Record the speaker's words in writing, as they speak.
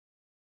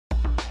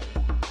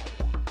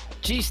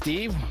Gee,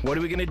 Steve, what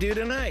are we going to do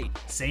tonight?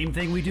 Same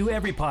thing we do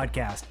every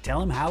podcast.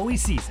 Tell him how he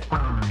sees it.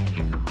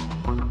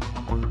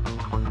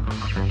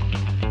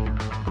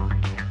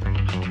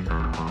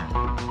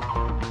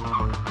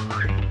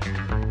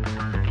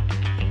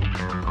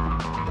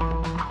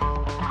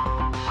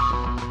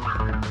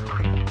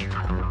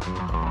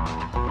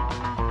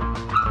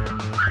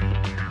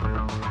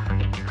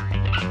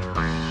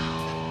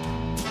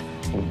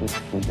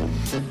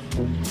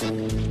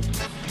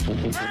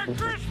 Merry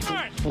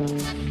Christmas!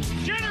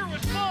 Dinner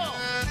was full!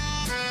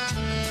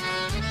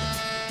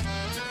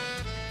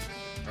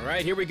 All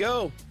right, here we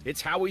go.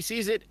 It's How We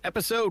Sees It,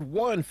 episode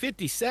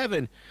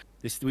 157.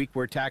 This week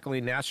we're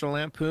tackling National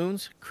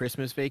Lampoon's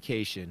Christmas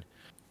Vacation.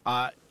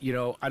 I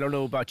don't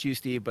know about you,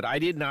 Steve, but I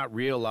did not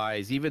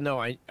realize, even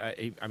though I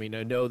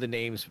know the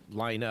names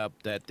line up,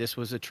 that this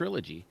was a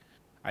trilogy.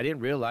 I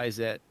didn't realize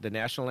that the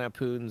National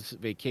Lampoon's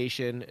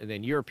Vacation and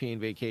then European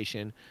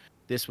Vacation,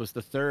 this was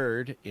the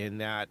third in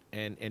that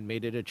and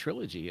made it a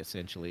trilogy,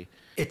 essentially.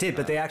 It did,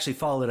 but they actually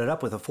followed it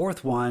up with a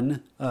fourth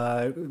one,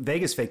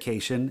 Vegas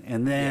Vacation,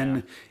 and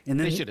then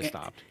They should have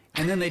stopped.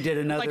 And then they did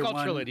another Like all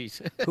one.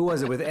 trilogies. Who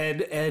was it with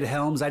Ed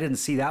Helms? I didn't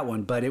see that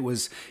one, but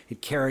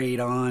it carried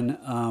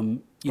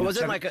on.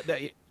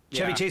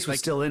 Chevy Chase was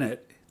still in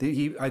it.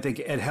 I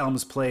think Ed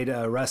Helms played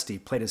Rusty,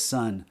 played his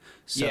son.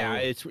 So. Yeah,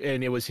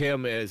 it was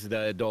him as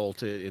the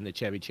adult in the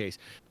Chevy Chase.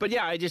 But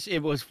yeah,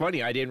 it was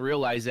funny. I didn't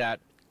realize that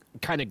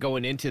kind of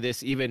going into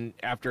this, even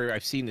after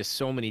I've seen this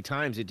so many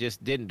times, it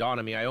just didn't dawn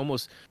on me. I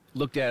almost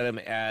looked at them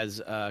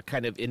as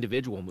kind of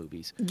individual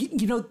movies.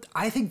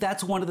 I think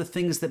that's one of the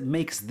things that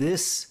makes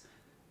this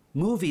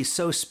movie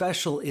so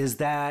special is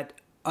that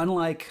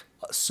unlike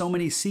so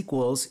many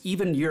sequels,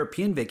 even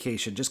European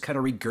Vacation just kind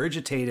of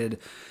regurgitated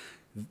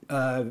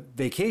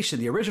Vacation,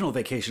 the original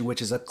Vacation,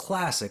 which is a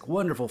classic,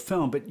 wonderful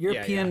film, but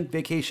European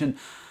Vacation,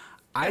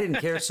 I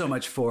didn't care so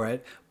much for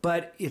it,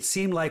 but it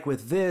seemed like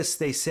with this,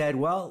 they said,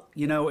 well,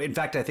 in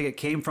fact, I think it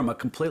came from a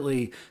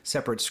completely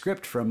separate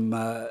script from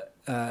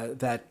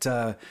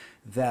that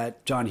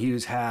John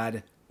Hughes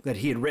had, that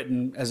he had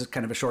written as a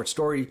kind of a short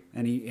story,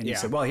 and he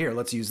said, well, here,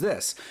 let's use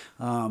this.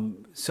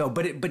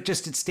 But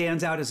it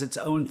stands out as its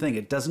own thing.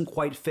 It doesn't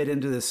quite fit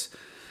into this,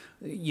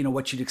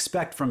 what you'd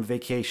expect from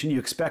Vacation. You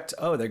expect,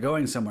 they're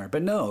going somewhere,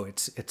 but no,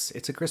 it's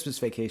a Christmas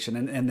Vacation,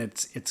 and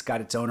it's got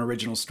its own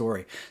original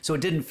story. So it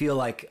didn't feel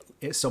like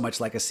so much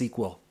like a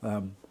sequel.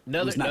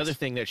 Another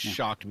thing that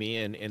shocked me,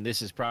 and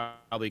this is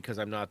probably because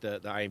I'm not the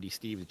IMD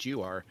Steve that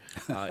you are,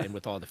 and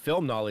with all the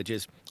film knowledge,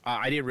 is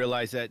I didn't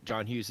realize that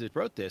John Hughes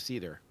wrote this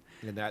either.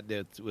 And that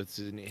was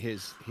in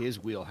his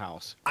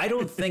wheelhouse. I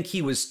don't think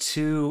he was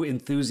too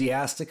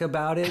enthusiastic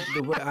about it.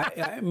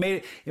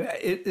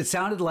 It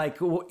sounded like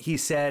he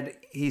said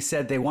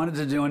they wanted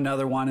to do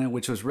another one,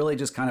 which was really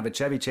just kind of a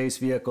Chevy Chase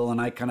vehicle,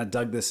 and I kind of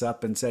dug this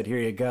up and said, "Here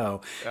you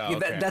go." Oh,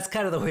 okay. That's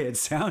kind of the way it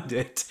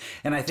sounded.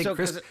 And I think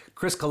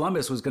Chris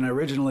Columbus was going to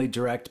originally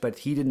direct, but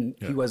he didn't.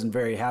 Yeah. He wasn't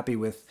very happy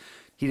with.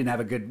 He didn't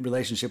have a good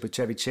relationship with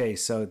Chevy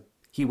Chase, so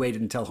he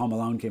waited until Home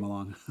Alone came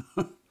along.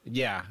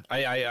 Yeah,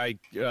 I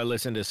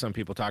listened to some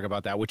people talk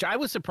about that, which I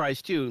was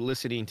surprised too,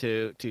 listening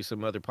to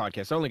some other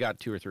podcasts. I only got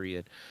 2 or 3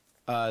 in.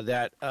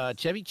 That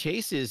Chevy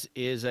Chase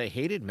is a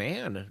hated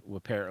man,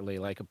 apparently.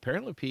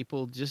 Apparently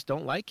people just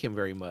don't like him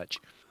very much.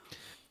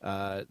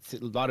 A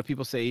lot of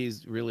people say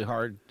he's really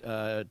hard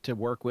to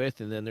work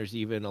with, and then there's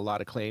even a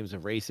lot of claims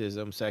of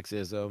racism,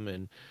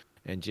 sexism,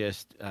 and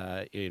just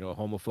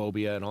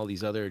homophobia and all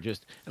these other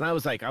and I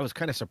was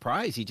kind of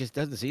surprised. He just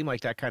doesn't seem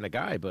like that kind of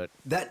guy. But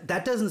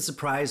that doesn't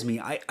surprise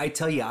me. I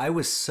tell you, I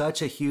was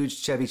such a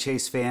huge Chevy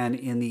Chase fan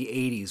in the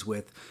 80s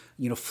with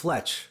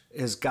Fletch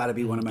has got to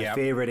be one of my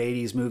favorite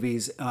 80s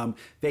movies.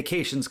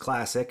 Vacation's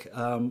classic.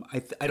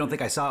 I don't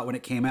think I saw it when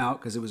it came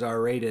out because it was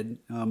R-rated,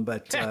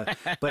 but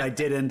I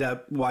did end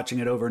up watching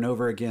it over and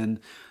over again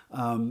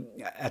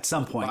at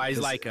some point. Spies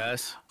Like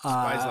Us.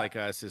 Spies Like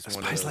Us is one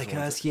of those. Spies Like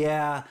Us,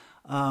 yeah.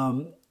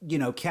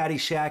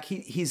 Caddyshack.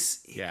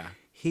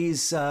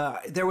 He's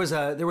there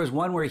was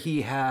one where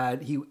he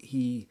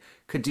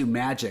could do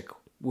magic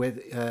with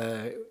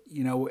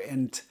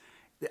and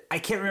I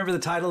can't remember the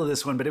title of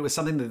this one, but it was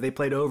something that they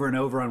played over and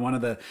over on one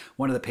of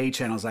the pay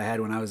channels I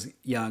had when I was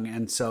young,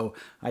 and so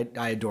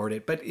I adored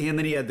it. And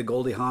then he had the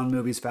Goldie Hawn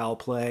movies, Foul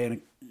Play,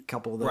 and a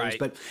couple of those.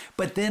 Right.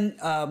 But then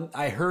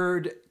I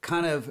heard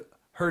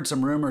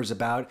some rumors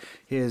about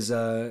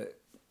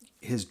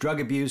his drug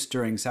abuse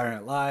during Saturday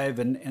Night Live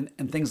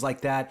and things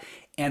like that.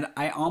 And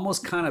I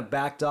almost kind of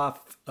backed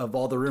off of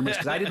all the rumors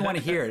because I didn't want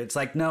to hear it. It's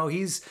like, no,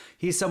 he's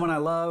someone I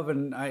love,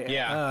 and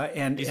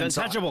he's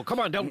untouchable. So,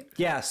 come on, don't.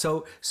 Yeah,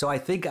 so I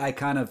think I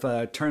kind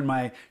of turned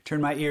my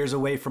ears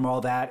away from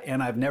all that,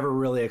 and I've never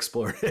really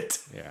explored it.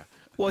 Yeah.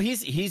 Well,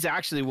 he's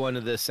actually one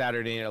of the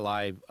Saturday Night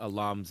Live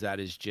alums that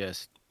is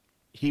just,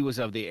 he was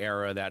of the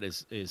era that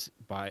is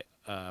by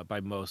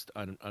most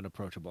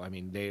unapproachable. I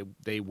mean,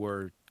 they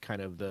were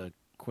kind of the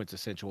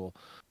quintessential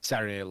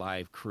Saturday Night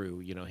Live crew,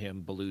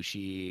 him,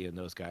 Belushi, and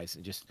those guys,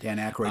 and just Dan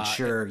Aykroyd,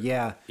 sure,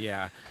 yeah.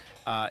 Yeah.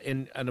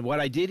 And what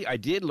I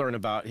did learn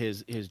about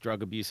his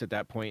drug abuse at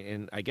that point,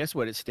 and I guess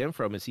what it stemmed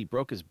from is he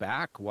broke his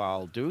back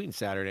while doing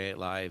Saturday Night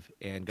Live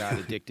and got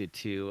addicted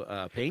to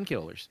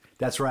painkillers.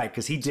 That's right,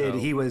 because he did. So,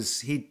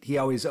 He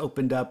always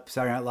opened up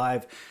Saturday Night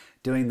Live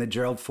doing the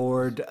Gerald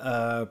Ford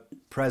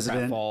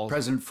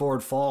President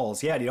Ford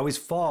falls. Yeah, he'd always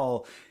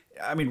fall.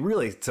 I mean,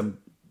 really, some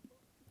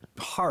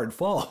hard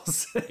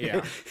falls.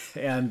 Yeah.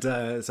 And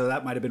so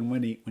that might have been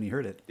when he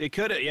heard it. It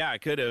could have, yeah,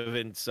 it could have.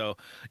 And so,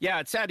 yeah,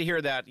 it's sad to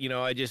hear that.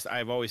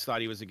 I've always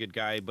thought he was a good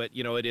guy, but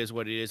it is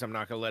what it is. I'm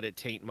not going to let it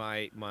taint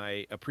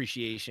my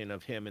appreciation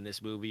of him in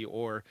this movie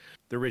or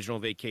the original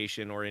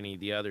Vacation or any of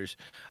the others.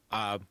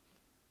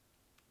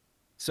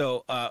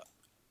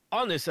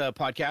 On this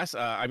podcast,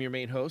 I'm your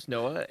main host,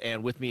 Noah,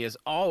 and with me, as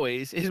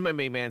always, is my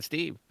main man,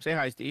 Steve. Say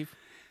hi, Steve.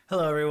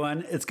 Hello,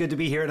 everyone. It's good to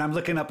be here. And I'm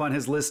looking up on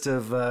his list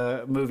of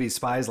movies,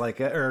 Spies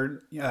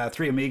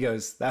Three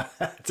Amigos.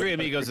 Three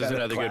Amigos is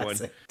another good one.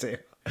 Too.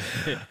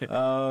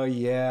 Oh,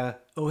 yeah.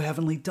 Oh,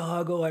 Heavenly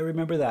Dog. Oh, I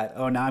remember that.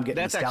 Oh, now I'm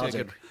getting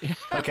nostalgic.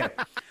 Okay.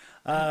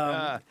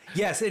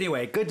 Yes,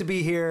 anyway, good to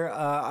be here.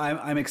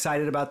 I'm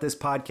excited about this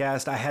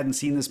podcast. I hadn't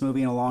seen this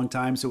movie in a long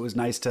time, so it was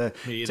nice to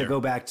go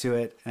back to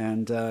it,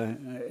 and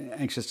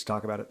anxious to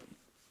talk about it.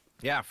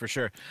 Yeah, for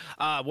sure.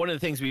 One of the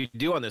things we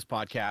do on this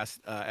podcast,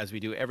 as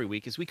we do every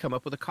week, is we come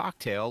up with a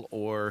cocktail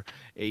or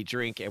a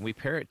drink, and we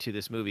pair it to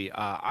this movie.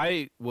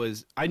 I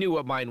knew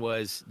what mine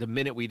was the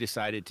minute we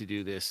decided to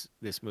do this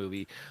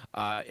movie,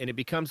 and it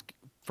becomes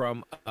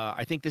from.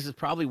 I think this is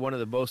probably one of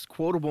the most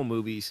quotable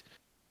movies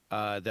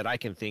that I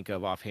can think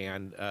of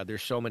offhand.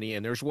 There's so many,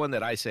 and there's one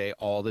that I say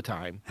all the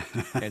time,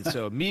 and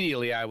so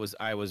immediately I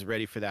was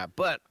ready for that.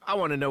 But I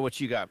want to know what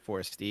you got for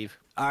us, Steve.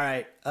 All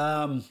right.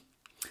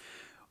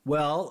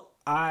 Well,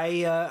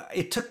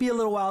 it took me a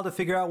little while to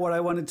figure out what I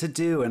wanted to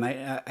do, and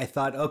I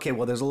thought, okay,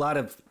 well, there's a lot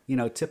of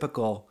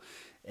typical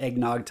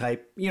eggnog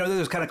type.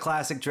 There's kind of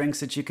classic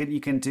drinks that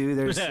you can do.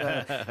 There's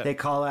they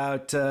call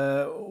out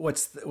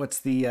what's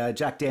the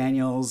Jack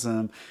Daniels,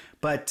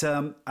 but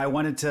I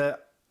wanted to.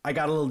 I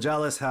got a little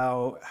jealous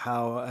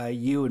how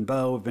you and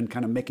Bo have been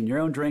kind of making your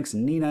own drinks,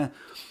 and Nina.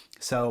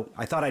 So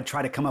I thought I'd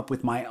try to come up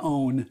with my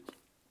own.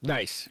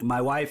 Nice.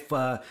 My wife,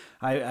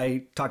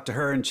 I talked to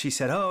her and she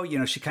said,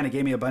 she kind of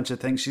gave me a bunch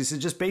of things. She said,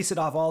 just base it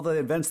off all the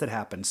events that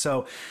happened.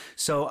 So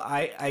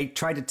I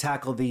tried to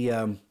tackle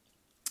the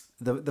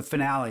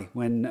finale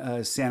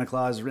when Santa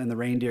Claus and the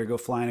reindeer go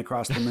flying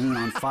across the moon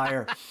on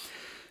fire.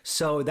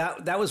 So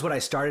that was what I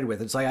started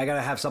with. It's like, I got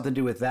to have something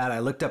to do with that. I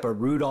looked up a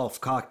Rudolph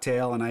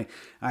cocktail and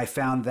I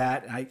found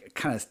that. I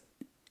kind of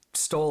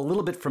stole a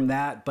little bit from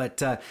that, but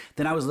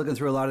then I was looking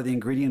through a lot of the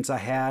ingredients I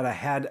had. I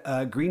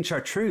had green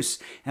chartreuse,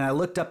 and I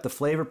looked up the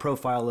flavor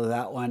profile of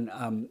that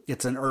one.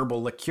 It's an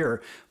herbal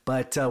liqueur,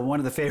 but one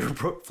of the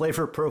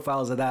flavor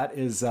profiles of that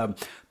is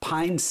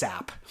pine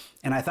sap.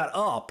 And I thought,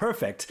 oh,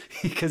 perfect,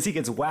 because he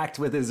gets whacked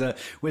with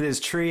his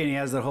tree, and he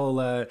has the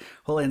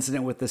whole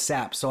incident with the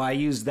sap. So I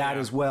used that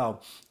as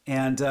well.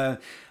 And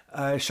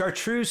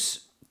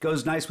chartreuse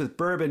goes nice with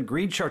bourbon.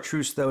 Green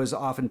chartreuse, though, is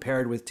often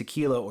paired with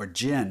tequila or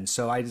gin.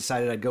 So I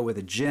decided I'd go with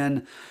a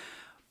gin.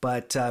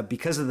 But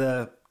because of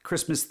the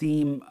Christmas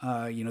theme,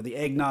 the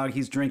eggnog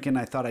he's drinking,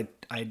 I thought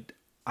I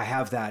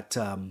have that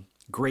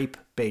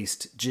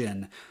grape-based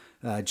gin.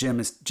 Gin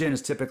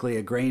is typically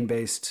a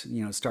grain-based.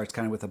 It starts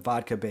kind of with a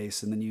vodka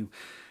base, and then you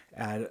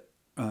add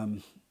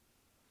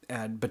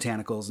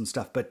botanicals and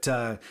stuff. But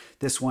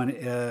this one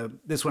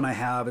I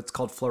have. It's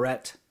called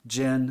Floret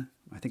Gin.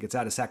 I think it's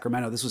out of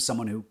Sacramento. This was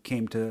someone who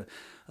came to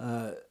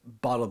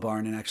Bottle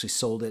Barn and actually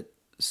sold it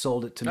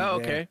to me. Oh,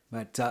 there. okay.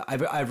 But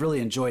I've really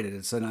enjoyed it.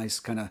 It's a nice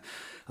kind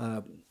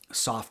of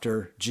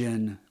softer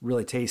gin,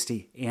 really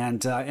tasty.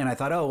 And I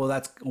thought, oh well,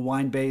 that's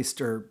wine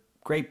based or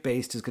grape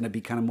based is going to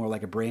be kind of more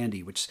like a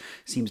brandy, which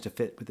seems to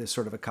fit with this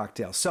sort of a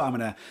cocktail. So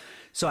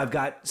I've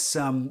got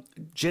some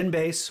gin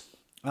base.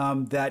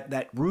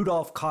 That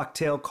Rudolph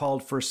cocktail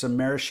called for some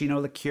maraschino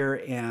liqueur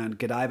and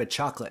Godiva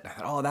chocolate. I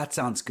thought, oh, that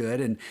sounds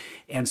good.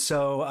 And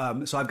so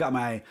I've got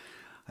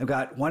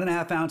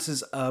 1.5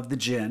 ounces of the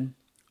gin,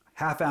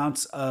 1/2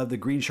 ounce of the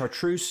green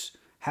chartreuse,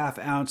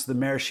 1/2 ounce of the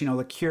maraschino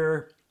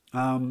liqueur,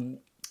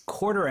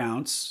 1/4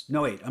 ounce.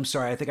 No, wait, I'm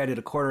sorry. I think I did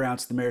 1/4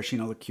 ounce of the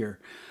maraschino liqueur,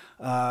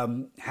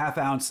 1/2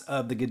 ounce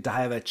of the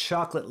Godiva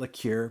chocolate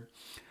liqueur.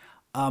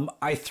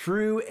 I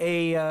threw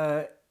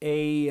a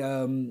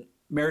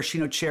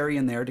maraschino cherry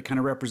in there to kind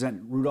of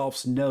represent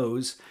Rudolph's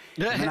nose.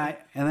 And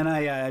then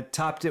I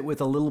topped it with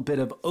a little bit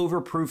of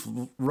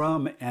overproof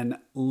rum and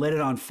lit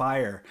it on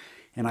fire.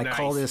 And I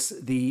call this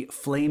the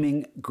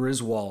Flaming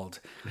Griswold.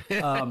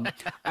 I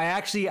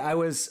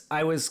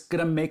was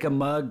gonna make a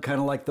mug kind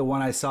of like the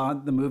one I saw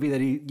in the movie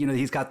that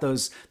he's got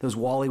those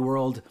Wally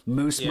World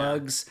moose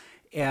mugs.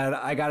 And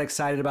I got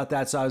excited about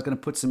that, so I was going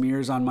to put some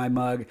ears on my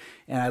mug.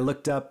 And I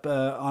looked up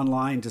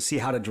online to see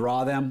how to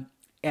draw them.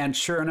 And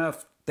sure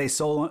enough, They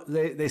sell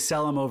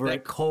them over At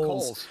at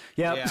Kohl's. Kohl's.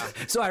 Yep. Yeah.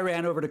 So I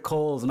ran over to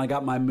Kohl's and I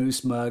got my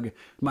Moose mug,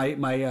 my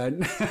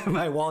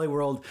my Wally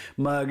World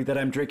mug that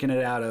I'm drinking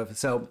it out of.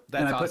 So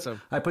That's and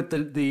awesome. I put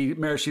the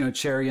maraschino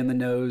cherry in the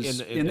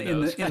nose In the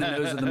nose. in the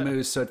nose of the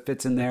moose, so it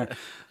fits in there.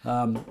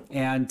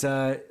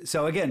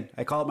 So again,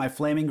 I call it my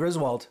Flaming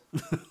Griswold.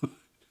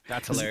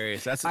 That's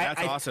hilarious. That's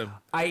awesome.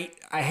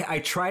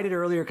 I tried it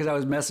earlier because I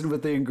was messing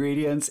with the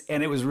ingredients,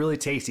 and it was really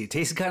tasty. It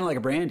tasted kind of like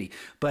a brandy,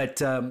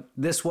 but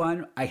this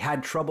one I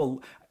had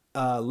trouble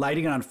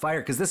lighting it on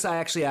fire because this I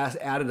actually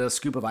added a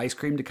scoop of ice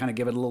cream to kind of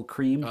give it a little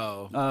cream,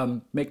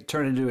 turn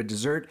it into a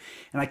dessert,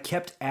 and I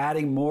kept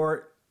adding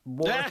more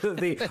of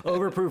the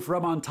overproof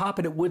rum on top,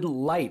 and it wouldn't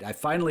light. I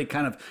finally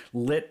kind of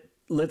lit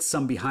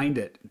some behind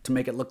it to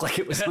make it look like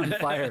it was on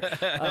fire.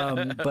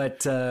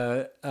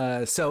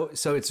 So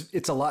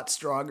it's a lot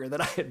stronger than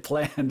I had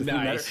planned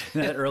Nice.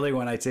 than that early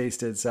one I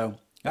tasted. So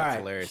That's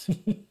hilarious.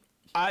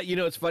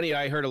 It's funny.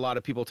 I heard a lot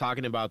of people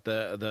talking about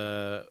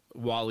the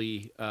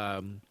Wally,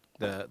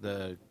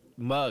 the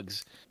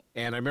mugs,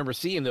 and I remember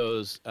seeing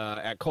those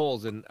at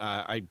Kohl's, and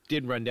I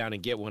did run down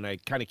and get one. I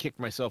kind of kicked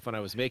myself when I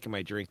was making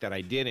my drink that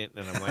I didn't,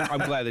 and I'm like,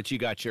 I'm glad that you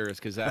got yours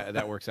because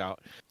that works out.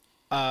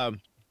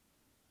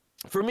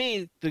 For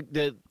me,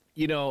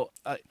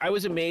 I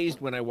was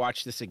amazed when I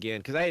watched this again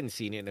because I hadn't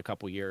seen it in a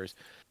couple years.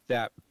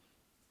 That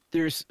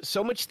there's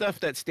so much stuff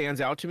that stands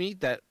out to me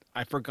that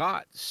I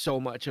forgot so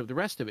much of the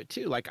rest of it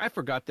too. Like I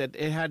forgot that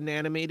it had an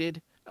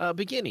animated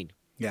beginning.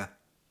 yeah.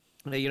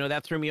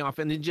 That threw me off,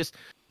 and then just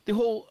the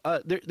whole.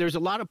 There's a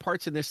lot of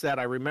parts in this that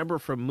I remember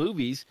from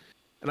movies,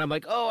 and I'm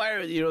like,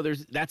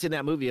 that's in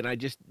that movie, and I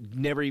just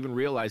never even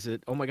realized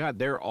that. Oh my God,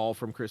 they're all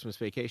from Christmas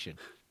Vacation.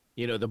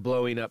 The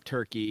blowing up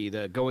turkey,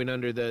 the going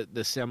under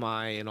the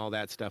semi and all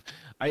that stuff.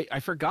 I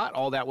forgot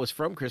all that was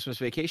from Christmas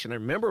Vacation. I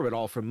remember it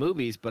all from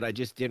movies, but I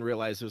just didn't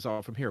realize it was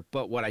all from here.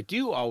 But what I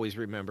do always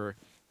remember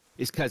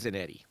is Cousin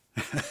Eddie.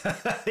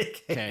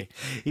 Okay.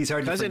 He's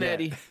hard to Cousin forget.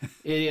 Eddie.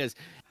 It is.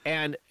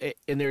 And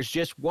there's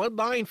just one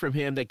line from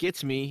him that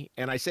gets me,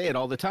 and I say it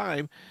all the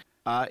time,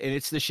 and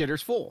it's the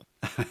shitter's full.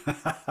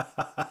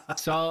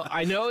 So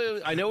I know it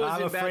was I'm in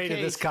bad afraid of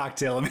this taste.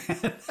 cocktail,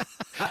 man.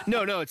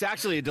 No, it's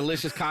actually a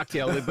delicious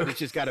cocktail, but it's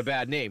just got a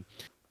bad name.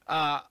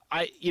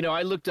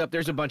 I looked up.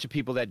 There's a bunch of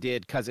people that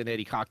did Cousin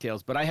Eddie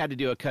cocktails, but I had to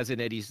do a Cousin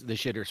Eddie's The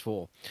Shitter's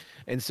Full,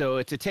 and so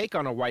it's a take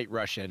on a White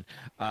Russian.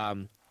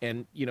 And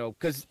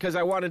because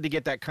I wanted to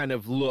get that kind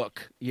of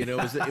look, it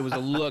was a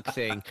look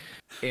thing,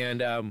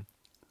 and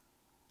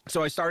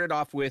so I started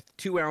off with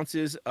 2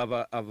 ounces of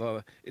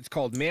a it's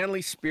called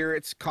Manly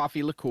Spirits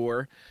coffee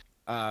liqueur.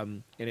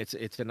 And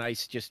it's a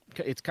nice,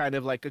 it's kind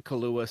of like a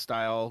Kahlua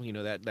style,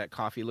 that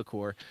coffee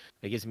liqueur.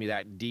 It gives me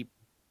that deep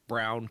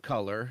brown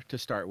color to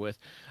start with.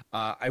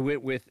 I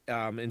went with,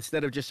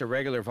 instead of just a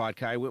regular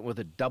vodka, I went with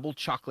a double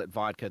chocolate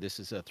vodka. This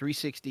is a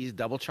 360s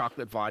double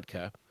chocolate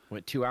vodka.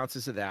 Went 2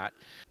 ounces of that.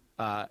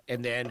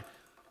 And then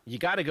you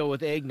got to go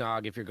with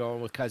eggnog if you're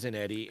going with Cousin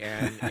Eddie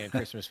and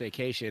Christmas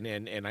Vacation.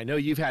 And I know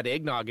you've had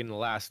eggnog in the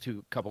last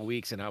couple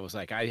weeks, and I was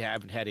like, I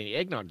haven't had any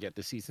eggnog yet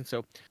this season.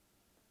 So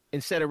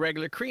instead of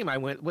regular cream, I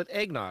went with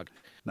eggnog.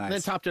 Nice. And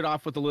then topped it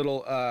off with a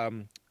little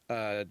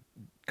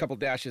couple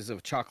dashes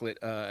of chocolate,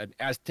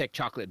 Aztec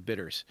chocolate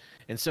bitters.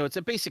 And so it's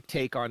a basic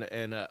take on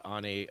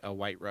a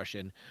White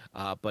Russian,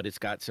 but it's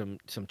got some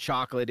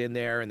chocolate in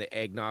there and the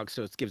eggnog,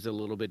 so it gives it a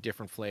little bit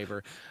different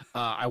flavor.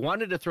 I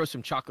wanted to throw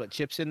some chocolate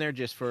chips in there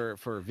just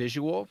for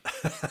visual,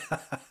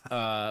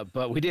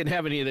 but we didn't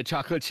have any of the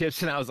chocolate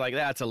chips, and I was like,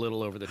 that's a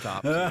little over the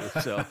top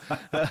too. So,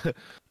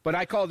 but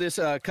I call this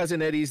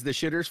Cousin Eddie's The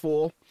Shitter's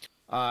Full.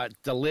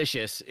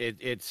 Delicious.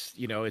 It's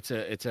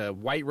a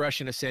White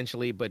Russian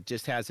essentially, but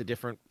just has a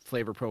different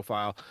flavor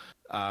profile,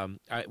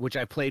 which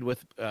I played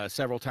with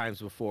several times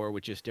before,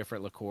 with just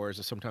different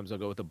liqueurs. Sometimes I'll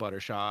go with the butter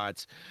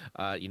shots,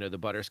 the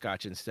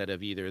butterscotch instead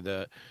of either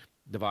the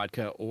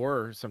vodka,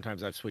 or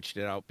sometimes I've switched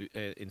it out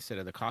instead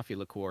of the coffee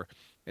liqueur,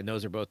 and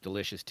those are both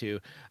delicious too.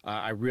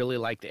 I really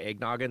like the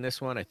eggnog in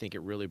this one. I think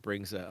it really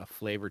brings a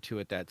flavor to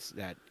it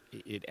that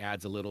it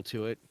adds a little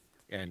to it,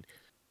 and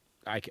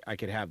I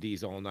could have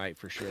these all night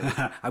for sure.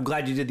 I'm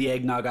glad you did the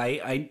eggnog.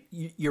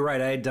 You're right.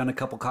 I had done a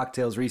couple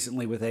cocktails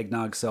recently with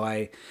eggnog, so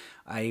I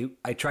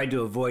tried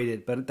to avoid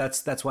it, but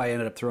that's why I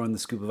ended up throwing the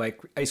scoop of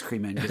ice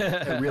cream in.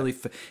 It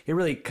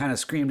really kind of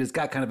screamed. It's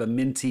got kind of a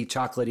minty,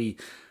 chocolatey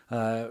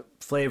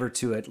flavor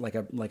to it, like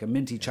a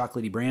minty,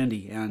 chocolatey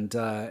brandy, and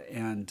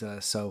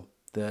so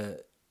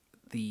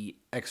the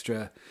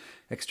extra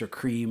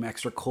cream,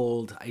 extra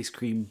cold ice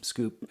cream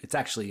scoop. It's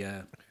actually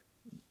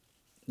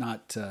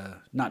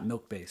not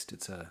milk based.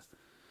 It's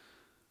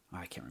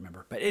I can't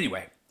remember, but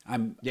anyway,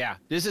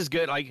 this is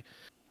good. Like,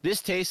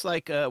 this tastes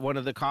like one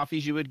of the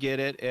coffees you would get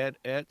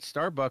at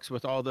Starbucks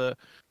with all the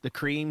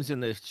creams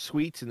and the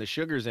sweets and the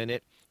sugars in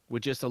it,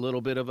 with just a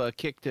little bit of a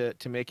kick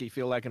to make you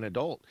feel like an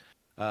adult.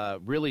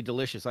 Really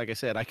delicious. Like I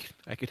said, I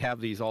could have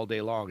these all day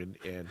long,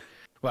 and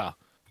well,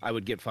 I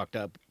would get fucked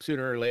up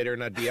sooner or later,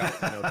 and I'd be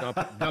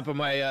out, dumping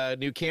my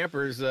new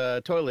camper's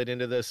toilet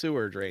into the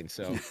sewer drain.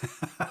 So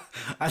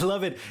I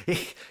love it. He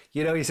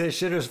says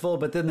shitter's full,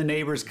 but then the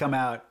neighbors come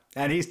out,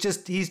 and he's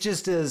just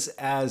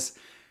as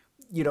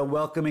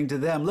welcoming to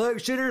them. Look,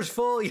 shitter's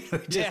full.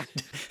 Yeah,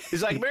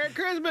 he's like, Merry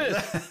Christmas,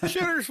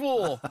 shitter's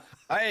full.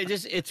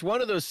 It's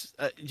one of those,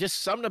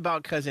 just something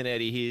about Cousin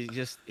Eddie.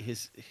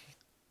 He's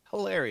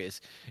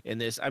hilarious in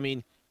this. I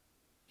mean,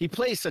 he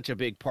plays such a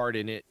big part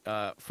in it,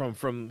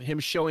 from him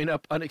showing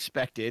up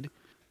unexpected,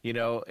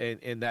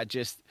 and that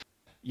just,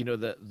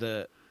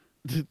 the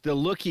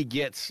look he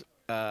gets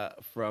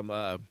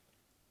from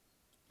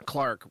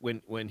Clark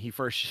when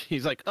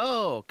he's like,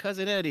 oh,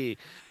 Cousin Eddie,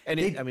 and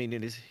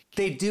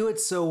they do it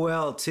so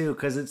well too,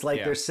 because it's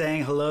like they're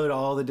saying hello to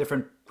all the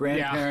different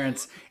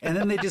grandparents, and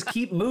then they just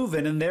keep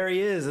moving, and there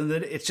he is, and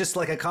then it's just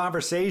like a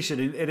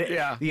conversation,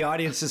 and the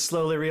audience just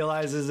slowly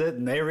realizes it,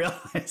 and they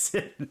realize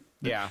it.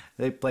 Yeah,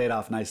 they play it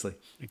off nicely.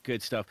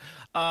 Good stuff.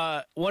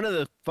 One of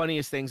the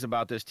funniest things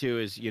about this too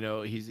is,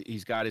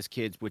 he's got his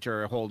kids, which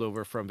are a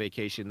holdover from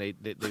vacation.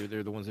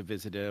 They're the ones that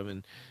visit him,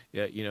 and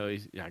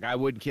he's like, I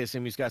wouldn't kiss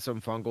him. He's got some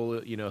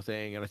fungal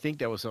thing, and I think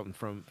that was something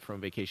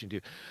from vacation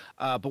too.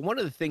 But one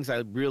of the things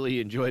I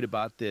really enjoyed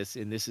about this,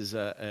 and this is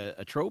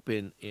a trope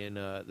in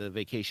the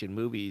vacation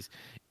movies,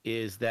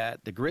 is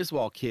that the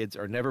Griswold kids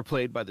are never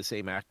played by the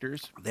same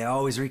actors. They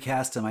always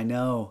recast them, I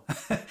know.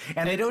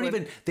 And they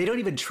don't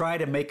even try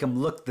to make them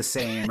look the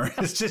same. Or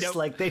it's just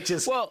like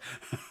Well,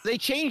 they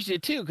changed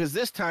it too, because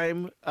this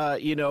time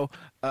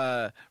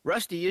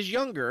Rusty is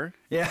younger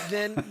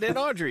than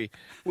Audrey,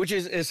 which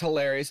is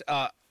hilarious.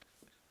 I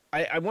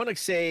want to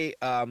say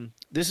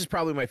this is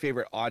probably my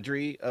favorite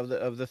Audrey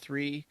of the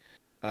three,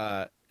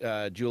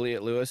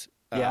 Juliette Lewis.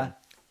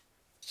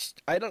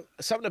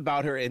 Something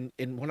about her, and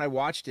when I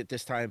watched it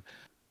this time,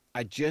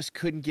 I just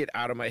couldn't get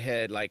out of my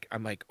head. Like,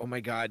 I'm like, oh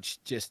my God,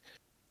 just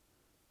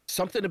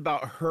something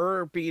about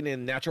her being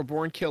in Natural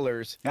Born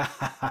Killers,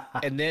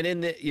 and then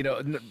in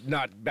the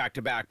not back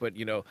to back, but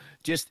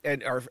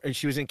and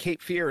she was in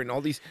Cape Fear and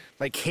all these,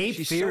 like, Cape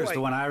Fear is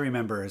the one I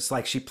remember. It's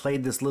like she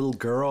played this little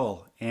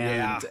girl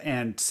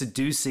and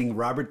seducing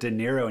Robert De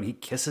Niro, and he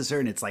kisses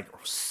her, and it's like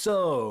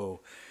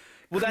so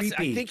creepy.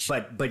 I think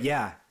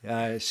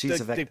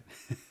she's effective.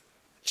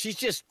 She's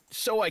just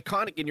so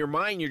iconic in your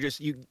mind.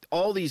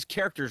 All these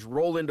characters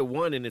roll into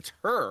one, and it's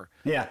her.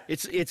 Yeah.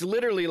 It's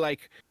literally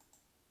like,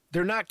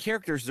 they're not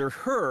characters, they're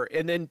her.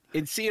 And then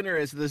seeing her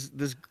as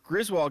this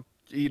Griswold,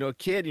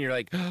 kid, and you're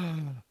like,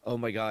 oh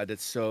my God,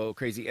 that's so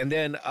crazy. And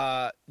then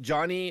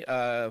Johnny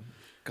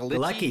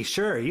Galecki,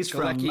 sure, he's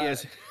Galecki from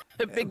is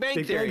Big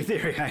Bang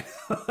Theory. I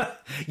know.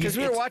 Because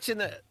we were watching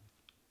the.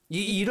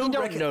 You don't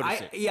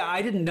notice it. Yeah,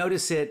 I didn't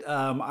notice it.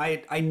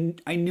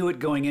 I knew it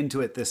going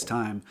into it this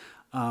time.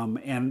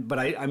 But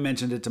I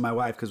mentioned it to my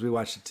wife because we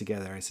watched it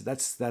together. I said,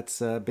 that's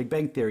Big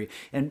Bang Theory,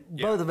 and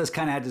both of us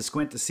kind of had to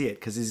squint to see it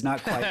because he's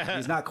not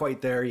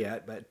quite there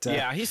yet. But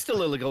he's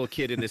still a little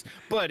kid in this.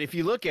 But if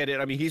you look at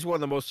it, I mean, he's one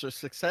of the most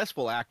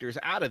successful actors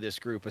out of this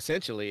group,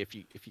 essentially. If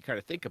you kind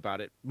of think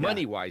about it,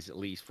 money wise, at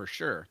least, for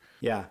sure.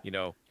 Yeah,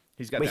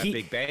 he's got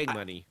Big Bang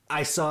money.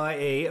 I saw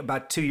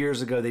about 2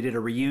 years ago, they did a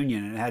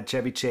reunion, and it had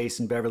Chevy Chase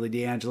and Beverly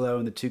D'Angelo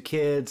and the two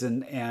kids,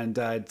 and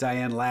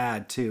Diane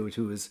Ladd too,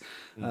 who was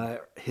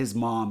his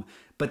mom.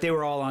 But they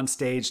were all on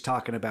stage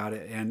talking about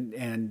it,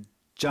 and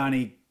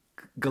Johnny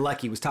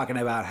Galecki was talking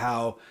about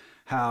how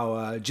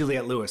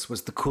Juliette Lewis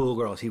was the cool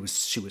girl. She was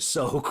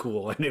so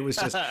cool, and it was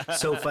just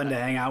so fun to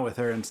hang out with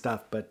her and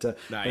stuff. But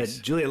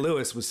Juliette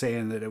Lewis was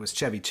saying that it was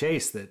Chevy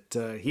Chase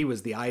that he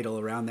was the idol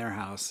around their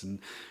house, and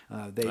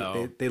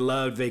they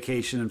loved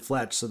Vacation and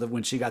Fletch. So that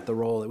when she got the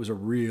role, it was a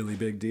really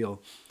big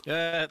deal.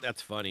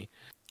 That's funny.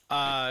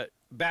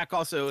 Back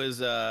also is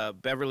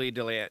Beverly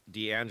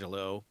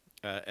D'Angelo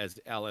as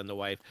Ellen, the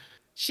wife.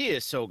 She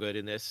is so good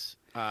in this,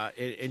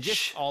 and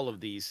just all of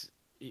these.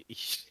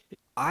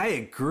 I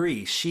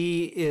agree.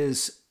 She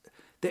is.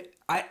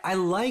 I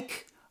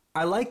like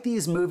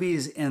these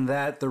movies in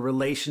that the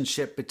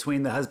relationship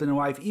between the husband and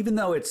wife, even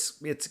though it's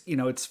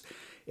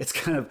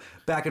kind of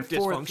back and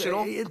forth.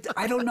 Dysfunctional?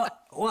 I don't know.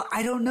 Well,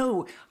 I don't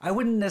know. I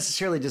wouldn't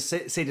necessarily just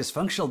say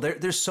dysfunctional.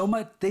 There's so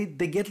much they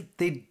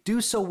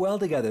do so well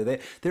together.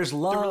 There's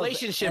love. The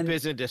relationship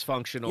isn't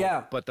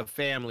dysfunctional, but the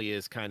family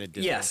is kind of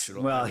dysfunctional. Yes.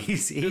 Well,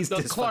 he's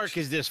Clark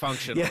is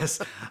dysfunctional.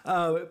 Yes.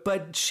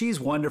 But she's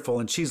wonderful,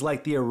 and she's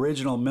like the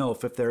original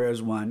MILF, if there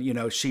is one.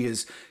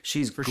 She's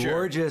For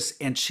gorgeous,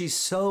 and she's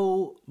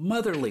so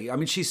motherly. I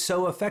mean, she's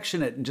so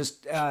affectionate and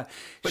just. But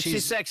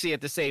she's sexy at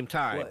the same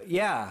time.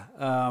 Yeah.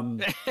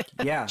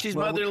 Yeah. She's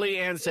motherly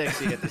and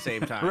sexy at the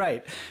same time.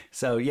 Right.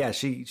 So yeah,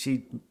 she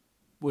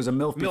was a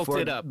MILF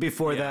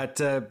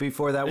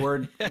before that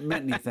word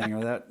meant anything,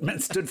 or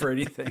that stood for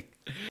anything.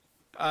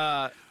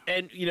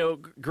 And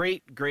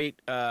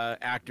great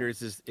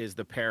actors is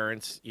the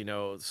parents.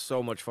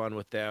 So much fun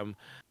with them.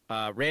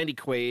 Randy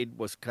Quaid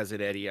was Cousin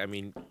Eddie. I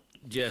mean,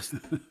 just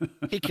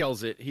he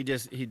kills it. He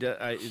does.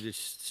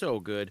 It's so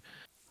good.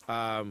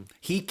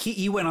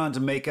 He went on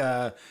to make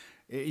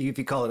if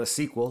you call it a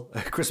sequel,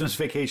 Christmas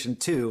Vacation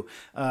 2,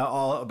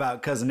 all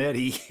about Cousin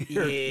Eddie.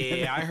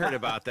 Yeah, I heard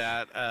about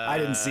that. I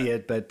didn't see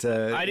it, but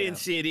I didn't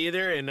see it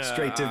either, and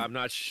I'm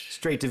not.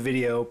 Straight to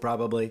video,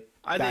 probably.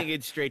 I think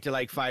it's straight to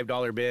like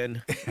 $5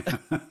 bin.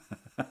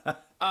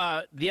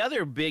 The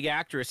other big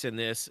actress in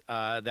this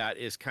that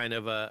is kind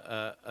of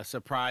a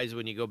surprise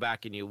when you go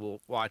back and you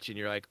will watch and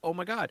you're like, oh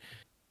my God,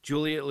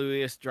 Juliette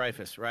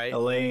Lewis-Dreyfus, right?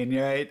 Elaine,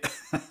 right?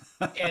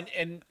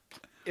 and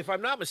if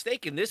I'm not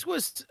mistaken, this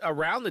was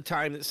around the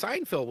time that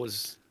Seinfeld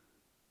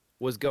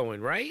was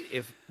going, right?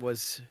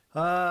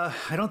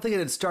 I don't think it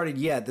had started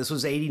yet. This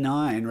was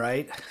 89,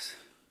 right?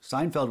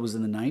 Seinfeld was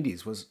in the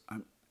 90s.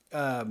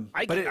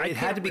 But it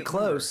had to be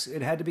close.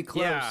 It had to be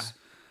close. Yeah.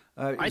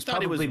 I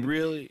thought it was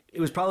really. It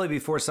was probably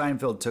before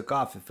Seinfeld took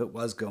off, if it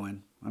was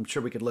going. I'm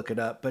sure we could look it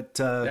up, but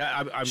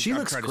she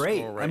looks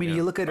great. Right, I mean,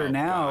 you look at her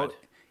now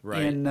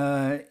right.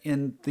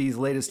 in these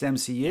latest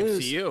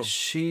MCUs.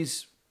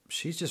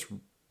 She's just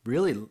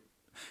really.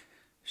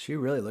 She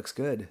really looks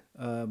good.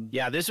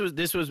 Yeah, this was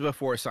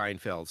before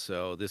Seinfeld,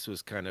 so this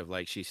was kind of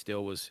like she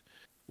still was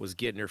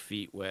getting her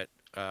feet wet.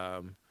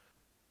 I'm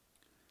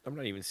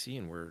not even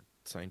seeing where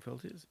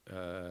Seinfeld is.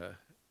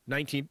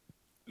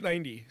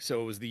 1990,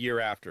 so it was the year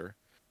after.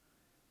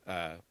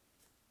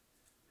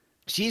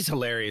 She's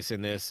hilarious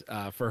in this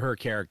for her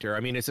character. I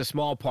mean, it's a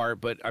small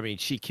part, but I mean,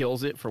 she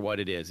kills it for what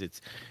it is.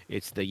 It's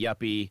the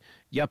yuppie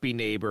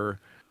neighbor,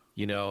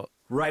 you know.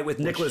 Right, with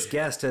Nicholas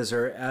Guest as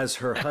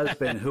her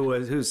husband,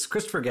 who's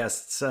Christopher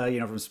Guest's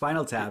from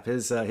Spinal Tap,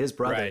 his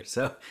brother. Right.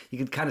 So you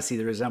can kind of see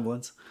the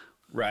resemblance.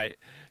 Right.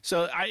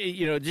 So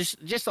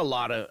just a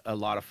lot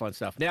of fun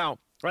stuff. Now,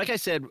 like I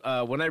said,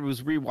 when I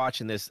was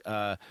rewatching this,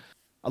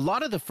 a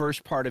lot of the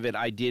first part of it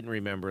I didn't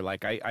remember.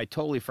 Like I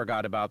totally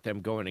forgot about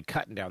them going and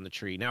cutting down the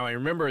tree. Now I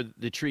remember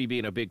the tree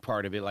being a big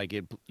part of it, like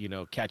it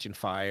catching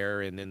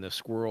fire, and then the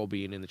squirrel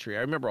being in the tree.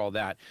 I remember all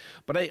that,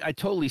 but I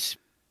totally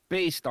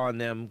spaced on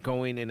them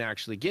going and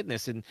actually getting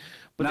this.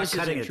 But not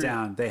cutting it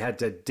down. They had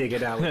to dig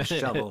it out with a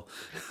shovel.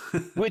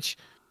 Which,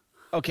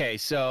 okay,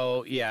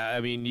 so yeah,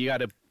 I mean, you got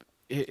to.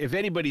 If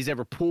anybody's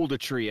ever pulled a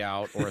tree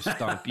out or a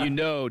stump, you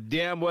know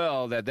damn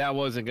well that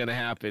wasn't going to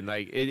happen.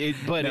 Like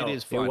but no, it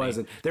is funny. It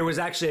wasn't. There was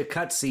actually a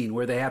cut scene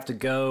where they have to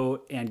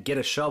go and get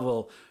a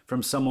shovel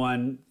from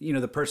someone,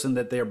 the person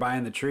that they're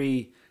buying the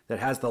tree that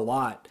has the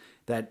lot,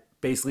 that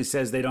basically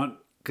says they don't,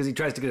 because he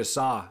tries to get a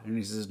saw and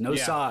he says no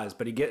saws,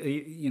 but the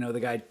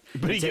guy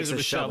gives him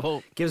a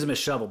shovel. Gives him a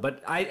shovel.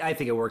 But I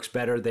think it works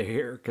better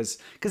there because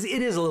it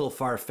is a little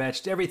far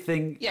fetched.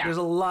 Everything, there's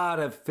a lot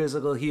of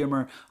physical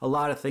humor, a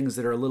lot of things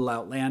that are a little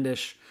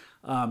outlandish.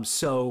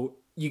 So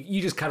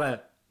you just kind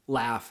of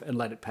laugh and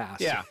let it pass.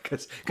 Yeah,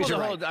 because you're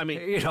right. I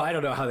mean, I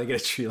don't know how they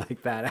get a tree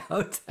like that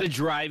out. The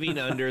driving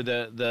under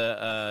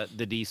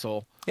the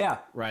diesel. Yeah.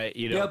 Right.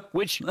 Yep.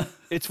 Which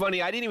it's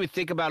funny. I didn't even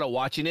think about it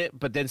watching it,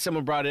 but then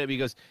someone brought it up.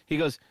 He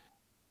goes,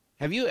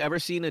 have you ever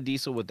seen a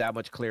diesel with that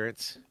much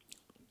clearance?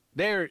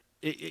 I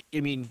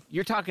mean,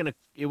 you're talking,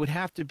 it would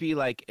have to be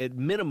like at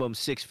minimum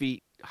 6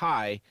 feet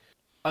high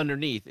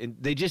underneath, and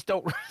they just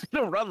don't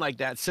run like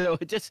that. So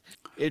it's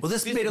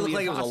this made it look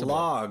like impossible. It was a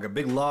log, a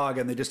big log,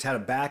 and they just had a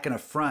back and a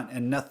front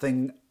and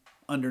nothing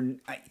under.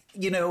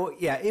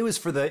 It was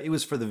for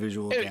the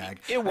visual gag.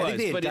 It was. I think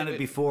they had done it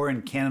before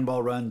in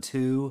Cannonball Run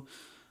 2.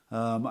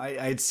 I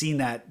had seen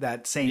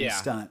that same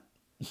stunt.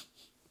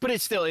 But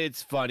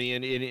it's funny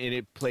and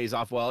it plays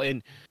off well.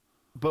 And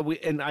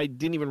I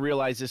didn't even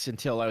realize this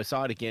until I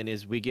saw it again.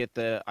 Is we get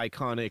the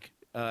iconic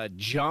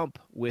jump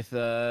with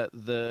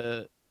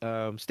the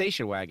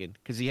station wagon,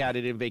 because he had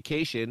it in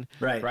Vacation,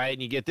 right?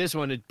 And you get this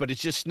one, but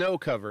it's just snow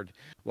covered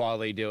while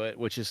they do it,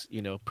 which is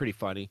pretty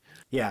funny.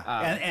 Yeah,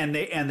 and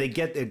they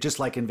get it just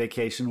like in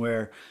Vacation,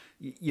 where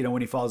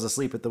when he falls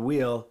asleep at the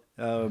wheel,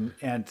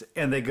 and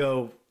they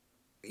go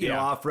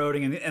off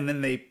roading, and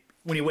then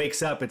when he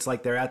wakes up, it's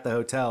like they're at the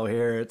hotel.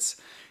 Here it's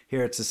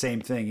the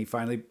same thing.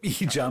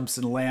 He jumps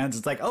and lands.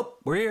 It's like, oh,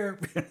 we're here.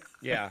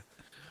 Yeah.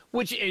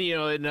 Which,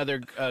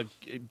 another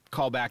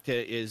callback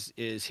to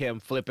is him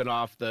flipping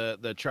off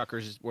the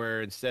truckers,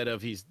 where instead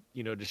of he's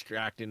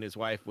distracting his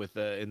wife with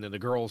and then the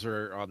girls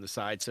are on the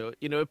side. So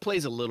it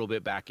plays a little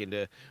bit back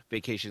into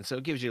Vacation, so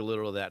it gives you a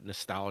little of that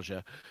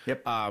nostalgia.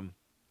 Yep.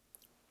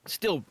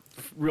 Still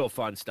real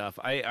fun stuff.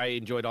 I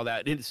enjoyed all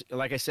that. It's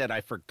like I said,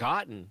 I've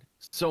forgotten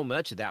so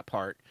much of that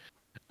part.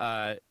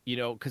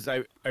 Because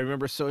I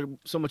remember so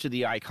much of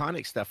the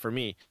iconic stuff for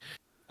me.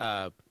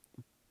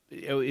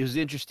 It was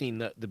interesting,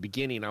 the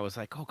beginning. I was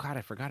like, oh God,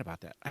 I forgot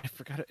about that. I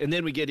forgot it. And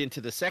then we get into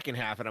the second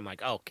half and I'm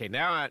like, okay,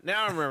 now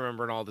I'm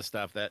remembering all the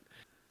stuff that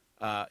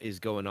is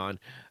going on.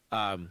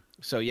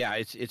 So yeah,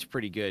 it's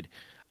pretty good.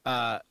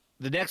 The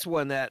next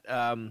one that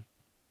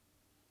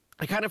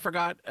I kind of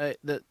forgot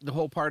the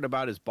whole part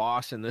about his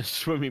boss in the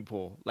swimming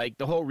pool. Like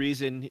the whole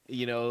reason,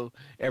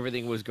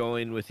 everything was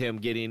going with him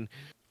getting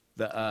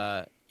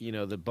the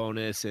the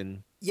bonus.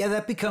 And yeah,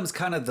 that becomes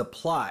kind of the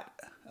plot.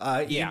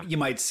 You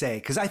might say,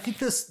 because I think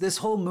this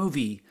whole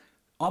movie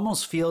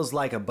almost feels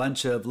like a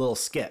bunch of little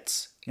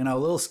skits.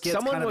 Little skits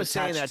Someone kind of was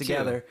saying attached that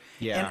together.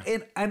 too. Yeah.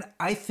 And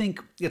I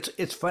think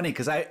it's funny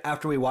because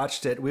after we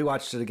watched it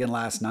again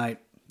last night,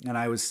 and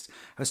I was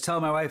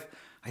telling my wife,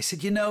 I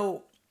said,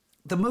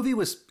 the movie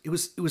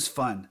was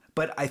fun,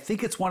 but I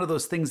think it's one of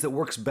those things that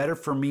works better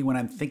for me when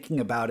I'm thinking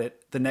about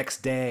it the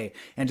next day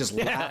and just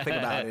laughing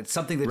about it. It's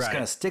something that just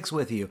kind of sticks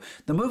with you.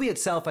 The movie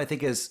itself, I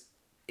think, is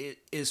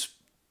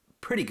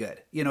pretty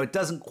good. It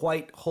doesn't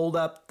quite hold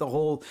up the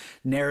whole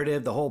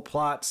narrative, the whole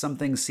plot. Some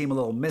things seem a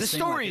little missing.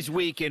 The story's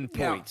weak in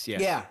points,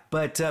 yes. Yeah,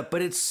 but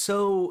it's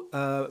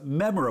so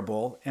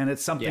memorable, and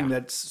it's something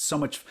that's so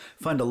much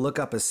fun to look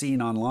up a scene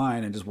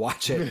online and just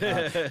watch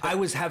it. I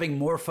was having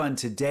more fun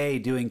today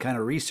doing kind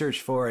of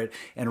research for it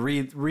and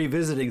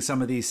revisiting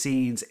some of these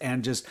scenes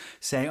and just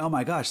saying, "Oh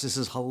my gosh, this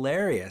is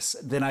hilarious!"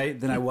 than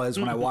I was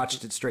when I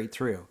watched it straight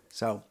through.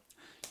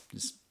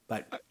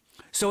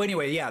 So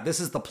anyway, this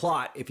is the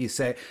plot. If you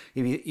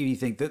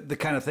think the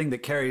kind of thing that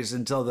carries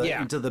until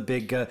the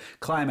big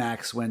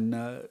climax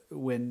when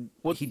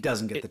he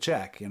doesn't get the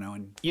check,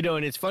 and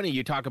it's funny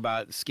you talk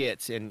about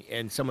skits,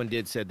 and someone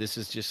said this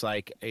is just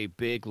like a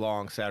big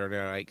long Saturday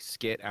night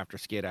skit after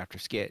skit after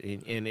skit,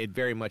 and it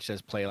very much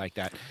does play like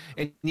that.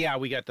 And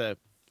we got the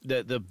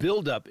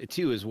build up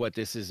too is what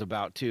this is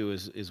about too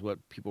is what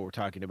people were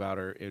talking about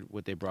or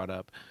what they brought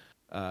up,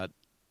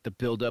 the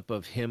build up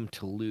of him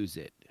to lose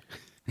it.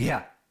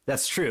 Yeah.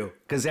 That's true,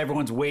 because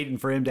everyone's waiting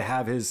for him to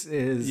have his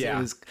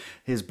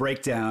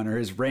breakdown or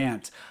his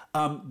rant.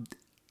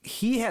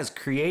 He has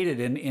created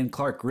in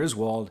Clark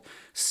Griswold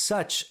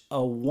such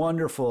a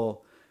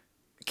wonderful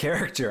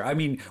character. I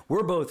mean,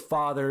 we're both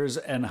fathers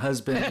and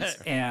husbands,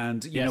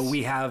 and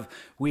we have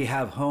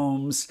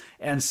homes,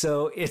 and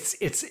so it's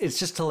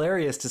just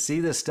hilarious to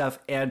see this stuff.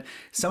 And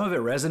some of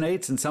it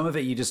resonates, and some of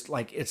it you just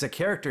like. It's a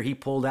character he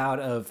pulled out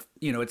of.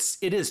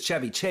 It is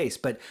Chevy Chase,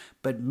 but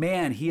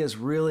man, he has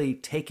really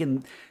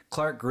taken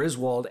Clark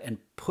Griswold and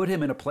put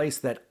him in a place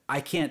that I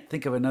can't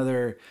think of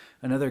another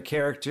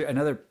character,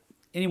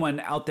 anyone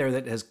out there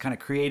that has kind of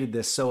created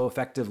this so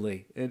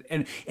effectively.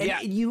 And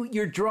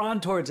you're drawn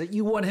towards it.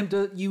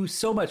 You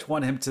so much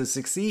want him to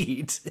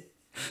succeed.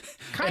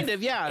 Kind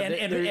of, yeah.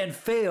 And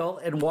fail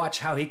and watch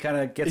how he kind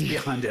of gets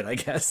beyond it, I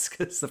guess,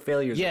 because the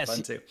failures are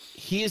fun too.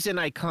 He is an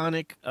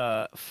iconic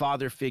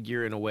father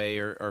figure in a way,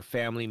 or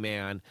family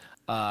man.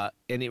 And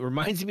it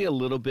reminds me a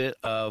little bit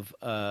of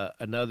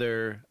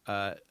another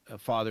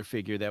father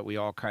figure that we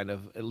all kind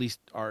of, at least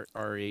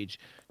our age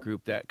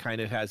group, that kind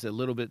of has a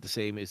little bit the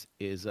same is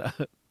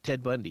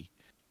Ted Bundy.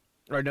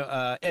 Or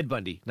no, Ed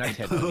Bundy, not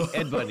Ted Bundy.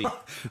 Ed Bundy.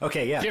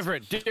 Okay, yeah.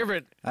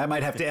 Different. I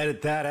might have to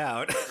edit that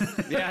out.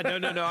 Yeah,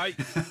 no.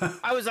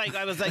 I was like,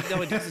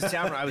 no, it doesn't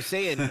sound right. I was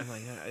saying,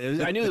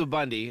 I knew the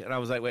Bundy, and I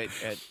was like, wait,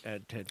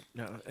 Ted,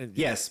 no.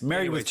 Yes,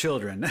 married with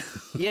children.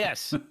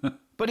 Yes,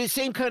 but it's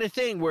the same kind of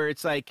thing where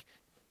it's like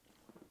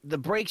the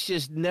breaks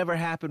just never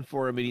happen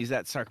for him, and he's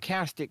that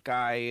sarcastic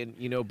guy,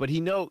 and but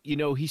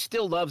he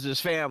still loves his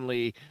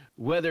family,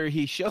 whether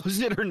he shows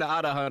it or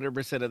not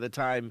 100% of the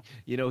time.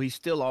 He's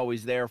still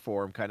always there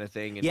for him, kind of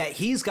thing. And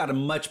he's got a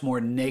much more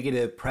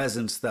negative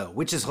presence though,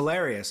 which is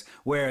hilarious.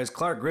 Whereas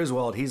Clark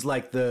Griswold, he's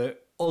like the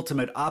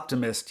ultimate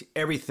optimist.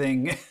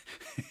 Everything,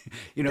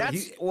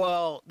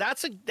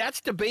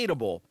 that's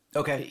debatable.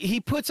 Okay, he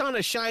puts on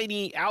a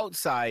shiny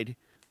outside,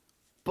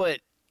 but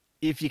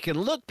if you can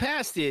look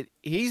past it,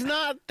 he's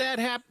not that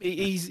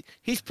happy.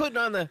 He's putting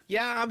on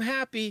I'm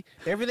happy,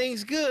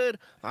 everything's good.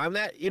 I'm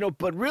that,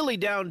 but really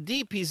down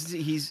deep, he's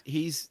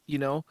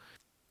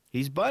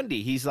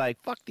Bundy. He's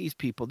like, fuck these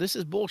people. This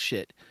is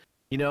bullshit,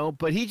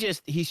 But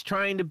he's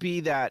trying to be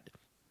that.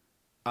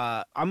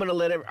 I'm gonna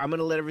let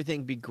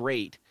everything be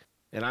great,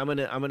 and I'm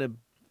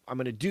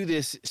gonna do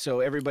this so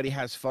everybody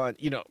has fun.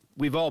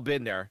 We've all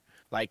been there.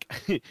 Like,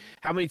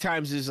 how many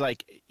times is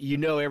like,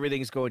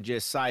 everything's going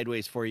just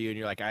sideways for you, and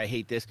you're like, I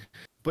hate this,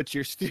 but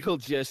you're still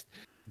just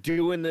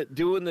doing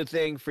the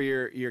thing for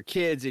your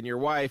kids and your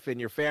wife and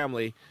your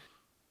family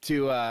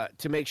to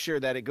make sure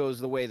that it goes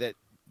the way that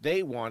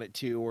they want it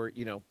to, or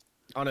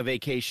on a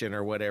vacation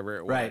or whatever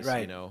it was.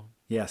 Right.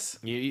 Yes.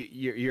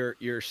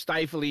 You're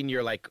stifling.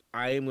 You're like,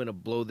 I am going to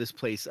blow this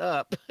place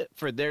up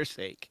for their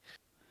sake,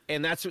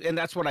 and that's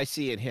what I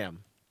see in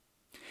him.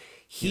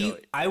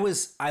 I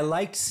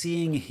liked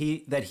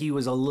seeing that he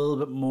was a little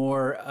bit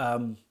more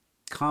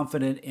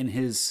confident in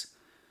his.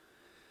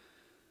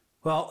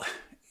 Well,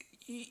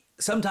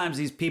 sometimes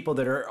these people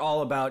that are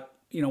all about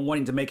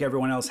wanting to make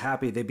everyone else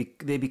happy, they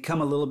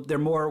become they're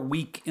more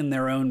weak in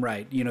their own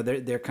right.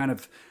 They're kind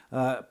of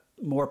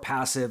more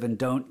passive and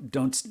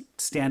don't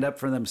stand up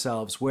for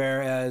themselves.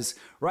 Whereas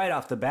right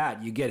off the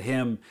bat, you get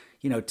him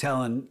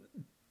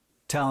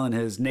telling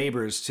his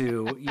neighbors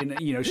to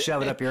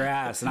shove it up your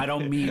ass, and I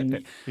don't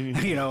mean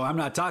I'm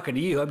not talking to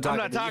you. I'm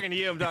not talking to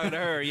you. I'm talking to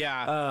her.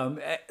 Yeah.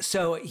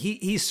 So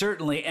he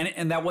certainly,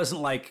 and that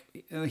wasn't like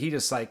he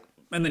just like,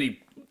 and then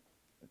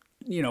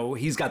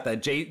he's got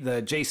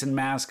the Jason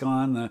mask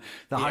on,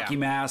 the hockey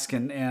mask,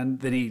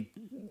 and then he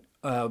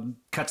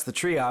cuts the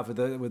tree off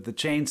with the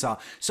chainsaw.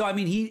 So I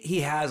mean he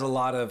has a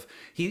lot of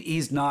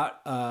he's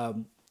not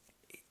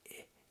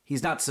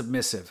he's not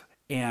submissive.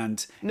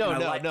 And, No, and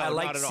no, I not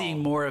like at seeing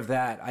all. more of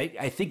that.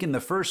 I think in the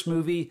first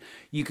movie,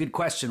 you could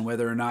question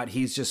whether or not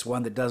he's just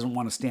one that doesn't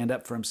want to stand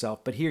up for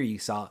himself. But here you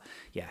saw,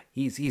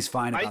 he's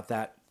fine about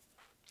that.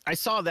 I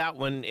saw that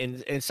one,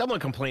 and someone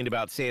complained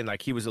about saying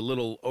like he was a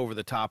little over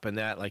the top in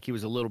that, like he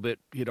was a little bit,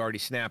 he'd already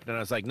snapped, and I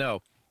was like,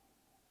 no,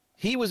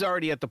 he was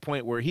already at the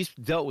point where he's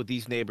dealt with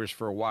these neighbors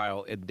for a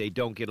while, and they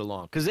don't get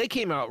along because they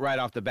came out right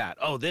off the bat.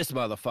 Oh, this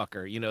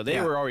motherfucker,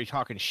 they were already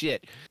talking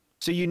shit,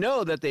 so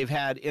that they've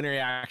had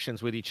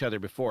interactions with each other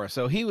before.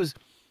 So he was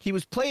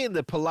playing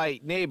the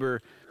polite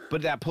neighbor,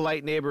 but that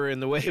polite neighbor in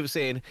the way of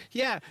saying,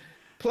 yeah,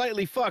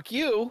 politely fuck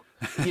you,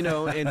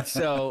 and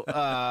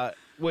so.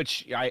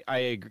 Which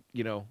I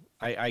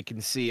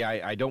can see.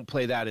 I don't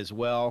play that as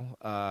well.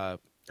 I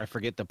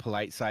forget the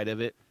polite side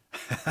of it.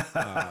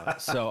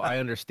 So I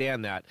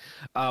understand that.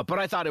 But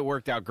I thought it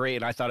worked out great,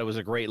 and I thought it was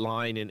a great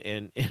line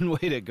and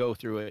way to go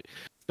through it.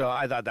 So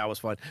I thought that was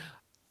fun.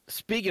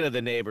 Speaking of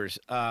the neighbors,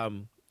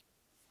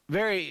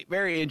 very,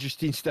 very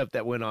interesting stuff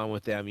that went on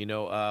with them.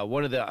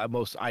 One of the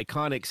most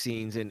iconic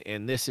scenes,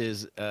 and this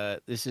is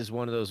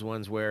one of those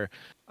ones where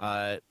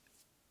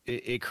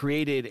it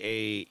created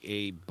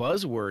a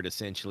buzzword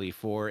essentially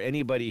for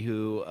anybody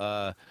who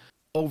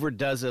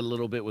overdoes it a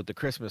little bit with the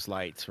Christmas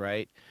lights,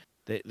 right?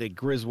 They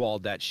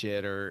Griswold that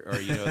shit, or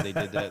they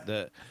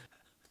did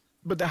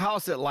but the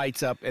house that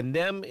lights up, and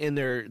them in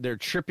they're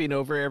tripping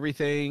over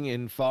everything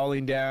and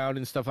falling down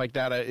and stuff like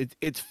that.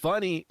 It's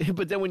funny,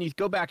 but then when you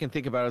go back and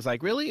think about it, it's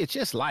like, really, it's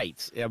just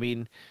lights. I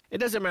mean, it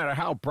doesn't matter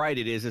how bright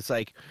it is. It's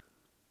like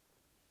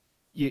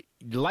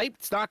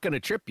light's not going to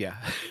trip you,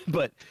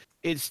 but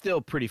it's still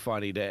pretty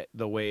funny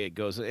the way it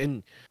goes.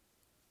 And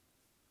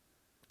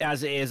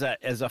as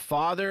a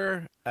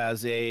father,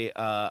 as a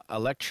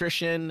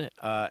electrician,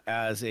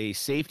 as a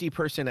safety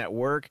person at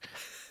work,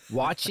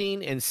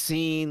 watching and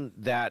seeing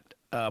that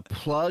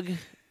plug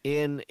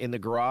in the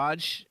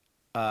garage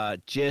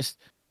just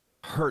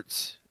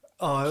hurts.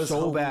 Oh, it was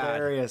so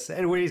hilarious.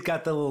 And when he's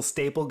got the little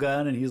staple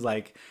gun and he's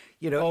like,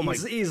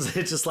 he's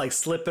just like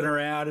slipping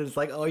around, and it's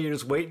like, oh, you're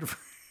just waiting for.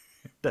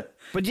 But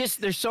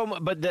there's so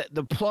much, but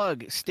the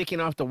plug sticking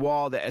off the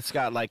wall that it's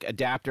got like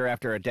adapter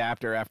after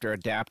adapter after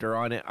adapter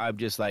on it. I'm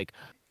just like,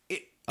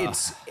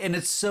 it's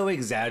so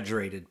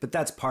exaggerated, but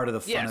that's part of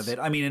the fun of it.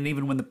 I mean, and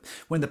even when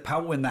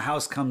the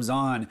house comes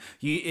on,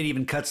 it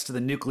even cuts to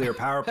the nuclear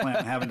power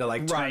plant having to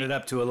like turn it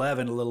up to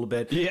 11 a little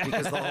bit,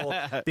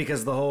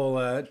 because the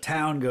whole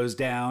town goes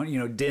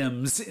down,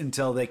 dims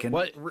until they can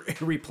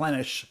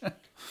replenish.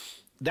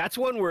 That's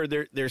one where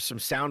there's some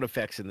sound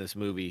effects in this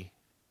movie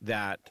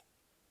that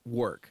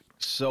work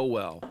so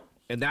well,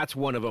 and that's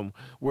one of them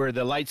where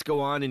the lights go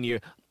on and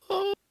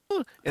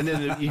and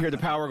then you hear the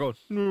power go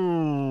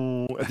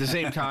no at the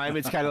same time.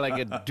 It's kind of like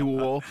a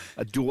dual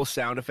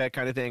sound effect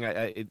kind of thing.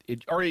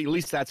 Or at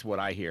least that's what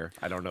I hear.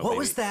 I don't know. What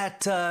was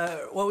that?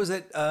 What was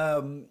it?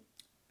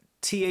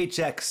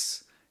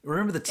 THX.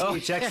 Remember the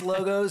THX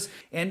logos?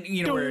 And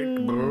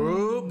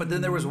but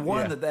then there was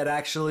one that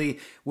actually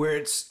where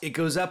it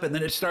goes up and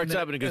then it starts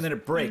up and it goes, and then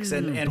it breaks.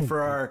 And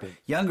for our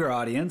younger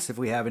audience, if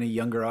we have any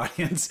younger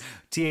audience,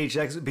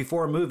 THX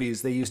before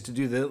movies, they used to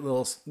do the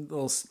little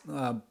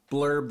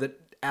blurb that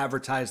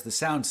advertised the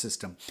sound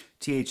system.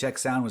 THX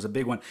sound was a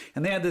big one,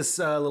 and they had this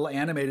little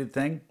animated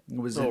thing. It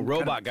was a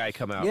robot guy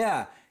come out.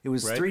 Yeah, it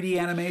was 3D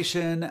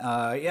animation.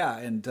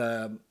 And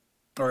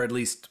or at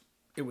least.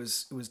 It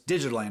was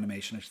digital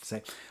animation, I should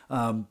say,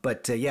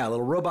 but a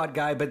little robot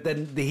guy. But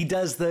then he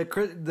does the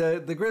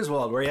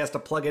Griswold where he has to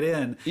plug it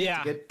in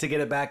to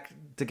get it back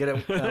to get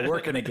it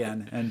working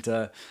again. And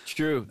it's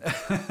true.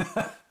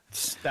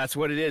 That's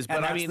what it is.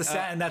 But I mean,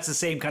 and that's the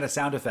same kind of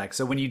sound effect.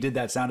 So when you did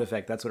that sound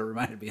effect, that's what it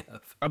reminded me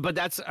of. But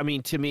that's, I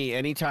mean, to me,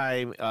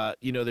 anytime,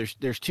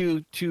 there's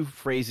two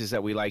phrases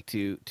that we like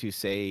to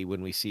say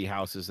when we see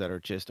houses that are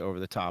just over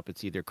the top.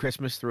 It's either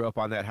Christmas threw up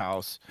on that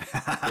house,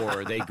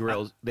 or they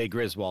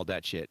Griswold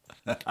that shit.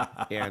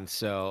 And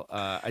so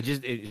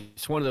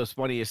it's one of those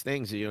funniest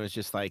things. It's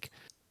just like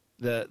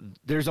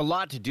there's a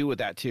lot to do with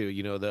that too.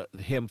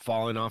 Him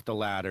falling off the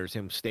ladders,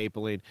 him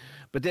stapling,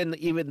 but then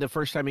even the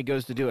first time he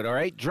goes to do it, all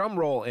right, drum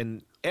roll,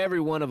 and every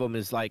one of them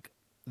is like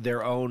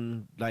their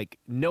own. Like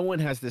no one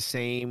has the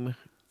same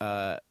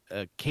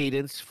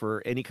cadence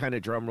for any kind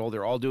of drum roll.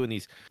 They're all doing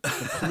these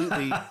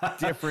completely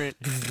different.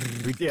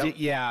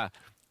 Yeah.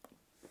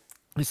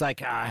 It's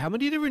like how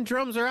many different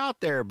drums are out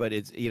there? But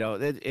it's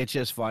it's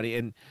just funny.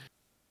 And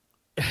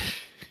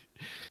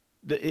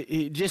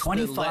just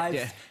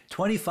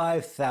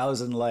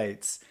 25,000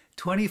 lights.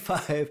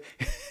 25.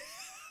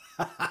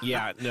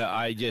 Yeah, no,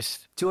 I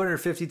just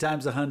 250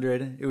 times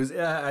 100. It was.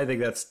 I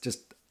think that's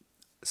just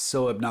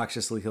so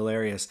obnoxiously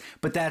hilarious.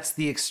 But that's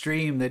the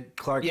extreme that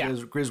Clark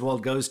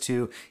Griswold goes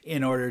to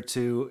in order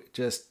to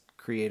just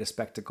create a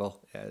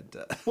spectacle. And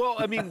well,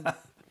 I mean,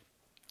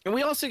 and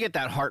we also get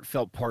that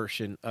heartfelt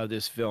portion of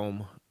this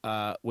film,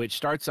 which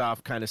starts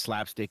off kind of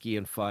slapsticky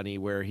and funny,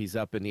 where he's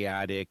up in the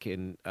attic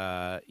and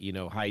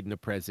hiding the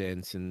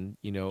presents, and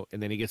and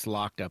then he gets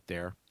locked up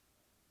there.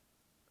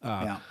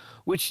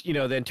 which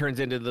then turns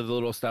into the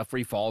little stuff where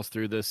he falls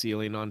through the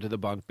ceiling onto the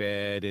bunk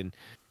bed, and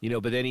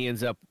but then he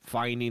ends up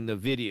finding the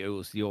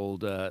videos, the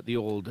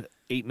old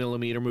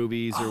 8mm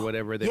movies or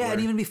whatever they were. And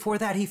even before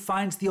that, he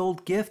finds the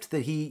old gift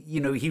that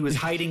he was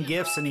hiding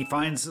gifts, and he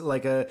finds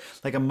like a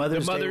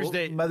Mother's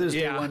Day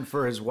one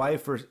for his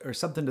wife or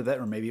something to that,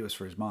 or maybe it was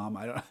for his mom.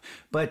 I don't know,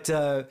 but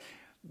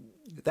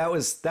that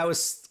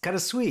was kind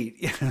of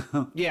sweet.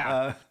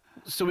 Yeah.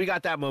 So we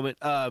got that moment.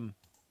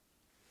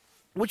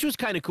 Which was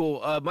kind of cool.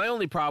 My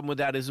only problem with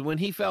that is when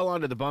he fell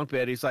onto the bunk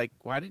bed, he's like,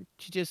 why didn't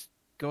you just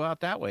go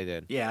out that way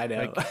then? Yeah, I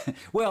know.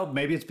 Well,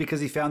 maybe it's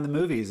because he found the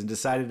movies and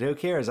decided, who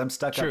cares? I'm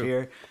stuck up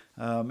here.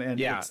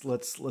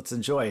 Let's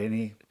enjoy.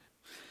 And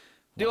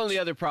the only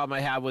other problem I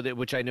have with it,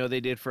 which I know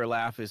they did for a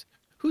laugh, is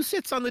who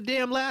sits on the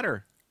damn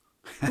ladder?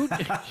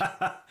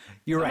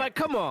 You're right. Like,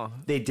 come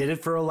on. They did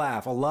it for a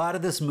laugh. A lot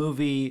of this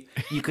movie,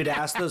 you could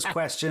ask those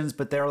questions,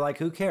 but they're like,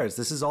 who cares?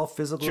 This is all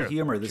physical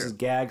humor. This is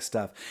gag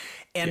stuff.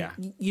 And,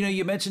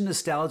 you mentioned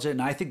nostalgia,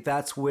 and I think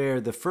that's where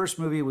the first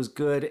movie was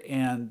good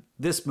and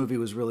this movie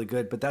was really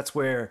good, but that's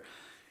where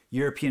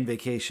European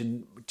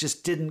Vacation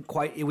just didn't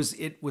quite, it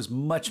was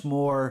much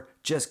more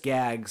just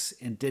gags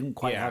and didn't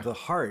quite have the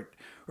heart,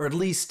 or at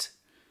least,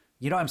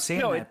 I'm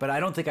saying but I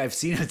don't think I've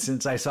seen it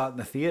since I saw it in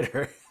the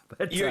theater.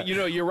 But,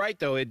 you're right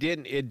though. It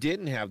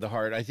didn't have the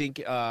heart. I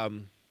think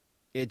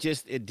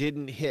it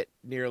didn't hit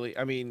nearly.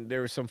 I mean,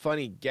 there were some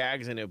funny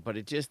gags in it, but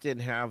it just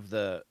didn't have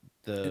the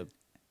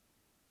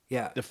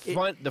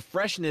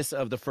freshness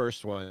of the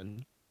first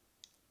one.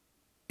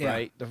 Yeah.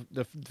 Right.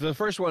 The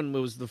first one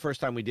was the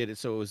first time we did it,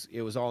 so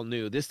it was all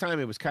new. This time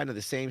it was kind of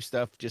the same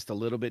stuff, just a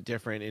little bit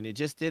different, and it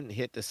just didn't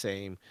hit the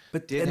same.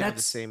 But didn't have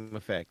the same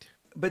effect.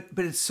 But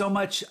it's so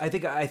much. I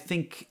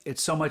think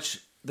it's so much.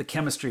 The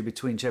chemistry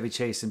between Chevy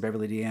Chase and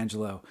Beverly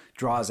D'Angelo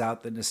draws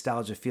out the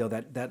nostalgia feel,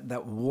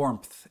 that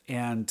warmth,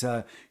 and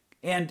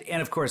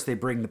of course they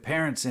bring the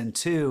parents in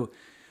too,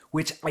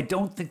 which I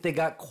don't think they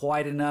got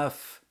quite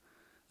enough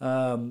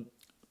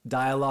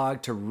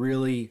dialogue to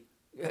really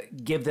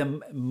give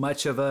them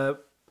much of a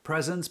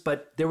presence,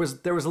 but there was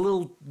a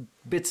little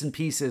bits and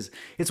pieces.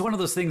 It's one of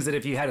those things that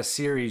if you had a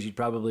series, you'd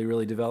probably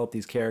really develop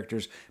these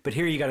characters. But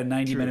here you got a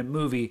 90-minute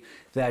movie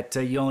that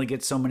you only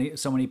get so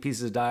many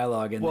pieces of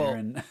dialogue in there,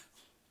 and.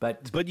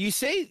 But you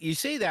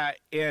say that,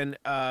 and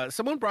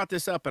someone brought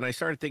this up, and I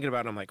started thinking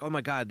about it. I'm like, oh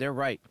my God, they're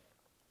right.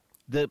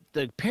 The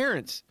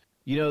parents,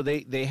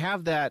 they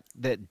have that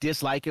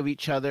dislike of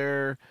each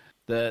other.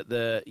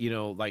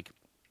 Like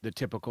the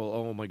typical,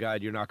 oh my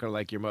God, you're not gonna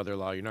like your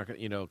mother-in-law. You're not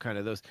gonna, kind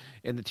of those,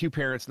 and the two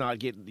parents not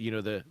getting,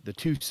 the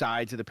two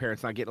sides of the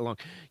parents not getting along.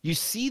 You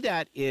see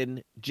that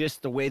in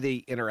just the way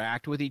they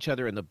interact with each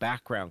other in the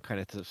background kind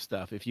of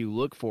stuff. If you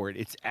look for it,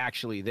 it's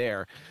actually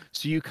there.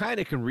 So you kind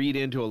of can read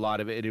into a lot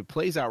of it, and it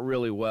plays out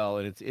really well,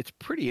 and it's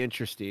pretty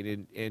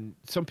interesting. And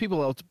some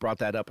people else brought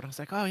that up, and I was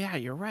like, oh yeah,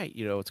 you're right.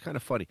 It's kind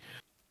of funny.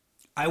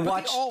 I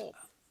watched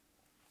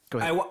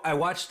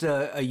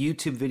a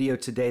YouTube video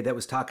today that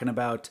was talking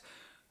about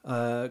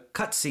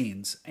cut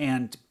scenes,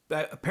 and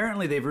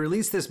apparently they've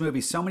released this movie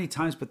so many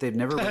times, but they've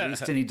never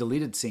released any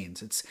deleted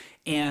scenes.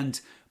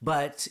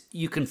 But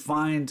you can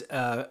find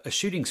a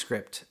shooting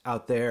script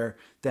out there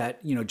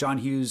that John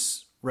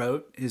Hughes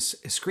wrote, his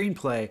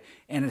screenplay,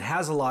 and it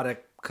has a lot of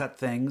cut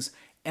things.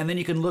 And then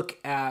you can look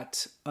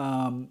at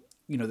the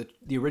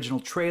original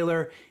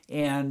trailer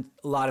and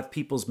a lot of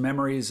people's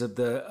memories of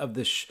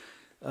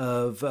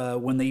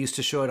when they used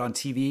to show it on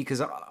TV,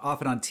 because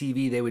often on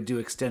TV they would do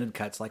extended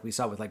cuts, like we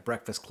saw with like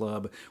Breakfast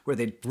Club, where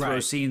they'd throw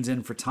scenes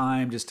in for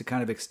time just to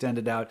kind of extend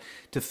it out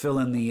to fill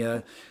in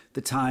the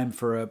time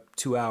for a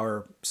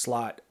 2-hour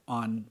slot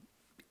on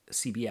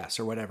CBS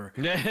or whatever.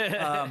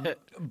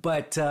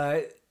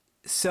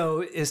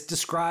 So it's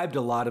described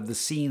a lot of the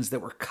scenes that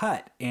were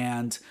cut,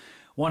 and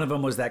one of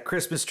them was that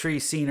Christmas tree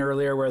scene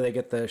earlier where they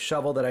get the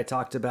shovel that I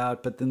talked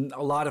about, but then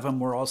a lot of them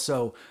were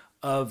also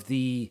of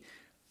the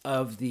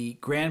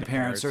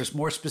grandparents, or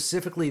more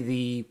specifically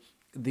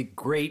the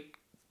great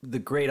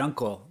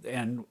uncle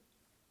and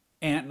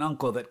aunt and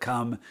uncle that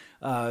come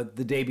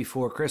the day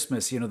before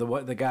Christmas.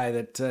 The guy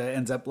that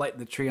ends up lighting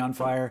the tree on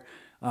fire.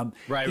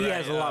 He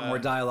has a lot more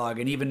dialogue,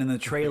 and even in the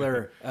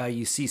trailer,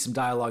 you see some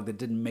dialogue that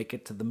didn't make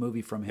it to the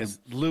movie from him. It's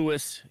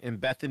Lewis and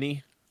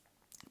Bethany.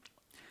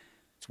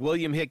 It's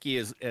William Hickey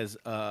as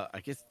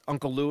I guess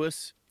Uncle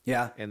Lewis.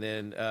 Yeah, and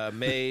then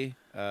May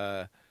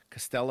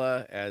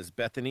Costella as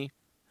Bethany.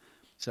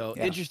 So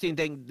interesting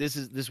thing.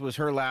 This was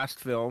her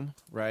last film,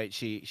 right?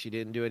 She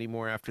didn't do any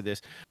more after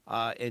this,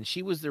 and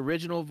she was the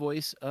original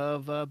voice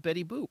of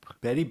Betty Boop.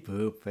 Betty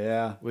Boop,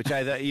 yeah. Which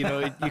I thought, you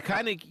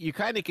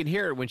kind of can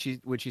hear it when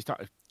she's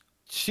talking.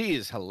 She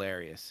is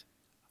hilarious.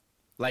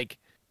 Like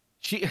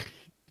she,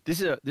 this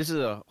is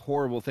a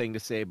horrible thing to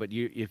say, but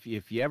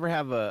if you ever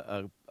have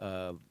a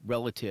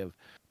relative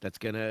that's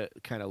gonna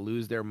kind of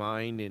lose their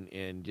mind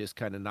and just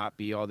kind of not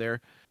be all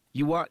there,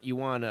 you want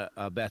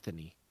a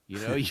Bethany.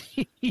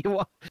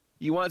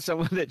 You want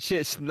someone that's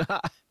just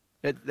not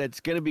that's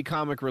going to be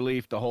comic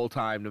relief the whole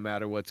time, no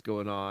matter what's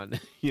going on.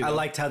 I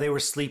liked how they were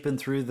sleeping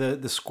through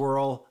the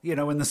squirrel,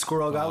 when the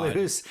squirrel got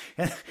loose,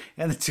 and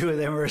the two of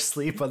them were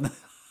asleep on the.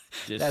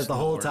 Just as the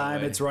whole snore time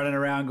away. it's running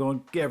around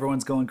going,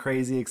 everyone's going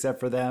crazy except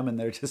for them, and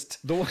they're just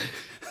The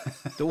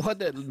one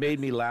that made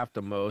me laugh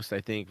the most,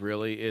 I think,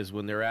 really, is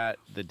when they're at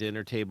the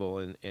dinner table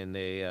and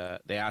they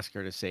ask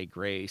her to say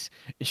grace,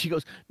 and she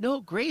goes,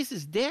 "No, Grace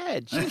is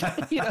dead."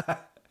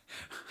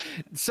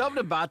 Something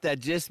about that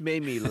just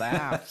made me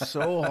laugh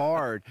so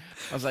hard.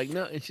 I was like,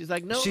 "No," and she's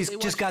like, "No." she's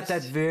just got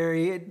that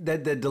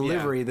that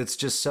delivery that's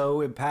just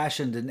so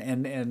impassioned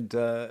and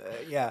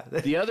yeah.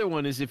 The other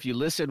one is if you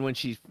listen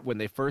when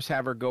they first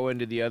have her go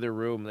into the other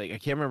room, like I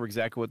can't remember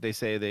exactly what they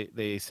say.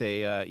 They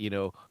say,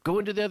 go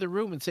into the other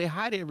room and say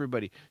hi to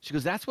everybody. She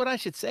goes, "That's what I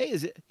should say,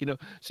 is it?"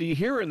 So you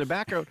hear her in the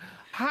background,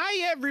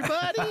 "Hi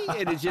everybody,"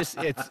 and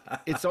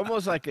it's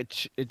almost like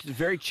it's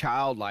very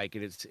childlike,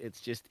 and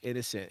it's just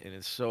innocent, and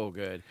it's so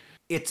good.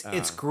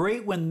 It's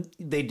great when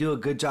they do a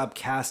good job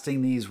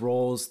casting these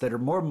roles that are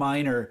more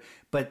minor,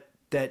 but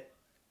that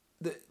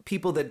the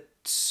people that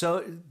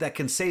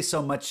can say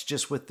so much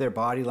just with their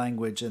body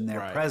language and their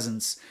Right.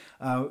 presence,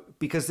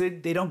 because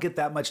they don't get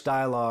that much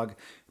dialogue.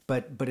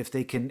 But if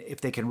they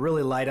can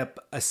really light up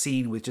a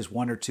scene with just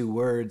one or two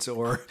words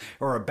or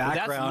a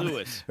background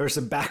Lewis. or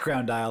some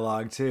background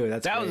dialogue too,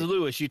 that Was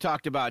Lewis. You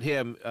talked about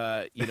him.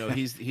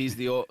 He's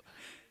the old.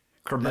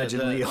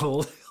 curmudgeonly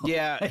old.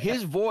 Yeah,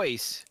 his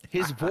voice,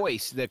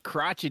 the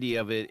crotchety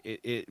of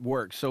it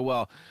works so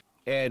well.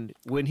 And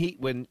when he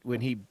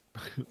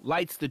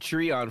lights the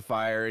tree on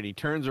fire and he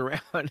turns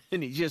around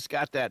and he just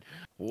got that,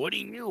 "What do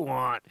you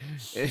want?"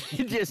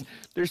 And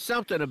there's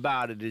something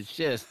about it. It's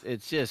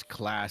just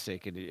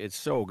classic, and it's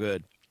so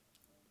good.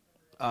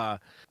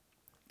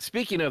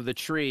 Speaking of the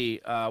tree,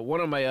 one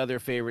of my other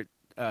favorite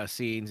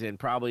scenes, and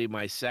probably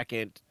my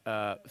second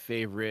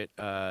favorite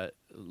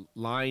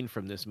line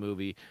from this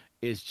movie,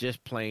 is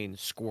just plain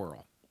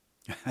squirrel.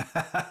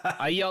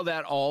 I yell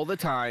that all the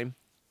time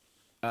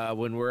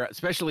when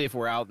especially if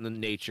we're out in the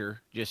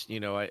nature. Just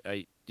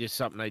I just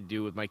something I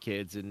do with my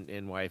kids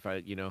and wife.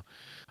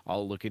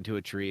 I'll look into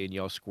a tree and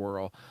yell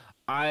squirrel.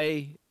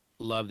 I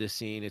love this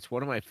scene. It's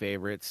one of my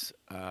favorites.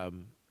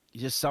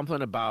 Just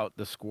something about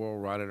the squirrel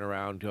running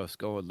around, just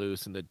going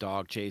loose, and the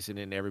dog chasing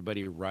and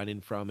everybody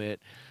running from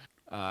it.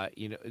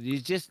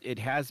 It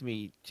has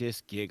me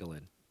just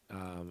giggling.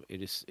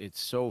 It's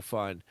so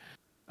fun.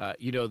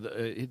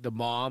 The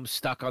mom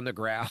stuck on the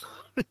ground.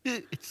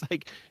 It's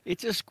like,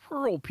 it's a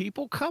squirrel,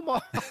 people, come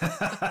on.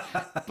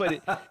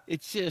 But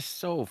it's just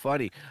so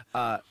funny.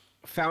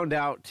 Found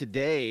out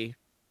today,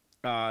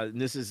 and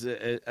this is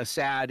a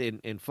sad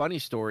and funny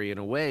story in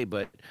a way,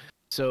 but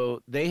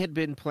so they had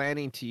been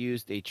planning to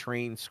use a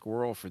trained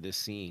squirrel for this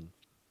scene.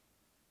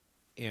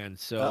 And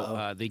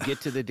so they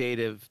get to the day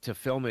to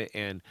film it,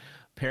 and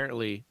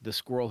apparently the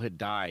squirrel had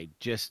died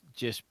just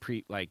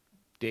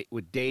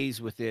with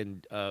days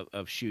within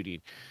of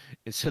shooting.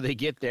 And so they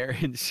get there,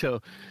 and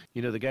so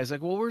the guy's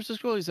like, "Well, where's the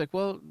squirrel?" He's like,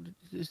 "Well,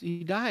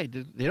 he died.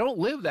 They don't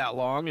live that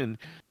long." And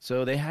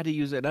so they had to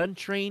use an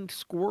untrained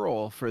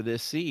squirrel for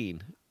this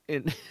scene.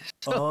 And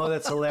so,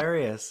 That's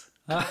hilarious.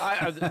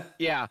 to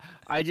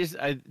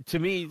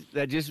me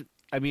that just,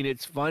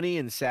 it's funny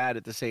and sad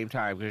at the same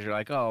time, because you're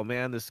like, oh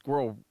man,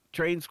 the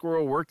trained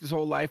squirrel worked his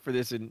whole life for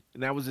this, and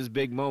that was his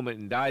big moment,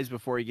 and dies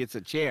before he gets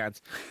a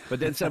chance. But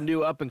then some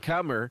new up and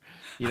comer,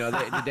 did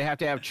they have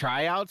to have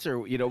tryouts, or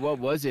what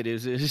was it?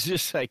 It was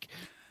just like,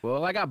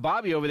 well, I got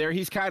Bobby over there.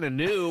 He's kind of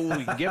new.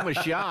 We can give him a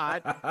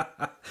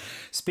shot.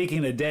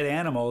 Speaking of dead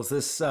animals,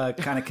 this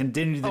kind of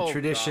continued the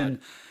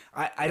tradition.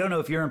 I don't know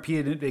if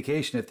European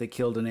Vacation if they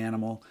killed an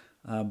animal.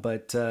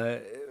 But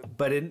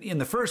in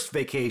the first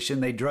Vacation,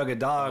 they drug a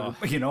dog,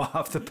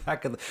 off the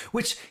back of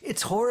which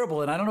it's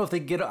horrible. And I don't know if they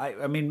get.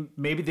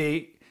 Maybe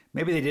they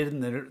did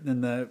in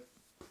the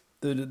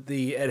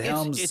Ed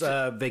Helms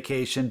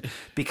Vacation,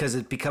 because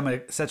it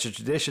become such a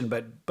tradition.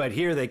 But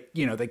here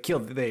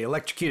they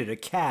electrocuted a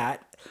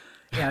cat,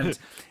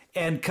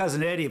 and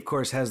Cousin Eddie, of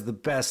course, has the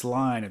best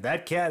line. If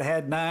that cat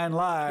had 9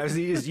 lives,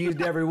 he just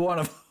used every one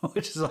of them,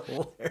 which is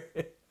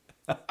hilarious.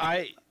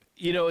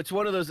 It's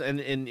one of those, and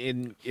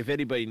if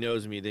anybody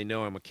knows me, they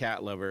know I'm a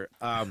cat lover.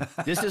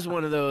 This is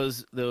one of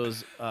those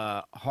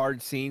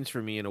hard scenes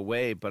for me in a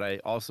way, but I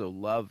also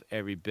love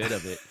every bit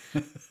of it.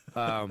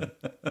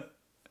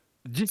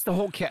 Just the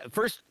whole cat.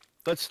 First,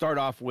 let's start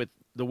off with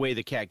the way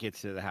the cat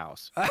gets to the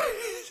house.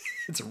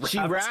 She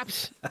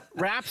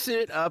wraps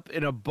it up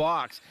in a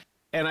box,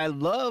 and I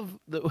love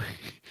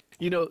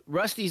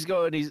Rusty's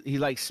going, he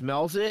like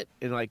smells it,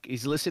 and like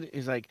he's listening,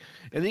 he's like,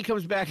 and then he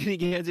comes back and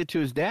he hands it to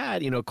his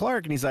dad,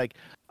 Clark, and he's like,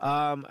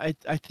 I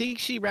think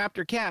she wrapped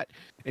her cat,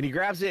 and he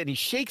grabs it and he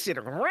shakes it,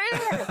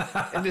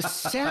 and the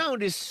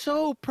sound is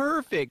so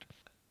perfect,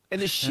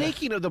 and the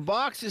shaking of the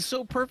box is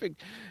so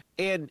perfect,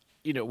 and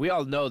we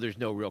all know there's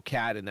no real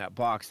cat in that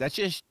box. That's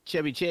just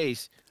Chevy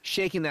Chase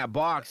shaking that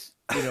box,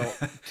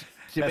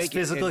 That's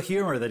physical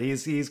humor that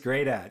he's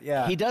great at.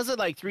 Yeah, he does it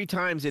like 3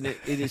 times, and it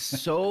is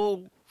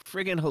so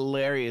friggin'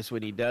 hilarious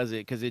when he does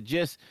it, because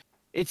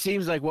it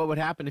seems like what would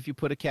happen if you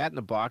put a cat in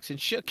a box and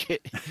shook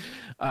it.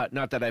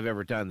 Not that I've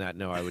ever done that.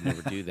 No, I would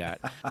never do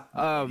that.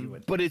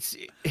 But it's,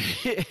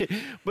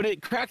 but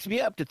it cracks me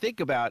up to think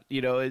about.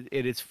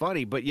 It's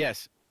funny. But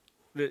yes,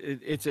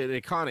 it's an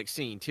iconic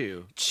scene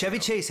too. Chevy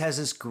Chase has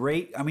this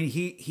great. I mean,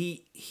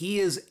 he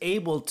is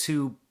able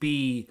to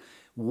be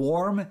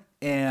warm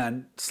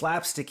and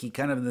slapsticky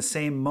kind of in the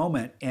same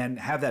moment and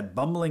have that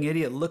bumbling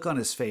idiot look on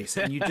his face,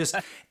 and you just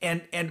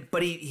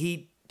but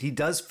he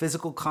does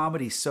physical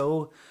comedy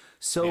so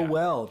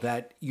well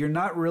that you're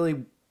not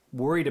really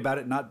worried about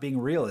it not being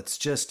real. It's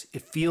just,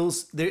 it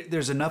feels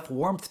there's enough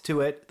warmth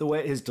to it, the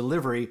way his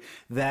delivery,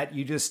 that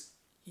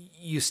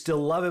you still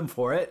love him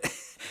for it.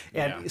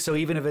 And so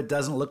even if it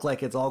doesn't look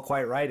like it's all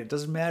quite right, it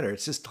doesn't matter.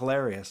 It's just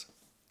hilarious.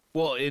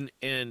 Well,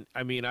 and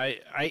I mean, I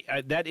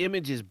that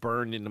image is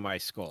burned into my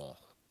skull.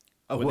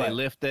 When they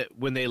lift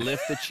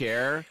the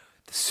chair.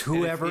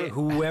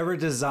 Whoever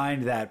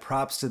designed that,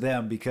 props to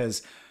them,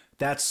 because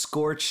that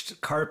scorched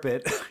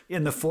carpet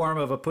in the form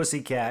of a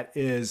pussycat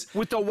is,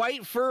 with the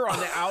white fur on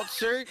the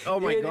outsert. Oh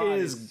my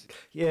god!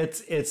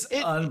 It's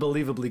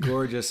unbelievably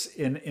gorgeous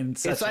in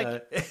such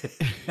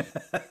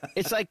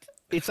it's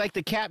like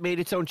the cat made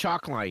its own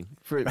chalk line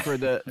for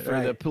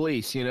the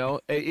police.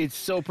 It's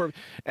so perfect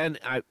and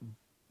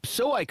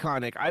so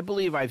iconic. I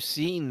believe I've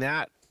seen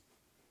that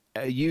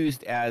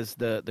used as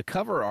the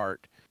cover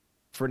art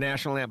for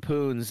National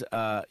Lampoon's,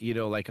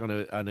 like on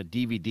a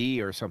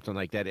DVD or something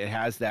like that. It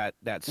has that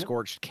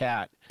scorched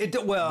cat.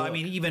 I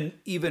mean,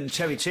 even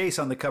Chevy Chase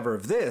on the cover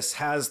of this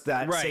has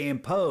that same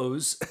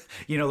pose,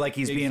 like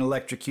he's being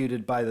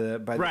electrocuted by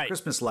the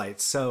Christmas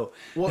lights. So,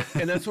 well,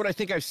 and that's what I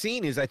think I've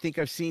seen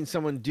I've seen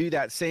someone do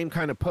that same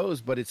kind of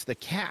pose, but it's the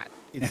cat.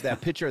 It's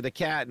that picture of the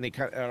cat, and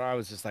I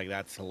was just like,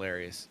 that's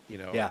hilarious.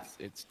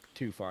 It's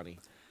too funny.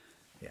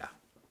 Yeah.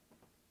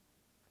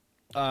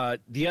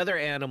 The other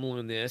animal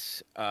in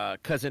this,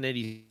 Cousin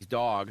Eddie's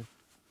dog,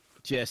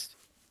 just,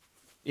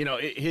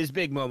 his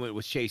big moment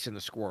was chasing the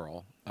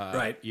squirrel.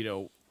 Right.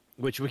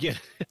 Which we get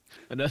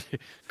another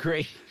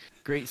great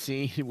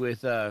scene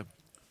with, the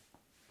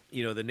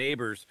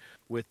neighbors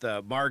with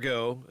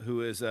Margot,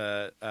 who is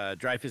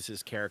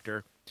Dreyfuss's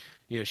character.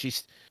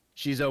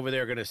 She's over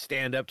there going to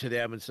stand up to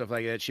them and stuff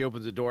like that. She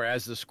opens the door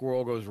as the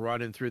squirrel goes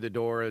running through the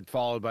door, and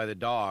followed by the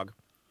dog.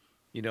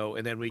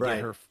 And then we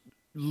get her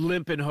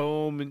limping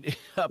home and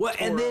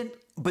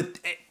but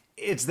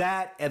it's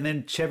that, and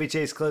then Chevy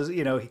Chase closes.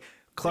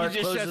 Clark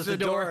closes the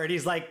door, and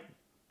he's like,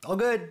 "All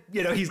good."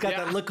 He's got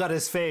that look on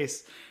his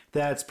face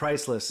that's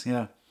priceless.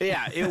 Yeah,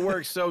 it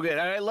works so good.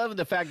 And I love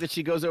the fact that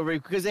she goes over,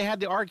 because they had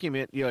the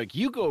argument.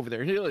 You go over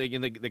there,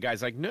 and the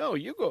guy's like, "No,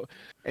 you go,"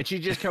 and she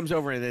just comes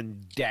over and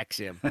then decks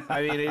him.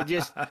 I mean,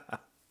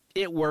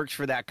 it works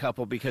for that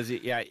couple because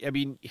I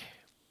mean,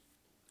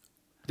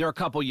 they're a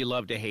couple you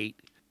love to hate.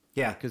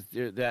 Yeah, because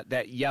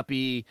that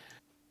yuppie,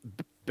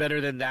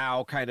 better than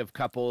thou kind of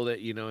couple that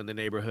in the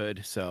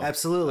neighborhood. So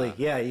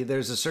absolutely,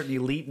 there's a certain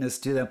eliteness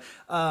to them.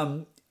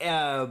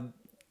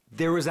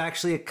 There was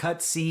actually a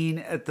cut scene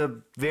at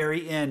the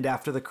very end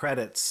after the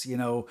credits.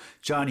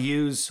 John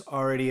Hughes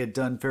already had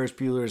done Ferris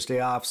Bueller's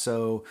Day Off,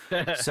 so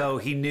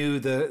he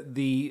knew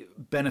the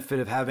benefit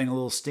of having a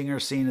little stinger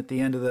scene at the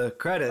end of the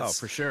credits. Oh,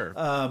 for sure.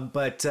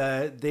 But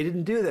they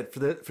didn't do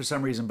that for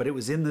some reason. But it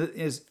was in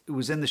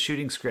the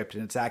shooting script,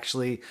 and it's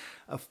actually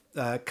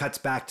cuts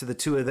back to the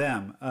two of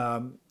them.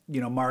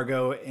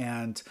 Margot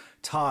and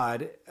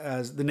Todd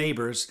as the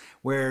neighbors,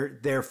 where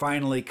they're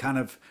finally kind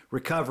of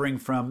recovering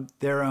from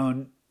their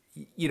own,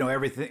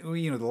 everything,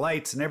 the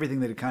lights and everything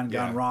that had kind of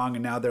gone wrong.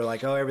 And now they're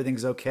like, oh,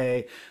 everything's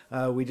okay.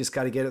 We just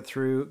got to get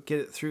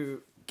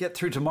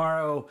through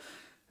tomorrow.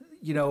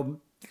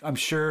 I'm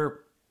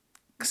sure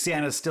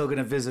Santa's still going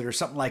to visit or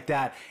something like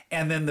that.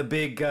 And then the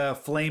big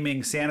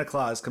flaming Santa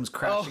Claus comes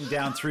crashing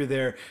down through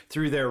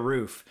their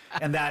roof.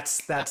 And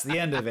that's the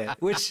end of it,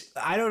 which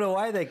I don't know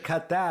why they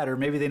cut that, or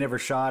maybe they never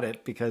shot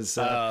it because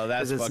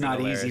it's not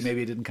hilarious. easy.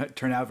 Maybe it didn't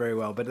turn out very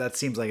well, but that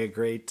seems like a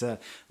great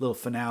little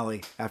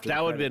finale after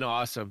that. Would have been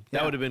awesome.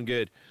 That would have been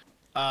good.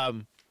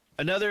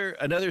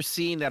 Another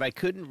scene that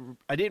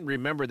I didn't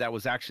remember that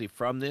was actually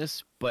from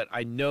this, but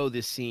I know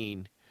this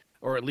scene,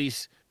 or at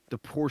least the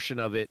portion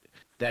of it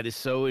that is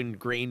so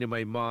ingrained in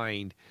my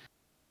mind,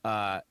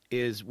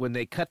 is when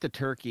they cut the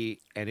turkey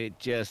and it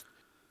just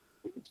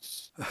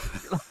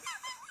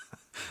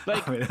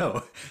like, I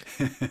know.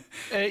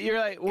 You're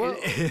like, what?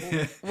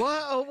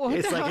 What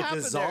it's like it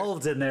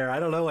dissolved in there. I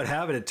don't know what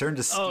happened. It turned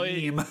to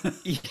steam.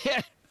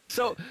 Yeah.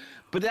 So,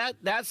 but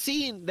that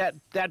scene,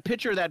 that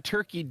picture of that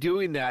turkey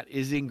doing that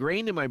is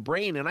ingrained in my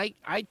brain, and I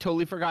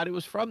totally forgot it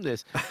was from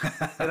this,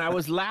 and I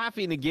was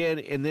laughing again,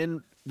 and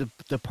then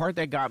the part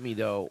that got me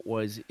though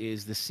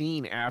is the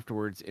scene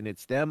afterwards, and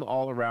it's them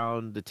all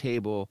around the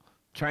table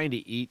trying to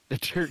eat the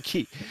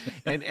turkey,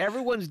 and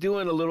everyone's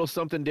doing a little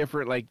something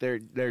different, like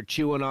they're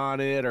chewing on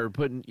it or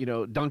putting,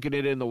 dunking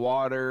it in the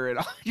water, and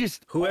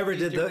whoever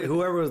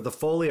was the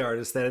Foley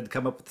artist that had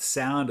come up with the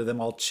sound of them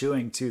all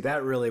chewing too,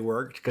 that really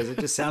worked, because it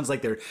just sounds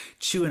like they're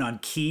chewing on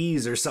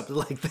keys or something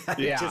like that.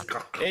 Yeah,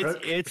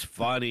 it's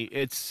funny.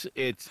 It's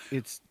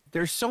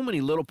there's so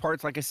many little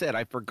parts. Like I said,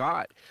 I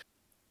forgot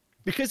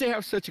because they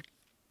have such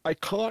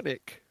iconic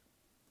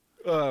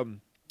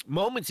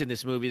moments in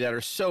this movie that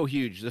are so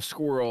huge. The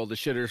squirrel, the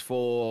shitter's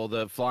full,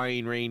 the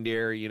flying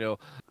reindeer,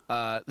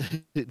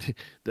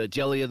 the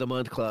Jelly of the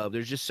Month Club.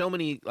 There's just so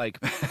many like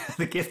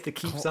the gift that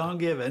keeps on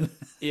giving.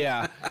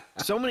 Yeah,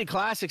 so many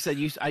classics that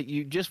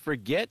you just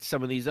forget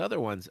some of these other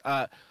ones.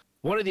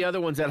 One of the other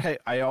ones that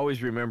I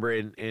always remember,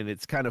 and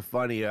it's kind of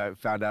funny. I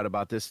found out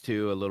about this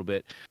too a little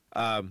bit.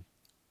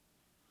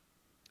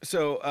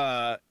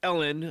 So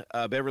Ellen,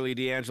 Beverly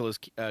D'Angelo's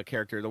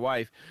character, the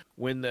wife,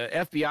 when the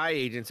FBI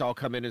agents all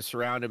come in and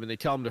surround him and they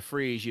tell him to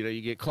freeze,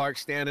 you get Clark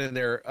standing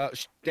there,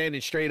 standing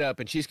straight up,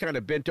 and she's kind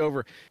of bent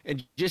over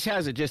and just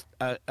has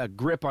a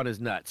grip on his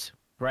nuts,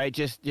 right?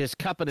 Just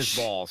cupping his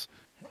balls.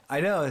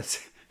 I know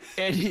it's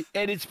and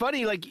it's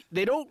funny, like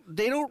they don't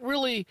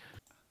really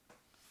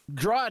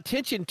draw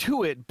attention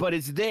to it, but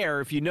it's there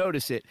if you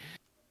notice it,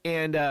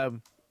 and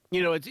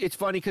it's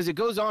funny because it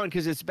goes on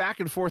because it's back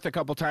and forth a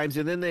couple times,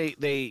 and then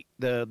the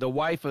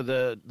wife of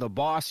the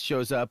boss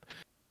shows up,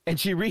 and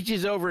she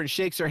reaches over and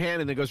shakes her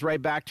hand, and then goes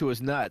right back to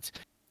his nuts.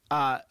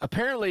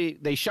 Apparently,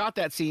 they shot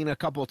that scene a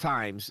couple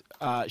times.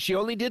 She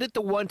only did it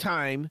the one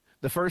time,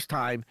 the first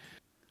time,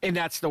 and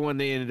that's the one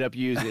they ended up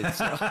using.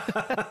 So.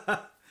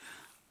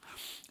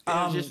 It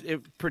was just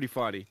pretty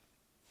funny.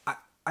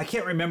 I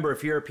can't remember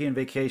if European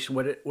Vacation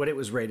what it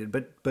was rated,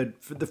 but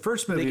for the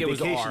first movie,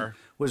 Vacation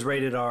was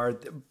rated R.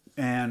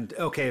 And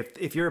okay,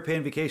 if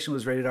European Vacation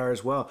was rated R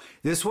as well,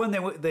 this one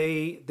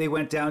they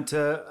went down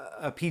to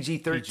a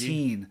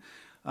PG-13.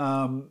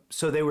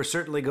 So they were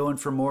certainly going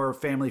for more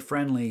family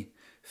friendly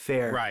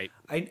fare. Right.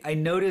 I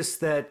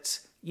noticed that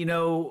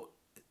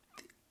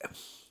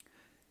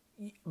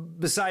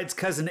besides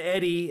Cousin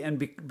Eddie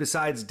and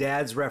besides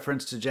Dad's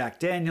reference to Jack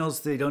Daniels,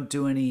 they don't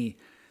do any.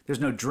 There's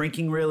no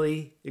drinking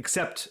really,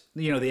 except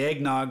the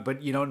eggnog,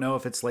 but you don't know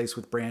if it's laced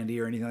with brandy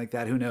or anything like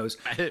that. Who knows?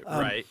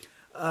 Right.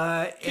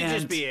 Could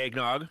just be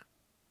eggnog.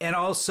 And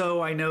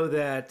also, I know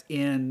that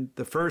in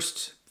the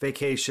first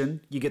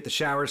Vacation, you get the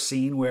shower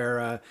scene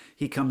where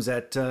he comes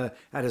at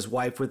his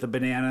wife with a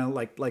banana,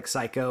 like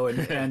Psycho,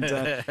 and can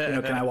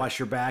I wash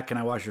your back? Can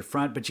I wash your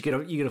front? But you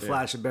get a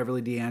flash of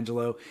Beverly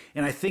D'Angelo,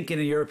 and I think in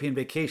a European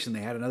Vacation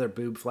they had another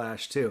boob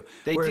flash too.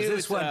 Whereas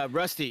this one,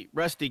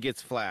 Rusty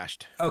gets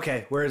flashed.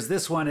 Okay, whereas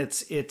this one,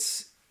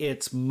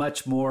 it's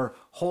much more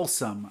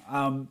wholesome.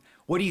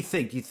 What do you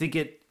think? Do you think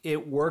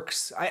it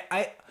works?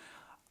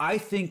 I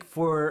think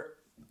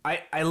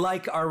I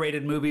like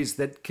R-rated movies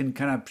that can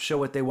kind of show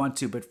what they want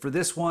to, but for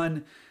this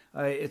one,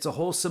 it's a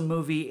wholesome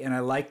movie, and I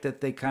like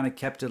that they kind of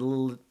kept it a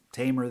little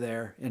tamer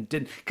there and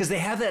didn't, because they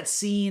have that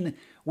scene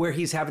where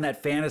he's having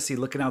that fantasy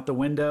looking out the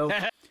window,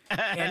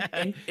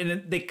 and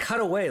they cut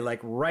away like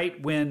right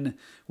when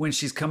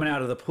she's coming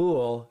out of the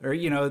pool, or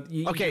you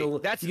get a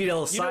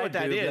little side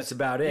boob. That's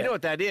about it. You know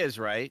what that is,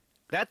 right?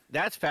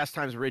 That's Fast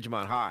Times at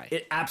Ridgemont High.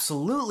 It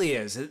absolutely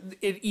is.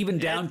 It even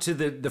down to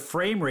the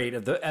frame rate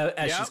of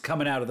as she's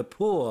coming out of the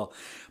pool,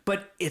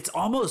 but it's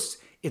almost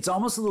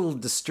a little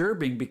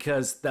disturbing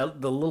because the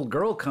little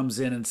girl comes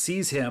in and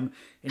sees him,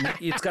 and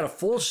it's got a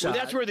full shot. Well,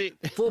 that's where the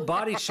full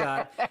body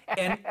shot,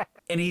 and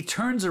he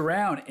turns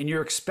around, and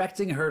you're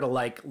expecting her to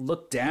like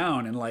look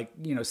down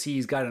and see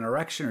he's got an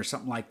erection or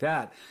something like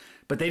that.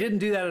 But they didn't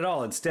do that at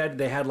all. Instead,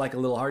 they had like a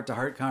little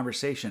heart-to-heart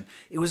conversation.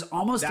 It was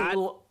almost a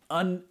little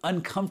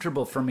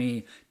uncomfortable for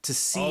me to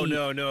see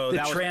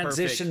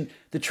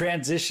the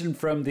transition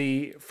from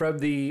the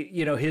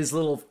his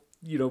little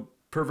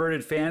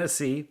perverted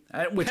fantasy,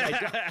 which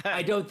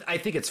I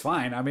think it's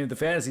fine. I mean, the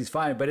fantasy's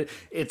fine, but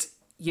it's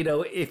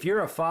if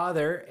you're a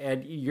father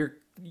and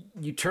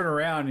you turn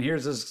around and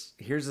here's this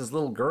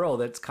little girl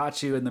that's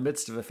caught you in the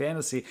midst of a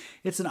fantasy,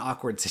 it's an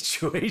awkward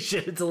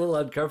situation. It's a little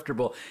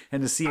uncomfortable,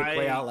 and to see it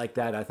play out like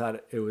that, I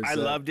thought it was. I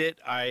loved it.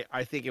 I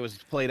think it was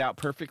played out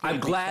perfectly.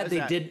 I'm glad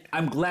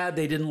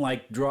they didn't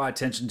like draw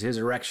attention to his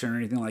erection or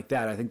anything like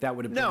that. I think that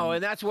would have been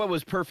and that's what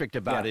was perfect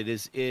about it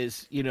is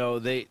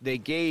they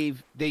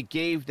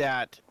gave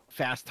that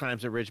Fast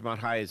Times at Ridgemont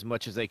High as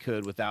much as they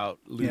could without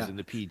losing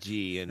the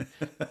PG, and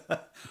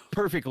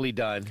perfectly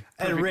done.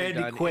 And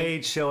Randy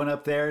Quaid showing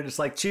up there and just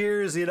like,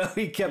 cheers,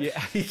 he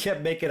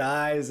kept making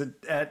eyes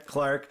at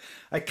Clark.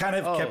 I kind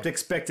of kept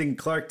expecting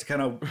Clark to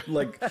kind of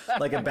like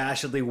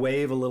abashedly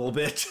wave a little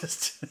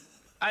bit.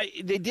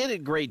 They did a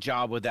great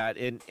job with that,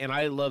 and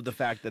I love the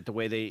fact that the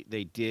way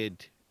they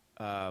did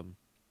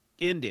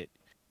end it,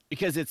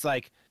 because it's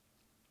like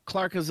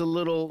Clark is a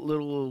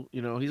little,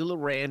 he's a little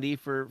randy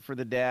for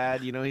the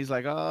dad, he's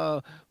like,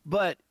 oh,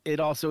 but it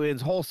also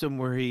ends wholesome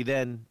where he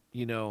then,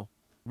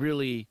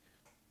 really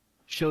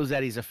shows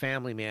that he's a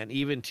family man,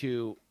 even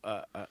to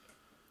a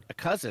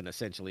cousin,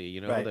 essentially,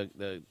 right.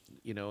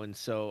 And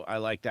so I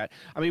like that.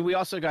 I mean, we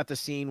also got the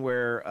scene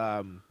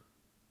where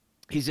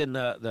he's in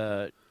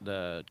the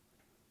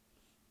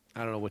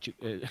I don't know what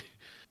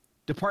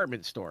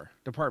department store.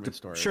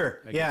 Sure.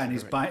 Yeah. And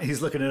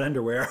he's looking at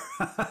underwear.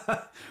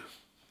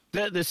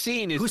 The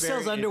scene is who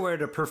sells underwear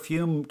at a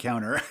perfume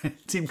counter.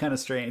 It seemed kind of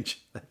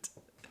strange.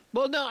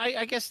 Well, no,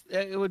 I guess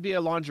it would be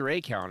a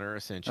lingerie counter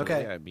essentially.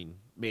 Okay. Yeah, I mean,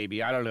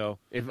 maybe I don't know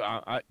if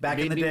Back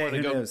it in the made me day, wanna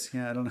who go- knows?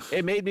 Yeah, I don't know.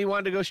 It made me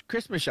want to go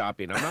Christmas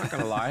shopping. I'm not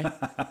gonna lie.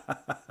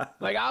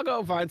 Like I'll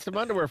go find some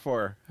underwear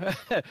for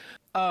her.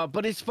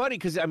 But it's funny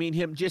because I mean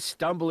him just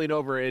stumbling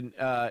over and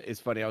it's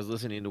funny. I was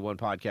listening to one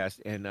podcast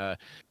and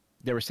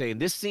they were saying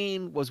this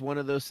scene was one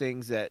of those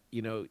things that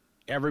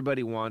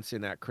everybody wants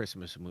in that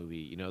Christmas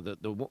movie.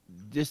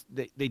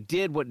 They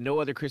did what no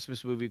other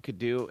Christmas movie could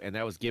do, and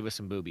that was give us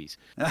some boobies.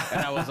 And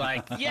I was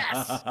like,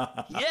 yes,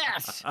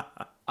 yes.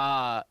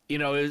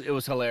 It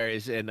was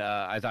hilarious, and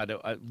I thought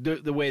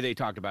the way they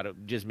talked about it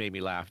just made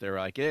me laugh. They were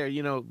like, yeah,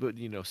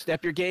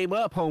 step your game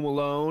up, Home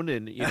Alone,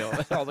 and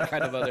all the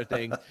kind of other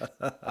things.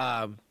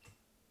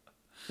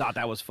 Thought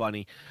that was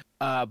funny.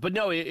 But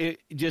no, it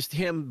just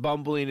him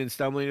bumbling and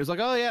stumbling. It was like,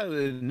 oh yeah,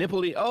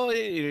 nipply. Oh,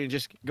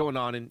 just going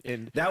on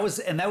and that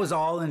was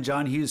all in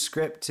John Hughes'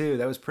 script too.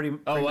 That was pretty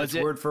was much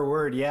it? word for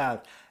word. Yeah,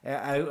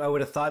 I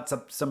would have thought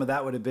some of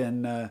that would have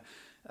been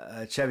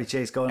Chevy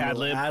Chase going a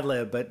little ad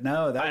lib, but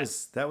no, that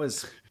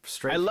was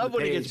straight. I from love the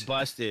when he page. gets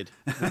busted.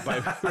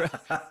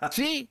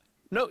 See,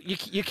 no,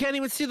 you can't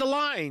even see the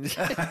lines.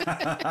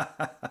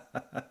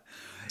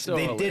 So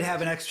They did hilarious.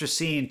 have an extra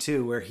scene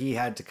too where he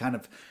had to kind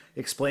of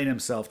explain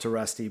himself to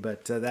Rusty,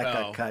 but that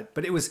got cut.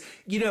 But it was,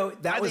 I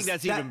think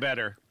that's even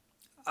better.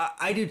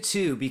 I do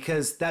too,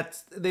 because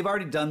they've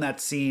already done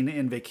that scene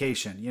in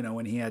Vacation.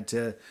 When he had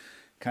to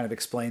kind of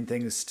explain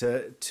things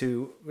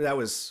to that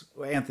was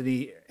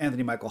Anthony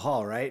Michael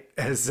Hall, right?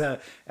 As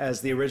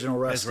the original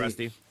Rusty. As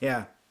Rusty.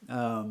 Yeah.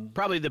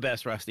 Probably the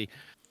best Rusty.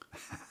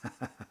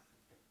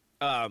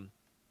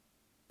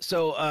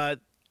 So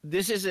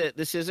this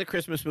is a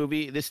Christmas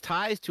movie. This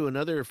ties to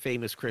another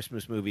famous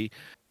Christmas movie.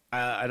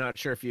 I'm not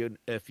sure if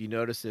you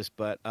noticed this,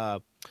 but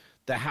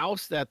the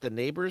house that the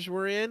neighbors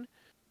were in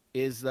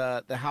is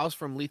the house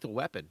from Lethal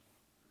Weapon.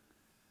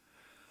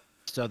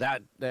 So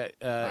that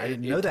I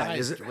didn't know that.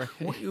 Is it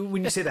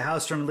when you say the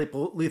house from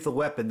Lethal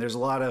Weapon? There's a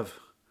lot of.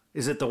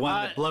 Is it the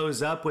one that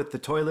blows up with the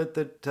toilet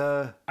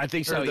that? I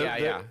think so.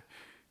 Yeah.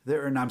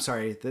 I'm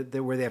sorry.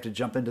 Where they have to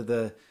jump into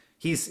the.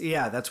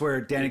 That's where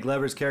Danny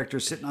Glover's character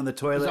is sitting on the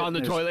toilet. He's on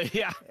the toilet,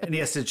 yeah. And he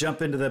has to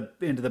jump into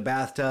the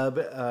bathtub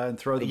and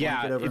throw the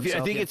blanket over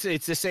himself. I think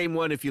it's the same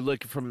one if you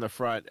look from the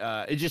front.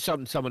 It's just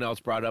something someone else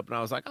brought up, and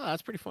I was like, oh,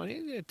 that's pretty funny.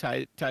 It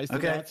ties to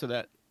that, so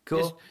that cool.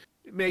 Just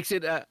makes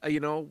it a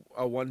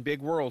one big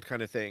world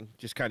kind of thing.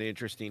 Just kind of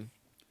interesting.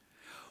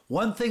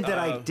 One thing that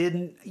I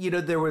didn't,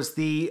 there was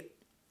he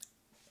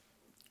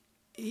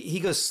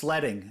goes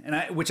sledding,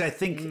 and which I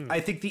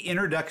think the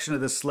introduction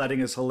of the sledding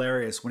is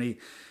hilarious when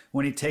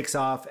he takes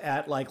off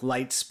at like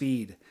light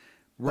speed.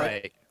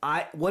 Right.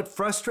 What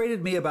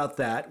frustrated me about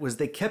that was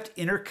they kept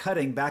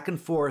intercutting back and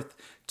forth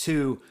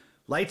to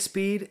light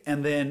speed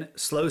and then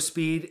slow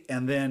speed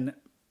and then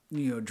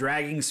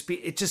dragging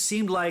speed. It just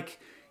seemed like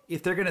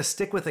if they're gonna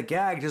stick with a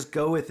gag, just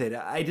go with it.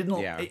 I didn't.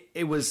 Yeah.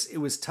 It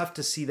was tough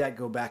to see that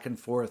go back and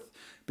forth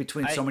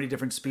between so many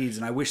different speeds,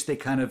 and I wish they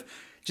kind of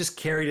just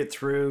carried it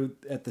through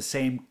at the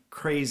same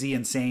crazy,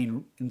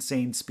 insane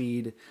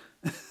speed.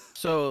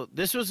 So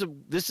this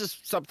is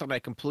something I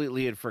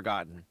completely had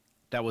forgotten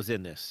that was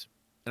in this,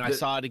 and I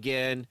saw it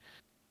again,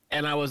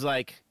 and I was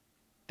like,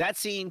 that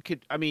scene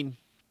could. I mean,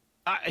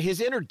 his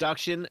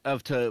introduction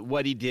to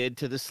what he did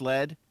to the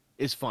sled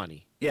is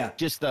funny. Yeah,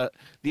 just the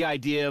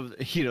idea of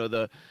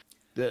the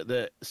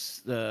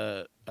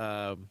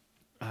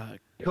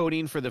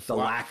coating for the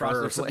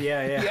lacquer or something.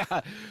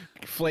 Yeah.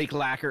 Flake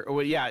lacquer.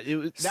 Well, yeah,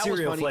 that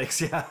cereal was funny.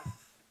 flakes. Yeah,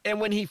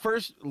 and when he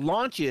first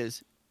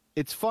launches,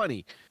 it's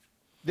funny.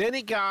 Then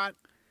it got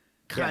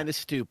kind of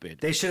stupid.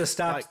 They should have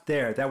stopped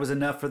there. That was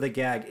enough for the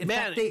gag. In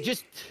fact,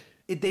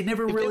 they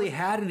never really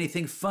had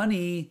anything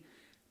funny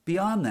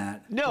beyond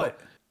that. No, but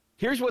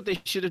here's what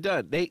they should have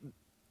done. They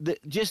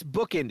just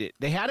bookend it.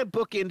 They had it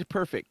bookend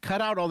perfect.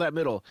 Cut out all that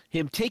middle.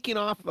 Him taking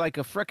off like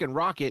a frickin'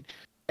 rocket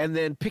and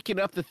then picking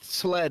up the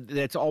sled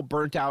that's all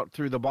burnt out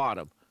through the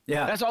bottom.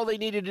 Yeah. That's all they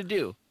needed to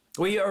do.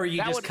 Well, or you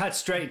just cut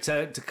straight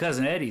to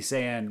Cousin Eddie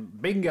saying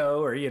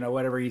bingo or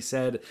whatever he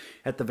said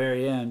at the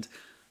very end.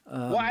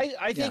 Well,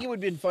 I think it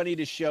would have been funny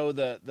to show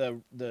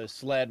the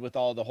sled with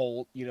all the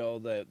whole,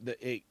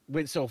 it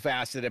went so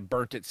fast that it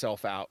burnt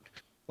itself out.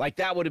 Like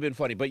that would have been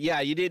funny. But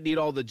yeah, you didn't need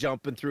all the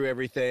jumping through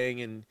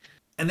everything and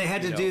they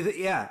had to do that.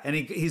 Yeah. And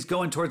he's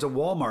going towards a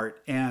Walmart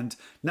and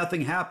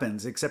nothing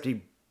happens except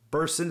he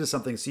bursts into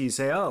something. So you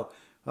say, oh,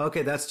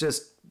 okay, that's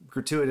just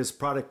gratuitous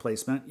product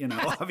placement,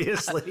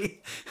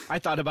 obviously. I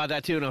thought about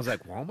that too. And I was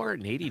like, Walmart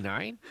in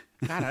 89?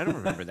 God, I don't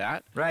remember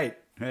that. Right.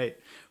 Well,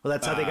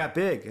 that's how they got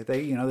big.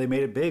 They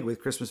made it big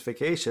with Christmas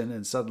Vacation,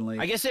 and suddenly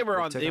I guess they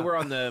were on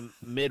the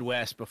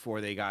Midwest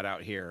before they got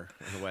out here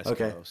on the West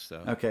Coast.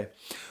 So. Okay,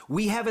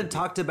 we haven't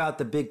talked about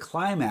the big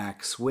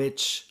climax,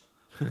 which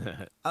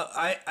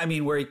I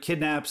mean, where he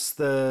kidnaps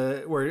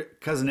where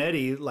Cousin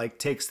Eddie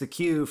takes the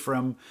cue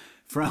from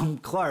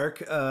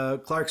Clark,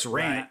 Clark's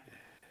rant.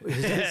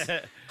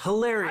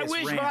 Hilarious. I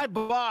wish rant. my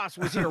boss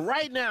was here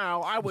right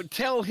now. I would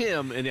tell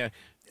him. And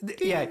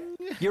Yeah,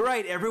 you're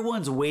right.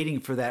 Everyone's waiting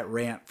for that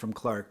rant from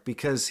Clark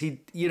because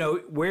he, you know,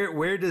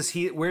 where does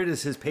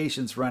his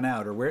patience run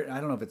out, or where, I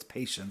don't know if it's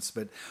patience,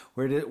 but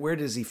where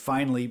does he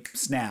finally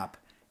snap?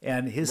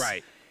 And his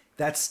Right.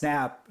 that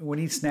snap, when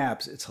he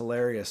snaps, it's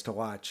hilarious to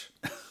watch.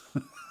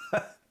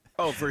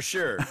 oh, for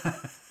sure.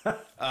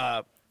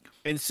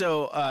 And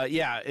so,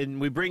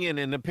 and we bring in,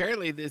 and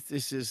apparently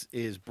this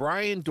is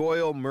Brian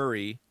Doyle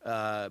Murray,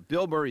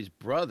 Bill Murray's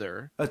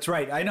brother. That's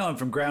right. I know him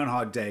from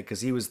Groundhog Day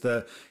because he was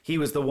the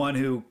one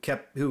who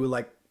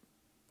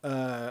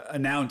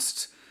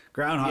announced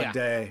Groundhog Yeah.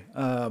 Day.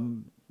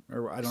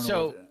 Or I don't know.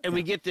 So, and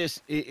we get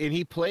this, and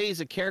he plays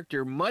a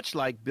character much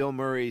like Bill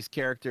Murray's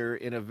character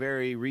in a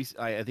very recent,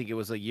 I think it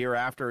was a year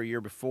after, a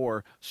year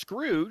before,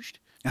 Scrooged,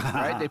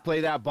 right? They play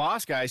that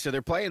boss guy, so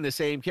they're playing the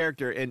same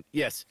character. And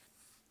yes,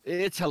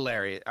 it's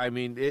hilarious. I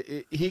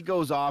mean, he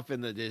goes off in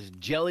this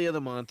jelly of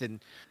the month,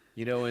 and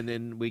you know, and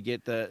then we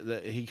get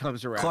he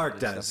comes around. Clark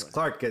and does. stuff like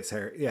Clark gets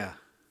her. Yeah.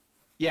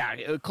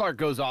 Yeah, Clark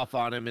goes off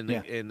on him, and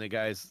Yeah. the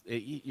guys,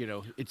 you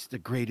know, it's the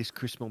greatest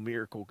Christmas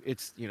miracle.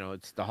 It's, you know,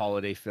 it's the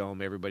holiday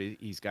film. Everybody,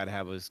 he's got to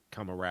have us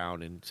come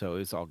around, and so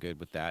it's all good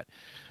with that.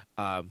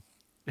 And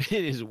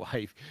his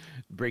wife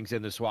brings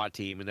in the SWAT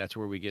team, and that's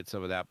where we get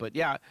some of that. But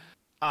yeah,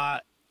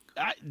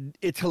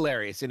 it's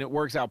hilarious, and it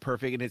works out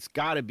perfect. And it's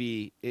got to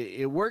be,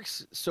 it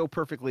works so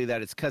perfectly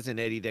that it's Cousin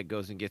Eddie that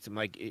goes and gets him.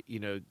 Like, you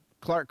know,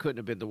 Clark couldn't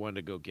have been the one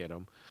to go get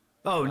him.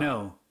 Oh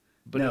no.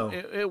 But no.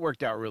 it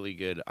worked out really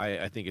good.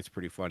 I think it's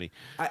pretty funny.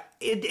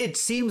 It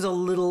seems a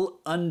little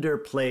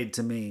underplayed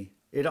to me.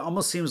 It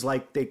almost seems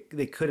like they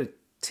could have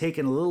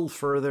taken a little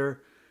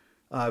further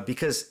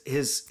because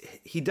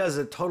he does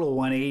a total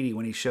 180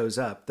 when he shows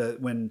up.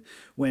 When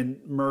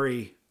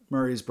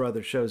Murray's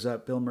brother shows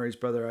up, Bill Murray's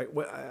brother.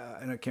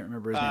 I can't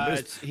remember his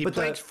name. He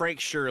plays Frank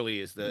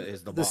Shirley is the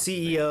the boss.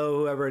 CEO,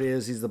 whoever it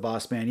is, he's the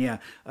boss man. Yeah,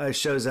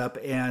 shows up,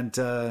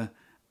 and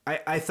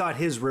I thought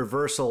his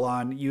reversal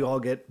on "you all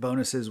get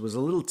bonuses" was a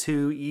little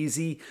too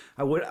easy.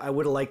 I would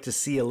have liked to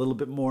see a little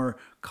bit more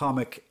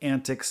comic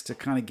antics to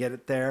kind of get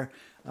it there.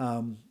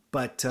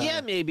 But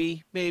yeah,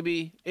 maybe.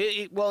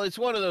 Well, it's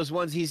one of those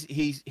ones.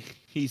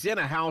 He's in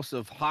a house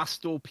of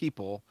hostile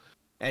people,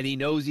 and he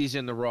knows he's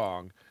in the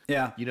wrong.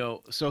 Yeah, You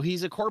know, so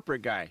he's a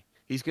corporate guy.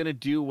 He's going to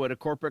do what a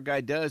corporate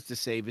guy does to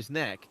save his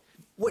neck.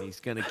 What- He's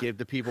going to give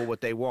the people what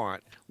they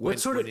want.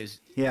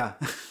 Yeah.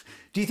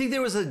 Do you think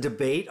there was a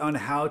debate on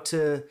how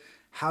to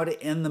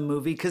end the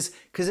movie? Because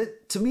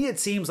to me it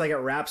seems like it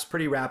wraps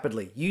pretty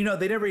rapidly. You know,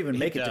 they never even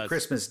make it to does.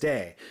 Christmas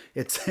Day.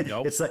 It's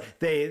Nope. it's like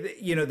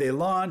they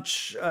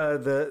launch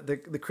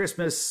the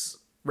Christmas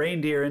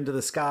reindeer into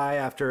the sky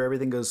after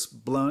everything gets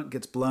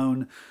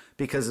blown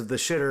because of the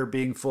shitter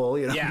being full.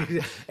 You know,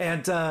 Yeah.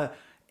 and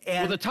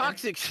Well, the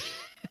toxic.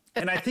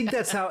 and I think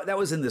that's how that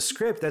was in the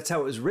script. That's how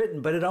it was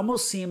written. But it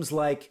almost seems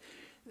like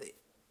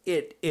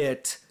it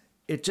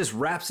just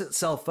wraps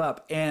itself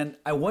up. And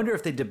I wonder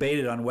if they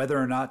debated on whether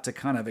or not to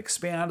kind of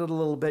expand it a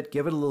little bit,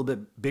 give it a little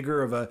bit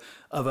bigger of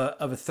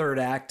a third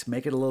act,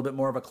 make it a little bit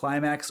more of a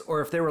climax, or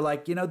if they were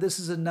like, you know, this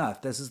is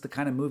enough. This is the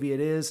kind of movie it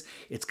is.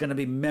 It's going to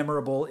be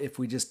memorable if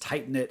we just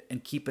tighten it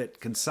and keep it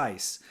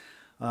concise.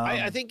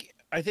 I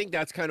think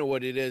that's kind of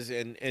what it is,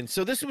 and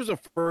so this was a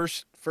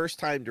first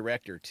time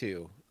director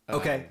too.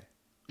 Okay.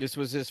 This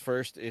was his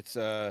first. It's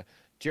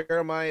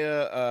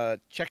Jeremiah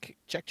Check.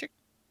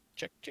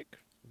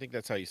 I think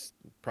that's how you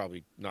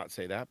probably not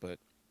say that, but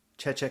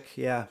Chechik,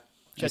 yeah.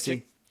 I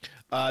see.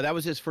 that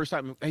was his first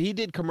time. He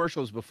did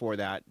commercials before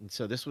that, and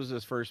so this was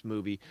his first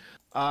movie.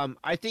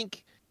 I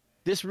think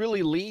this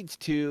really leads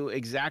to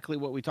exactly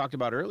what we talked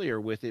about earlier,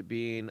 with it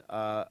being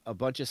a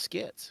bunch of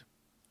skits.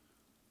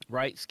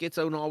 Right, skits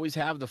don't always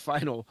have the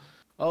final.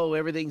 Oh,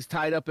 everything's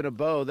tied up in a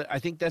bow. I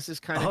think this is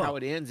kind of how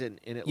it ends, and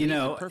it You leaves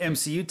know, it perfect.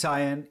 MCU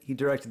tie-in. He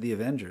directed the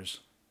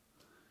Avengers.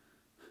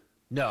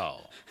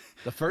 No,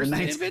 the first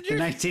Avengers. The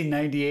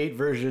 1998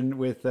 version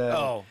with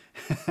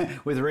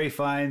with Ray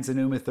Fiennes and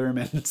Uma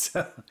Thurman.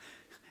 So,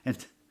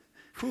 and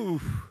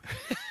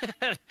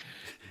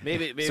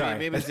maybe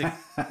Sorry. it's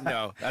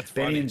no. That's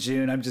Benny funny. and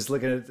June. I'm just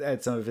looking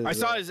at some of his.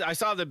 I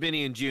saw the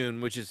Benny and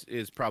June, which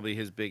is probably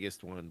his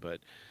biggest one, but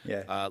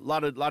Yeah. a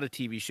lot of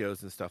TV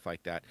shows and stuff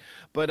like that.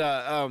 But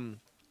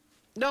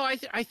no,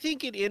 I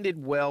think it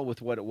ended well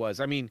with what it was.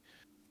 I mean,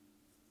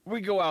 we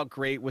go out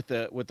great with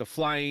the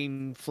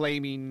flying,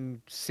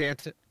 flaming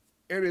Santa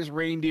and his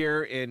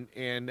reindeer,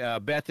 and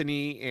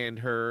Bethany and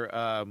her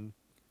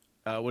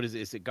what is it?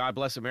 Is it God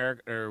Bless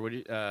America, or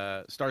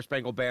what? Star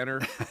Spangled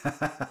Banner.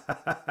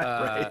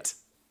 Right.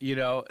 You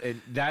know,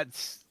 and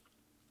that's.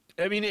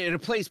 I mean,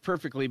 it plays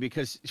perfectly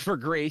because for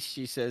Grace,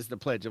 she says the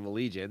Pledge of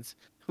Allegiance,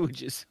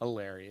 which is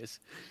hilarious.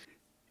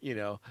 You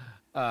know,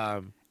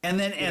 And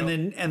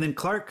then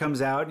Clark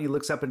comes out and he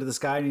looks up into the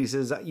sky and he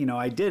says, you know,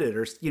 I did it,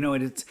 or you know,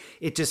 and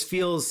it just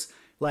feels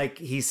like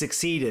he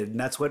succeeded, and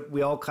that's what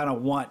we all kind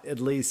of want, at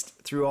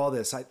least through all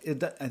this. I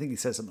think he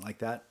says something like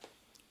that.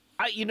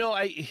 I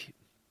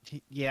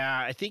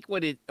think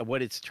what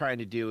it's trying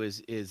to do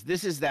is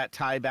this is that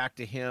tie back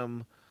to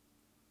him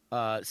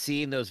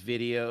seeing those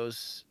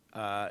videos,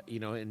 you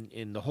know,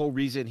 and the whole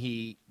reason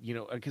he, you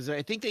know, because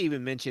I think they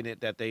even mention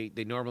it that they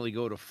normally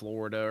go to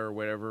Florida or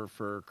whatever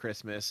for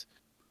Christmas,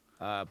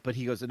 but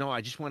he goes, no,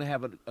 I just want to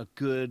have a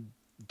good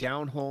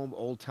down home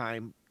old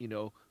time, you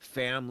know,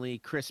 family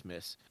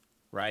Christmas,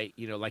 right?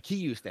 You know, like he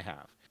used to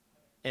have.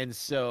 And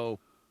so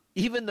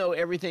even though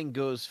everything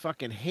goes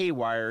fucking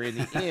haywire in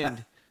the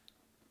end,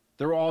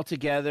 they're all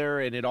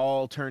together and it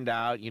all turned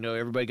out, you know,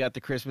 everybody got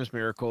the Christmas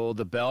miracle,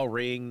 the bell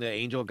ring, the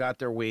angel got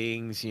their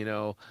wings, you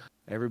know,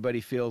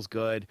 everybody feels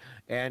good.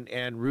 And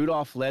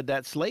Rudolph led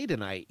that sleigh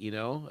tonight, you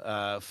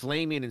know,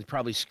 flaming and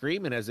probably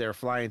screaming as they're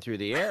flying through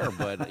the air.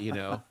 But, you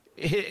know,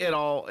 it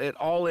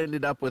all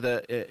ended up with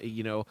a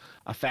you know,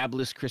 a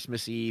fabulous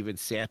Christmas Eve and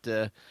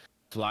Santa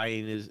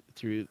flying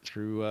through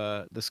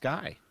the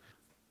sky.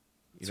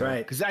 That's right.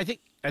 Because I think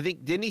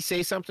didn't he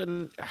say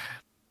something?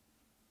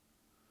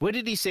 What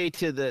did he say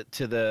to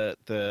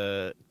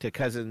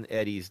cousin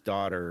Eddie's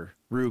daughter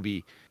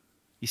Ruby?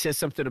 He says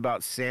something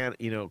about Santa,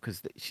 you know,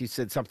 because she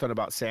said something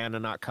about Santa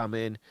not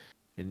coming,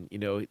 and you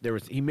know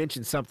he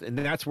mentioned something, and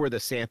that's where the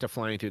Santa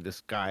flying through the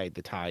sky,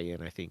 the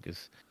tie-in, I think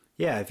is.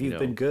 Yeah, if you've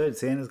been good,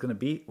 Santa's going to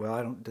beat. Well,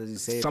 I don't. Does he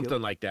say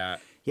something like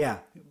that? Yeah,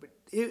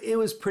 it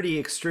was pretty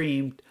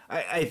extreme.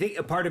 I think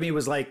a part of me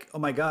was like, oh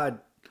my God,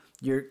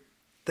 you're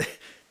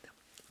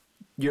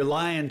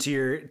lying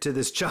to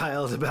this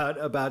child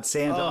about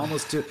Santa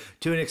almost to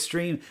an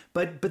extreme.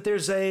 But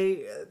there's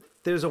a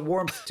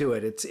warmth to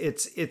it.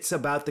 It's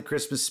about the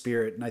Christmas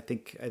spirit, and I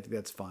think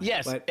that's fine.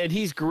 Yes, and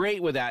he's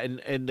great with that.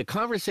 And the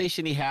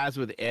conversation he has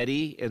with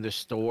Eddie in the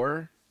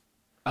store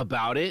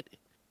about it,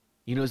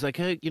 you know, it's like,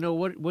 hey, you know,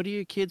 what do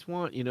your kids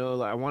want? You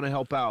know, I want to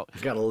help out.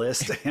 He's got a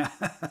list.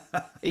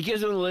 He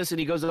gives him a list, and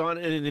he goes on,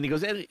 and then he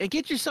goes, and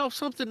get yourself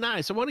something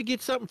nice. I want to get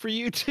something for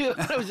you too.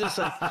 I was just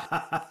like,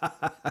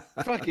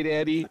 fucking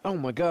Eddie. Oh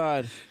my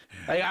God.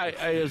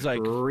 I was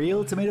like,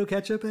 real tomato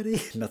ketchup,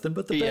 Eddie? Nothing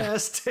but the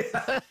best.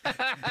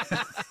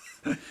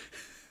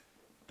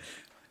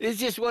 It's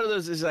just one of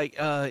those, it's like,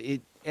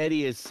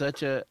 Eddie is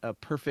such a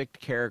perfect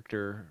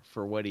character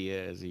for what he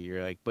is.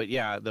 You're like, but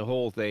yeah, the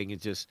whole thing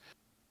is just,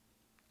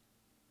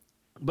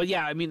 but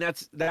yeah, I mean,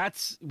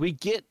 that's we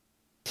get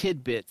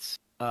tidbits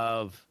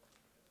of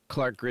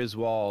Clark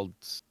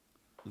Griswold's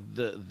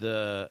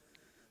the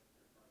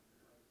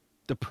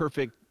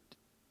perfect,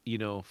 you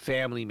know,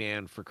 family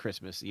man for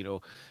Christmas. You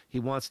know, he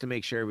wants to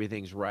make sure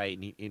everything's right,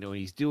 and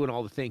he's doing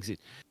all the things,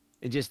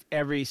 and just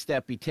every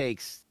step he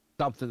takes,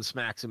 something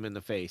smacks him in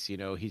the face. You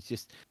know,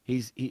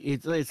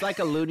 it's like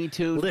a Looney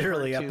Tune.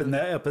 Literally cartoon.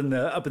 up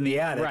in the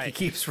attic. Right. He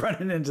keeps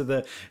running into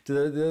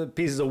the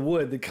pieces of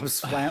wood that comes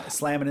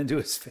slamming into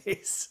his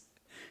face.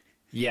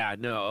 Yeah,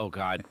 no, oh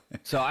God.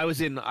 So I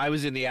was in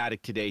the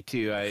attic today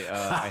too.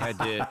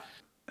 I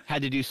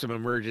had to do some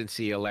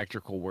emergency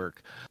electrical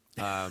work,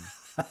 and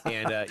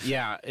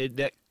yeah,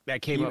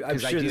 that came up I'm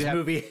because sure this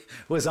movie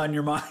was on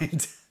your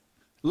mind.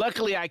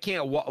 Luckily, I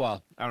can't walk.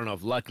 Well, I don't know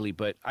if luckily,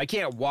 but I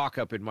can't walk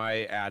up in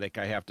my attic.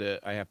 I have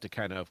to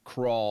kind of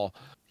crawl.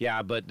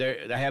 Yeah, but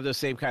I have those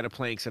same kind of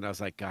planks, and I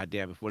was like, God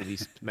damn! If one of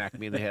these smack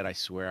me in the head, I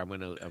swear I'm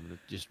gonna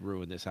just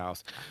ruin this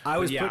house. I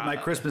was putting my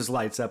Christmas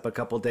lights up a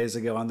couple days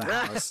ago on the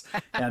house,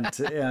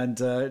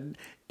 and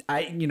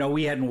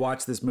we hadn't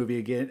watched this movie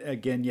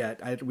again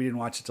yet. We didn't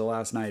watch it till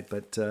last night,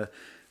 but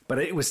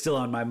it was still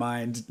on my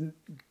mind,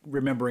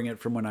 remembering it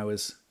from when I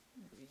was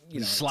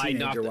sliding a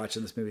teenager off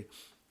watching this movie.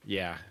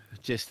 Yeah,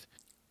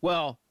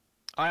 well,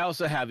 I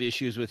also have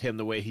issues with him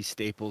the way he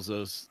staples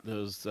those.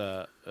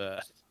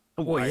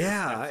 Well,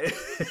 yeah,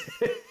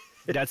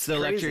 that's the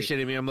electrician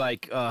in me. I'm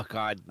like, oh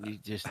God, you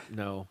just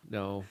no,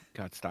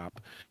 God,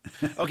 stop.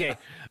 Okay,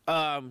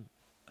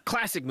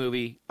 classic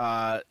movie.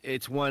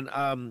 It's one.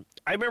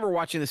 I remember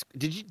watching this.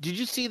 Did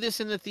you see this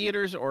in the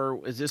theaters, or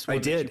is this one? I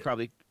did.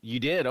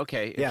 You did.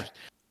 Okay. Yeah.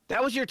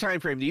 That was your time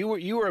frame. You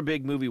were a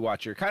big movie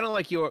watcher, kind of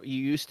like you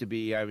used to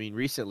be. I mean,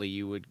 recently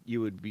you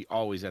would be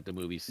always at the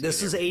movies.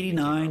 This is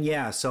 '89,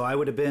 yeah. So I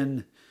would have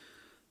been.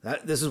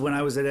 This is when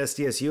I was at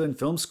SDSU in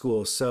film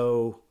school.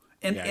 So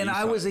and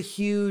I was a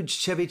huge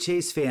Chevy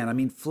Chase fan. I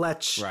mean,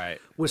 Fletch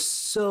was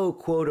so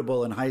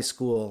quotable in high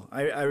school.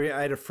 I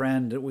had a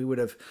friend that we would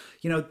have,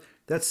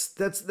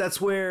 that's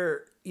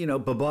where.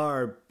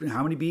 Babar,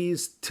 how many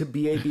B's to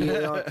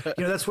B-A-B-A-R?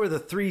 That's where the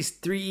three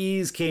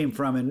E's came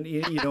from, and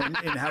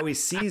and how he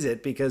sees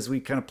it, because we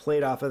kind of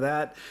played off of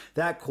that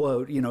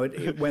quote.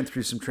 It went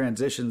through some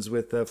transitions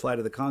with Flight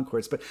of the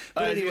Conchords, but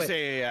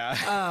anyway,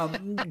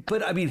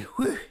 but I mean,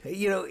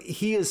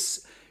 he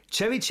is.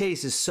 Chevy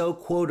Chase is so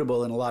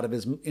quotable in a lot of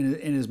his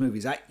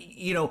movies.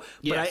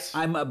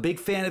 I'm a big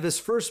fan of his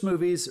first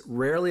movies.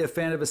 Rarely a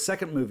fan of his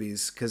second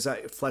movies, because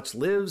Fletch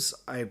Lives.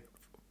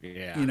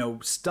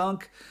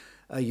 Stunk.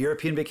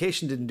 European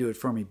Vacation didn't do it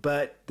for me,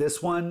 but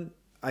this one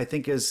I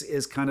think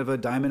is kind of a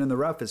diamond in the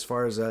rough as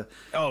far as a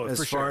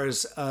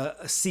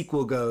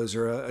sequel goes,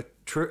 or a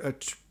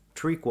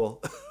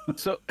trequel.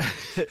 So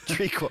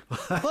trequel.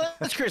 Well,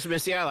 it's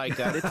Christmassy. I like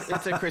that.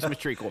 It's a Christmas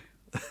trequel.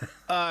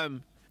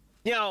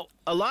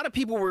 A lot of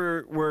people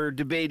were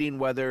debating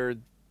whether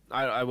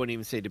I wouldn't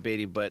even say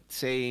debating, but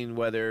saying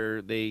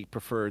whether they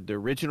preferred the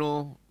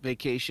original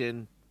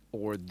Vacation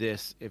or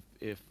this.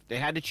 If they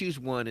had to choose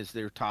one as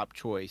their top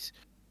choice,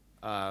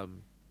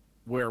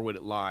 where would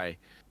it lie?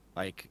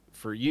 Like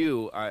for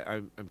you,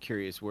 I'm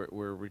curious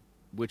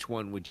which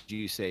one would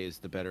you say is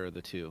the better of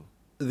the two?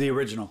 The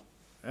original.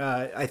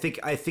 I think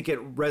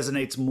it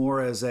resonates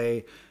more as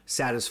a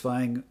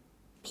satisfying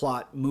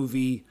plot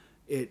movie.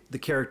 The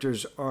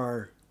characters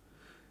are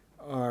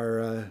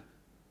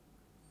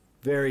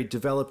very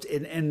developed,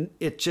 and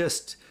it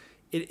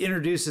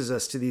introduces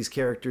us to these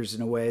characters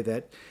in a way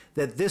that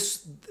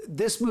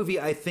this movie,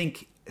 I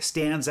think,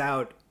 stands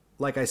out,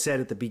 like I said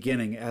at the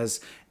beginning, as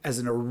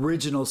an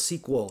original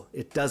sequel.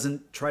 It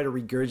doesn't try to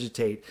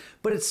regurgitate,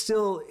 but it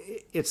still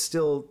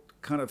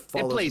kind of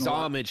follows. It plays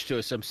homage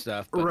to some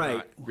stuff, but right.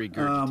 not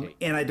regurgitate.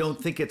 And I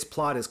don't think its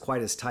plot is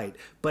quite as tight,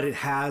 but it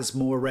has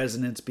more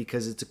resonance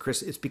because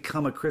it's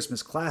become a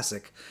Christmas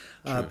classic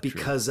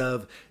because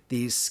of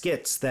these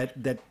skits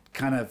that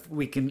kind of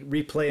we can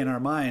replay in our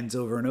minds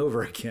over and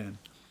over again.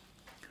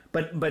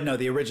 But no,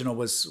 the original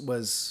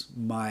was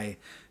my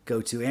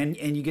go-to, and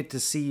you get to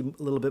see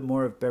a little bit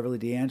more of Beverly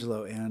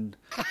D'Angelo, and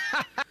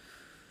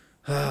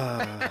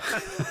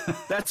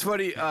that's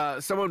funny.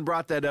 Someone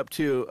brought that up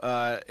too,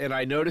 and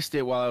I noticed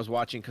it while I was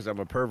watching because I'm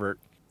a pervert.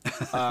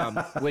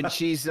 When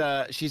she's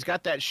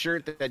got that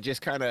shirt that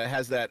just kind of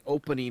has that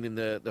opening in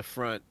the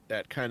front,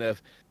 that kind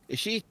of, if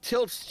she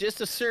tilts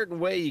just a certain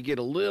way, you get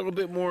a little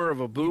bit more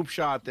of a boob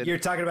shot. You're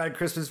talking about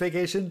Christmas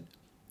Vacation?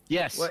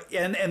 Yes. Well,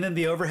 and then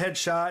the overhead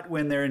shot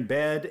when they're in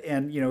bed,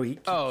 and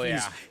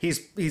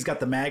he's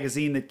got the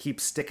magazine that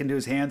keeps sticking to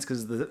his hands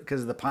because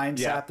of the pine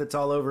sap that's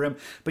all over him.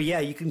 But yeah,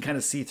 you can kind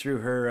of see through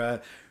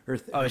her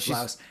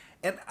blouse.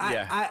 And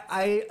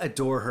I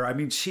adore her. I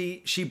mean,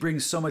 she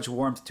brings so much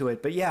warmth to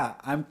it. But yeah,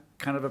 I'm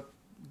kind of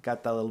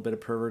got that little bit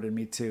of pervert in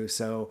me too.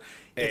 So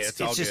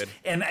it's all just good.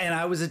 And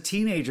I was a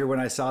teenager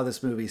when I saw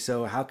this movie.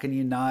 So how can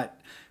you not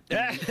be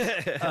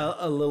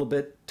a little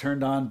bit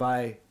turned on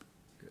by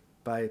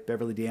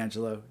Beverly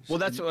D'Angelo? Well,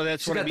 that's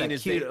what I mean.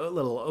 Is cute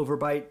little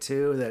overbite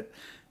too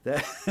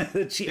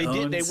that she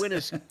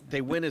owns.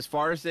 They went as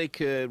far as they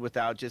could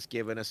without just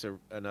giving us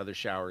another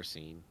shower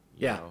scene.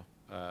 You know?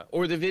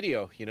 Or the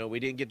video. We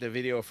didn't get the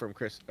video from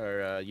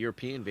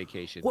European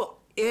Vacation. Well,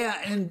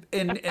 yeah, and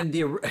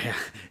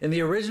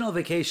the original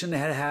Vacation they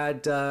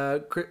had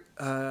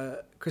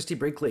Christy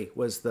Brinkley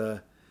was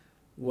the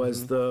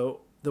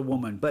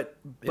woman, but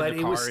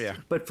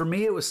but for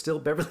me it was still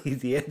Beverly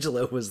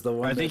D'Angelo was the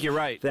one. I think you're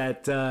right.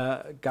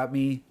 That got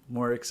me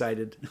more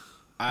excited.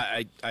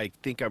 I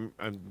think I'm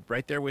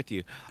right there with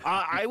you.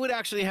 I would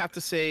actually have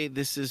to say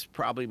this is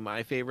probably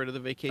my favorite of the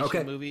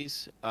Vacation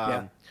movies.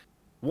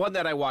 One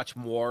that I watch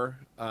more,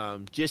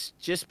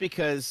 just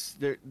because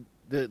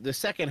the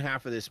second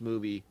half of this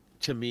movie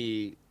to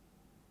me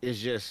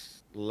is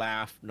just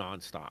laugh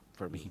nonstop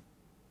for me.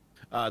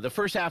 The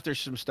first half there's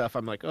some stuff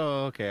I'm like,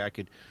 oh okay,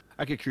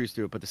 I could cruise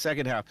through it, but the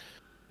second half,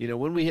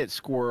 when we hit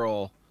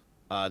Squirrel,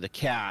 the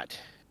cat,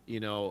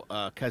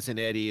 Cousin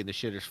Eddie and the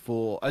shitter's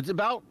full. It's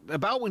about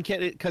when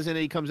Cousin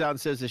Eddie comes out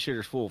and says the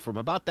shitter's full. From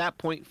about that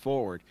point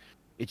forward,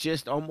 it's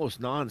just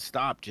almost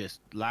nonstop, just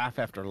laugh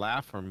after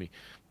laugh from me.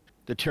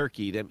 The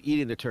turkey, them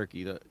eating the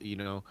turkey,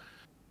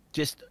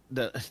 just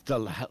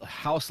the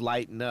house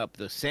lighting up,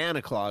 the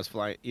Santa Claus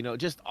flying,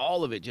 just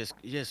all of it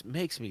just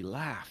makes me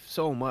laugh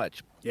so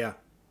much. Yeah.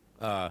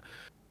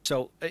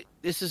 So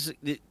this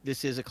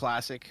is a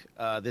classic.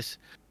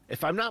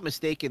 If I'm not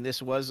mistaken,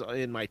 this was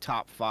in my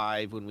top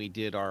 5 when we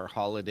did our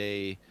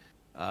holiday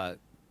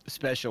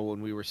special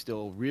when we were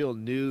still real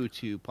new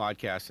to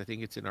podcasts. I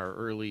think it's in our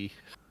early.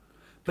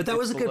 But that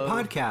was a good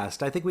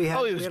podcast. I think we had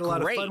a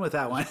lot of fun with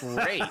that one.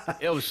 Great.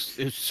 It was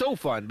so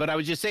fun. But I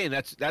was just saying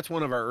that's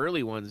one of our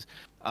early ones,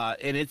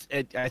 and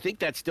I think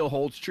that still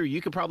holds true. You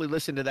could probably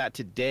listen to that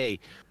today,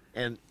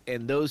 and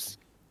those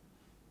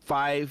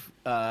 5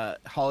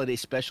 holiday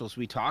specials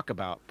we talk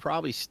about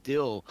probably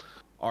still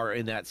are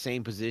in that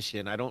same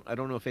position. I don't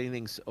know if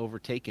anything's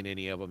overtaken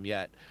any of them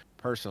yet,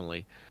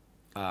 personally.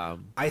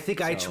 I think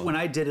when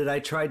I did it, I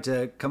tried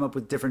to come up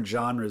with different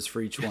genres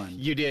for each one.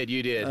 You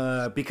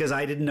did. Because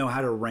I didn't know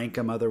how to rank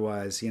them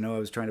otherwise. I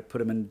was trying to put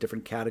them in a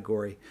different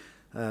category.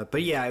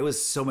 But yeah, it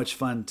was so much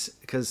fun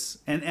because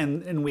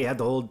and we had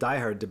the whole Die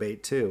Hard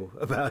debate too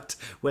about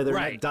whether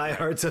Die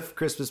Hard's a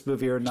Christmas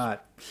movie or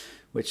not.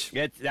 Which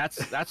that's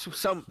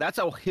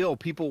a hill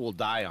people will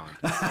die on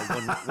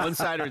one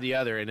side or the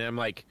other, and I'm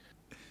like,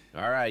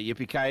 all right,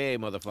 yippee-ki-yay,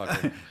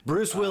 motherfucker.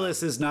 Bruce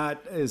Willis is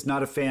not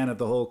a fan of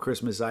the whole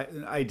Christmas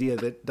idea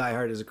that Die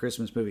Hard is a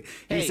Christmas movie.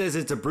 He says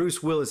it's a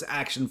Bruce Willis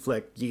action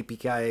flick,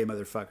 yippee-ki-yay,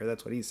 motherfucker.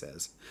 That's what he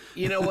says.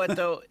 You know what,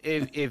 though?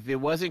 If it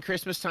wasn't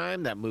Christmas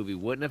time, that movie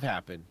wouldn't have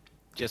happened.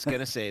 Just going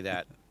to say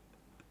that.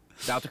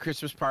 Without the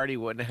Christmas party,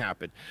 wouldn't have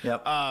happened.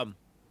 Yep.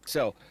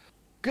 So,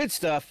 good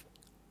stuff.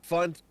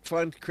 Fun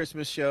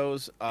Christmas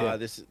shows.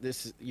 This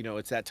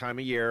it's that time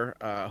of year.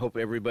 Hope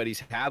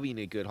everybody's having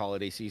a good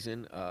holiday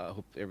season.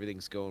 Hope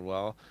everything's going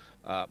well.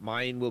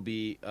 Mine will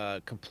be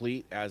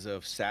complete as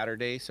of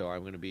Saturday, so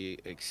I'm going to be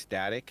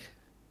ecstatic.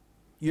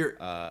 You're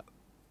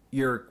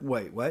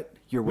wait, what?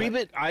 You're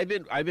what? I've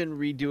been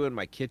redoing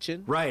my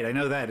kitchen. Right, I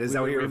know that. Is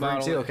that what you're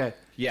referring to? Okay.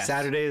 Yes.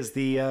 Saturday is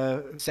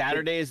the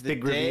Saturday is the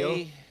big day.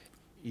 reveal.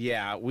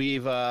 Yeah,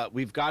 we've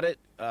got it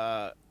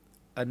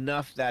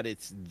enough that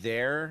it's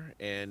there,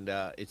 and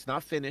it's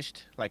not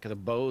finished. Like the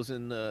bows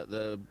and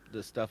the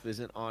stuff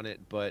isn't on it,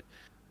 but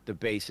the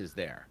base is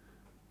there.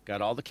 Got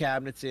all the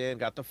cabinets in,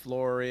 got the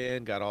floor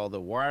in, got all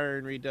the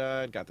wiring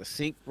redone, got the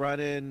sink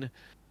running,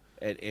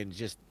 and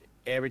just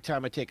every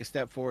time I take a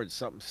step forward,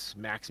 something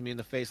smacks me in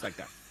the face like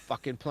that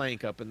fucking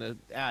plank up in the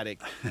attic,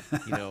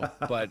 you know.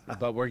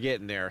 but we're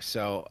getting there.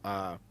 So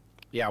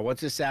yeah,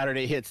 once this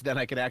Saturday hits, then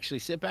I can actually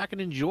sit back and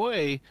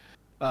enjoy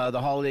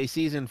the holiday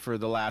season for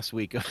the last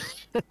week of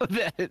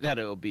that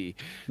it'll be.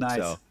 Nice.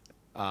 So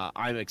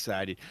I'm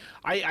excited.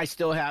 I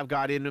still have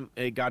got in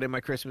my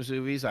Christmas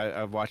movies.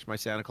 I've watched my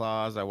Santa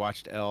Claus. I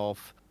watched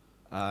Elf.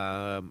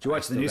 Did you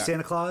watch the new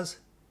Santa Claus?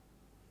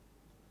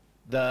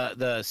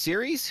 The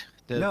series?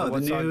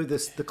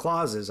 The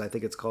Clauses, I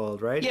think it's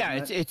called, right?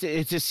 Yeah,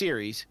 it's a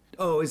series.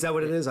 Oh, is that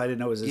what it is? I didn't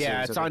know it was a series.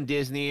 Yeah, it's on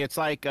Disney. It's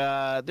like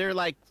they're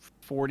like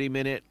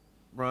 40-minute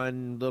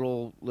run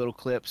little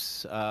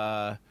clips.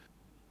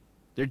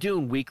 They're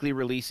doing weekly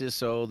releases,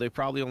 so they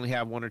probably only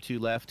have 1 or 2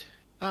 left.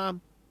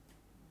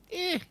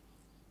 It's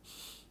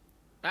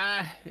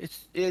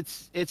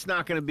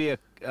not going to be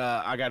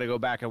I got to go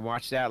back and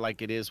watch that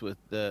like it is with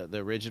the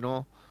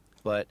original,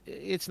 but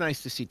it's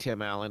nice to see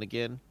Tim Allen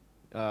again.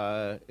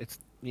 It's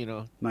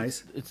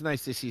nice. It's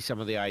nice to see some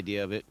of the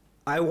idea of it.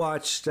 I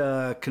watched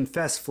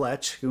Confess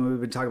Fletch.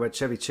 We've been talking about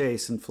Chevy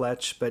Chase and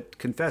Fletch, but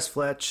Confess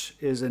Fletch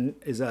is a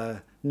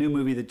new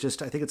movie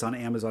that I think it's on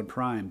Amazon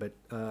Prime. But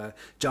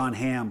John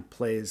Hamm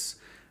plays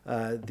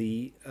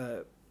the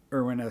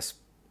Irwin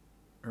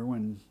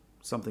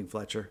something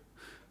Fletcher.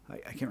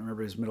 I can't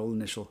remember his middle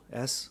initial,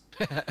 S.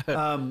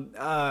 In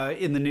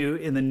the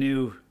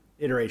new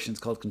iterations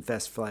called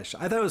Confess Fletch.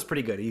 I thought it was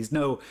pretty good. He's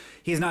not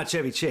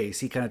Chevy Chase.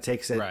 He kind of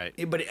takes it, right.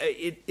 But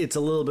it's a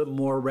little bit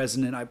more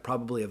resonant,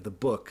 probably, of the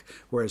book,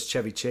 whereas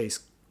Chevy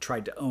Chase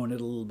tried to own it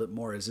a little bit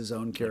more as his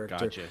own character.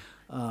 Gotcha.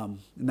 And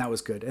that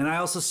was good. And I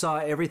also saw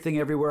Everything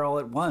Everywhere All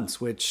at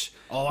Once, which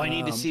I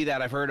need to see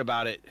that. I've heard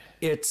about it.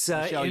 It's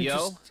Michelle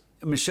Yeoh.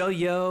 Michelle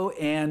Yeoh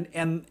and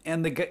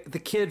the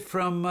kid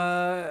from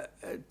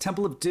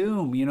Temple of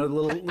Doom, the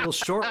little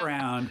short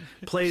round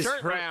plays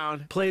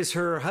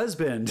her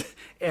husband,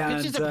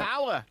 and she's a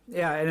power.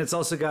 Yeah, and it's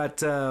also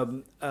got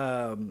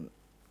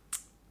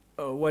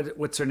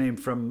what's her name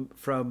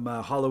from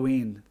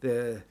Halloween?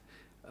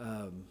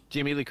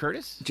 Jamie Lee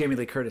Curtis. Jamie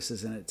Lee Curtis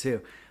is in it too,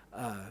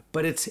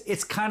 but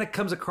it's kind of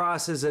comes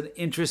across as an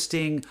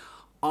interesting,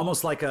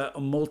 almost like a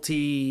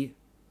multiverse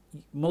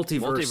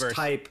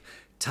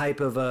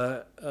type of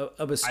a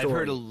story. I've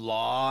heard a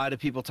lot of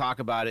people talk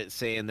about it,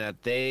 saying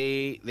that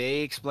they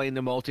explain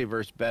the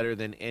multiverse better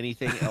than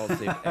anything else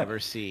they've ever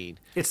seen.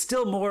 It's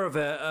still more of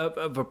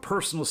a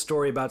personal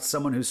story about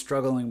someone who's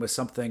struggling with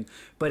something,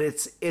 but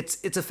it's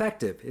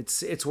effective.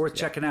 It's worth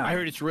checking out. I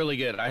heard it's really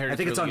good. I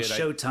think it's on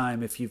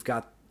Showtime if you've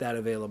got that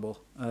available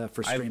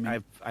for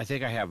streaming. I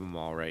think I have them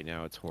all right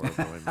now. It's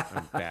horrible.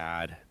 I'm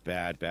bad.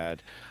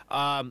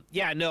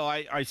 Yeah, no,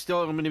 I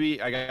still am going to be.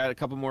 I got a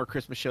couple more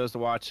Christmas shows to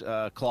watch.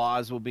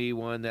 Claus will be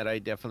one that I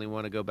definitely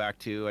want to go back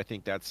to. I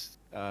think that's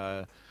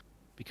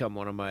become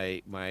one of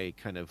my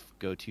kind of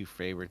go-to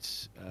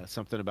favorites.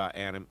 Something about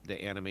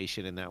the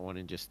animation in that one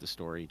and just the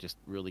story just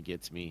really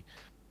gets me.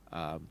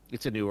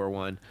 It's a newer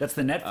one. That's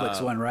the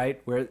Netflix one,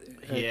 right? Where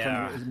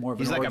yeah, kind of more of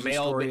he's an like a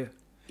male story.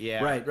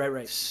 Yeah, right.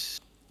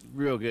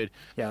 Real good.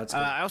 Yeah, that's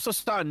good. I also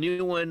saw a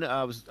new one.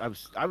 I was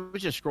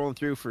just scrolling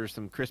through for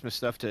some Christmas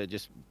stuff to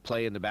just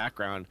play in the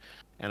background,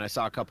 and I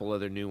saw a couple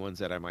other new ones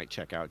that I might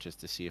check out just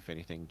to see if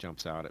anything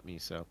jumps out at me.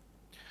 So,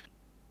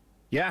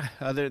 yeah.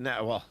 Other than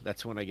that, well,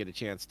 that's when I get a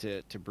chance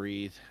to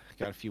breathe.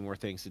 Got a few more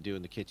things to do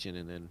in the kitchen,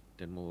 and then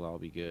we'll all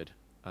be good.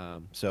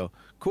 So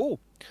cool.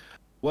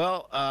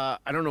 Well,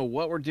 I don't know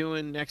what we're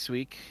doing next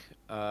week.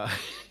 We'll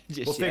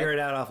figure it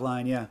out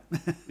offline. Yeah.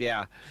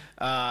 Yeah.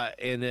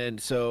 And then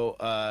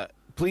so.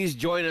 Please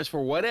join us for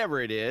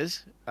whatever it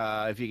is,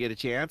 if you get a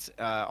chance.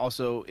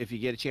 Also, if you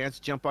get a chance,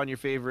 jump on your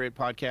favorite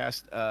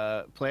podcast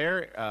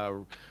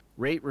player,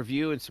 rate,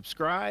 review, and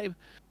subscribe.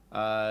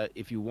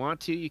 If you want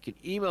to, you can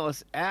email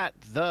us at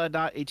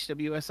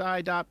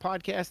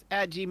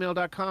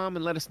the.hwsi.podcast@gmail.com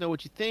and let us know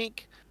what you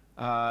think.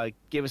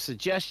 Give us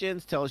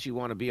suggestions. Tell us you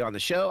want to be on the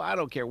show. I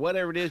don't care.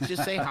 Whatever it is,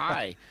 just say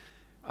hi.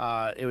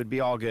 It would be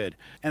all good.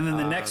 And then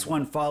the next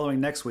one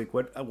following next week,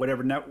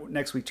 whatever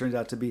next week turns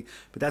out to be,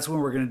 but that's when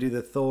we're going to do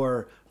the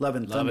Thor Love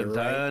and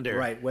Thunder,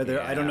 right?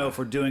 Whether I don't know if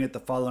we're doing it the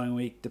following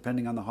week,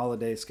 depending on the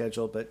holiday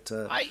schedule, but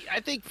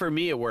I think for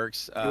me it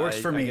works. It works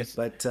for me,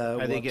 but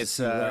I think it's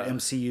our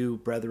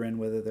MCU brethren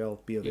whether they'll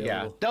be available.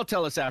 Yeah, they'll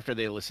tell us after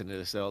they listen to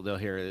this. They'll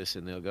hear this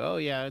and they'll go, "Oh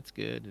yeah, it's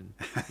good," and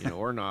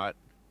or not.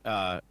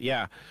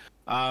 Yeah.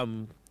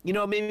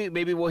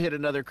 Maybe we'll hit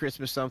another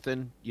Christmas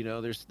something.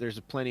 There's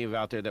plenty of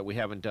out there that we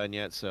haven't done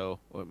yet, so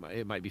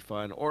it might be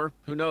fun. Or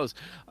who knows?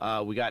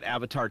 We got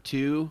Avatar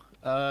 2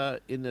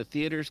 in the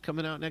theaters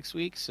coming out next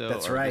week. So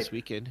That's or right. This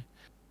weekend.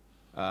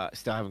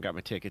 Still haven't got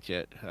my tickets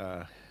yet.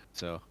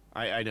 So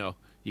I know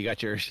you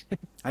got yours.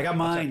 I got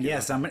mine.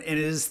 Yes, and it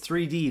is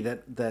 3D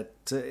that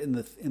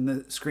in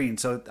the screen.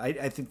 So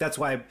I think that's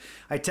why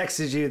I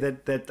texted you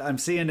that I'm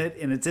seeing it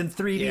and it's in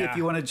 3D Yeah. if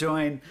you want to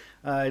join.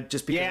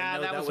 Just because Yeah, I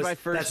know that was my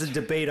first- That's a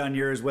debate on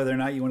yours whether or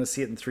not you want to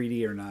see it in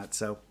 3D or not.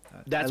 So I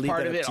That's leave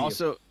part that of up it. to you.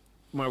 Also,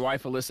 my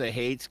wife Alyssa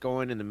hates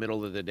going in the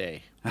middle of the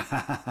day.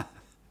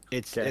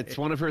 It's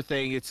one of her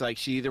things. It's like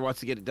she either wants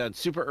to get it done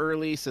super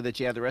early so that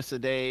you have the rest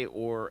of the day,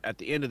 or at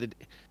the end of the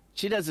day.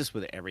 She does this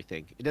with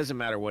everything. It doesn't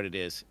matter what it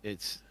is.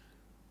 It's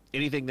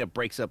anything that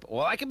breaks up.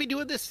 Well, I could be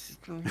doing this.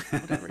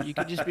 Whatever. You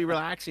could just be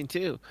relaxing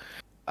too.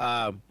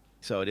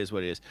 So it is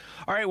what it is.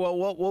 All right. Well,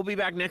 we'll be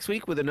back next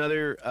week with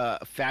another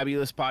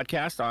fabulous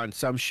podcast on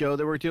some show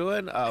that we're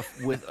doing.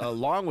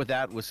 Along with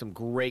that, with some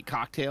great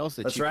cocktails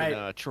that That's you right.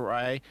 can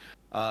try.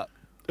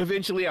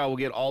 Eventually, I will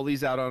get all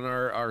these out on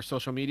our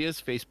social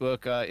medias: Facebook,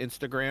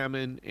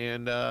 Instagram,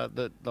 and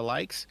the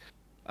likes.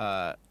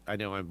 I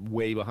know I'm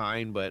way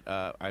behind, but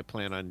I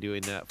plan on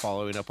doing that,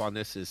 following up on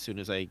this as soon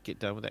as I get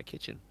done with that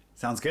kitchen.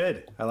 Sounds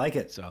good. I like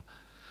it. So,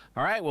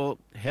 all right. Well,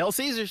 Hail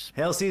Caesars.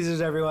 Hail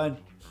Caesars, everyone.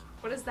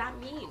 What does that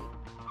mean?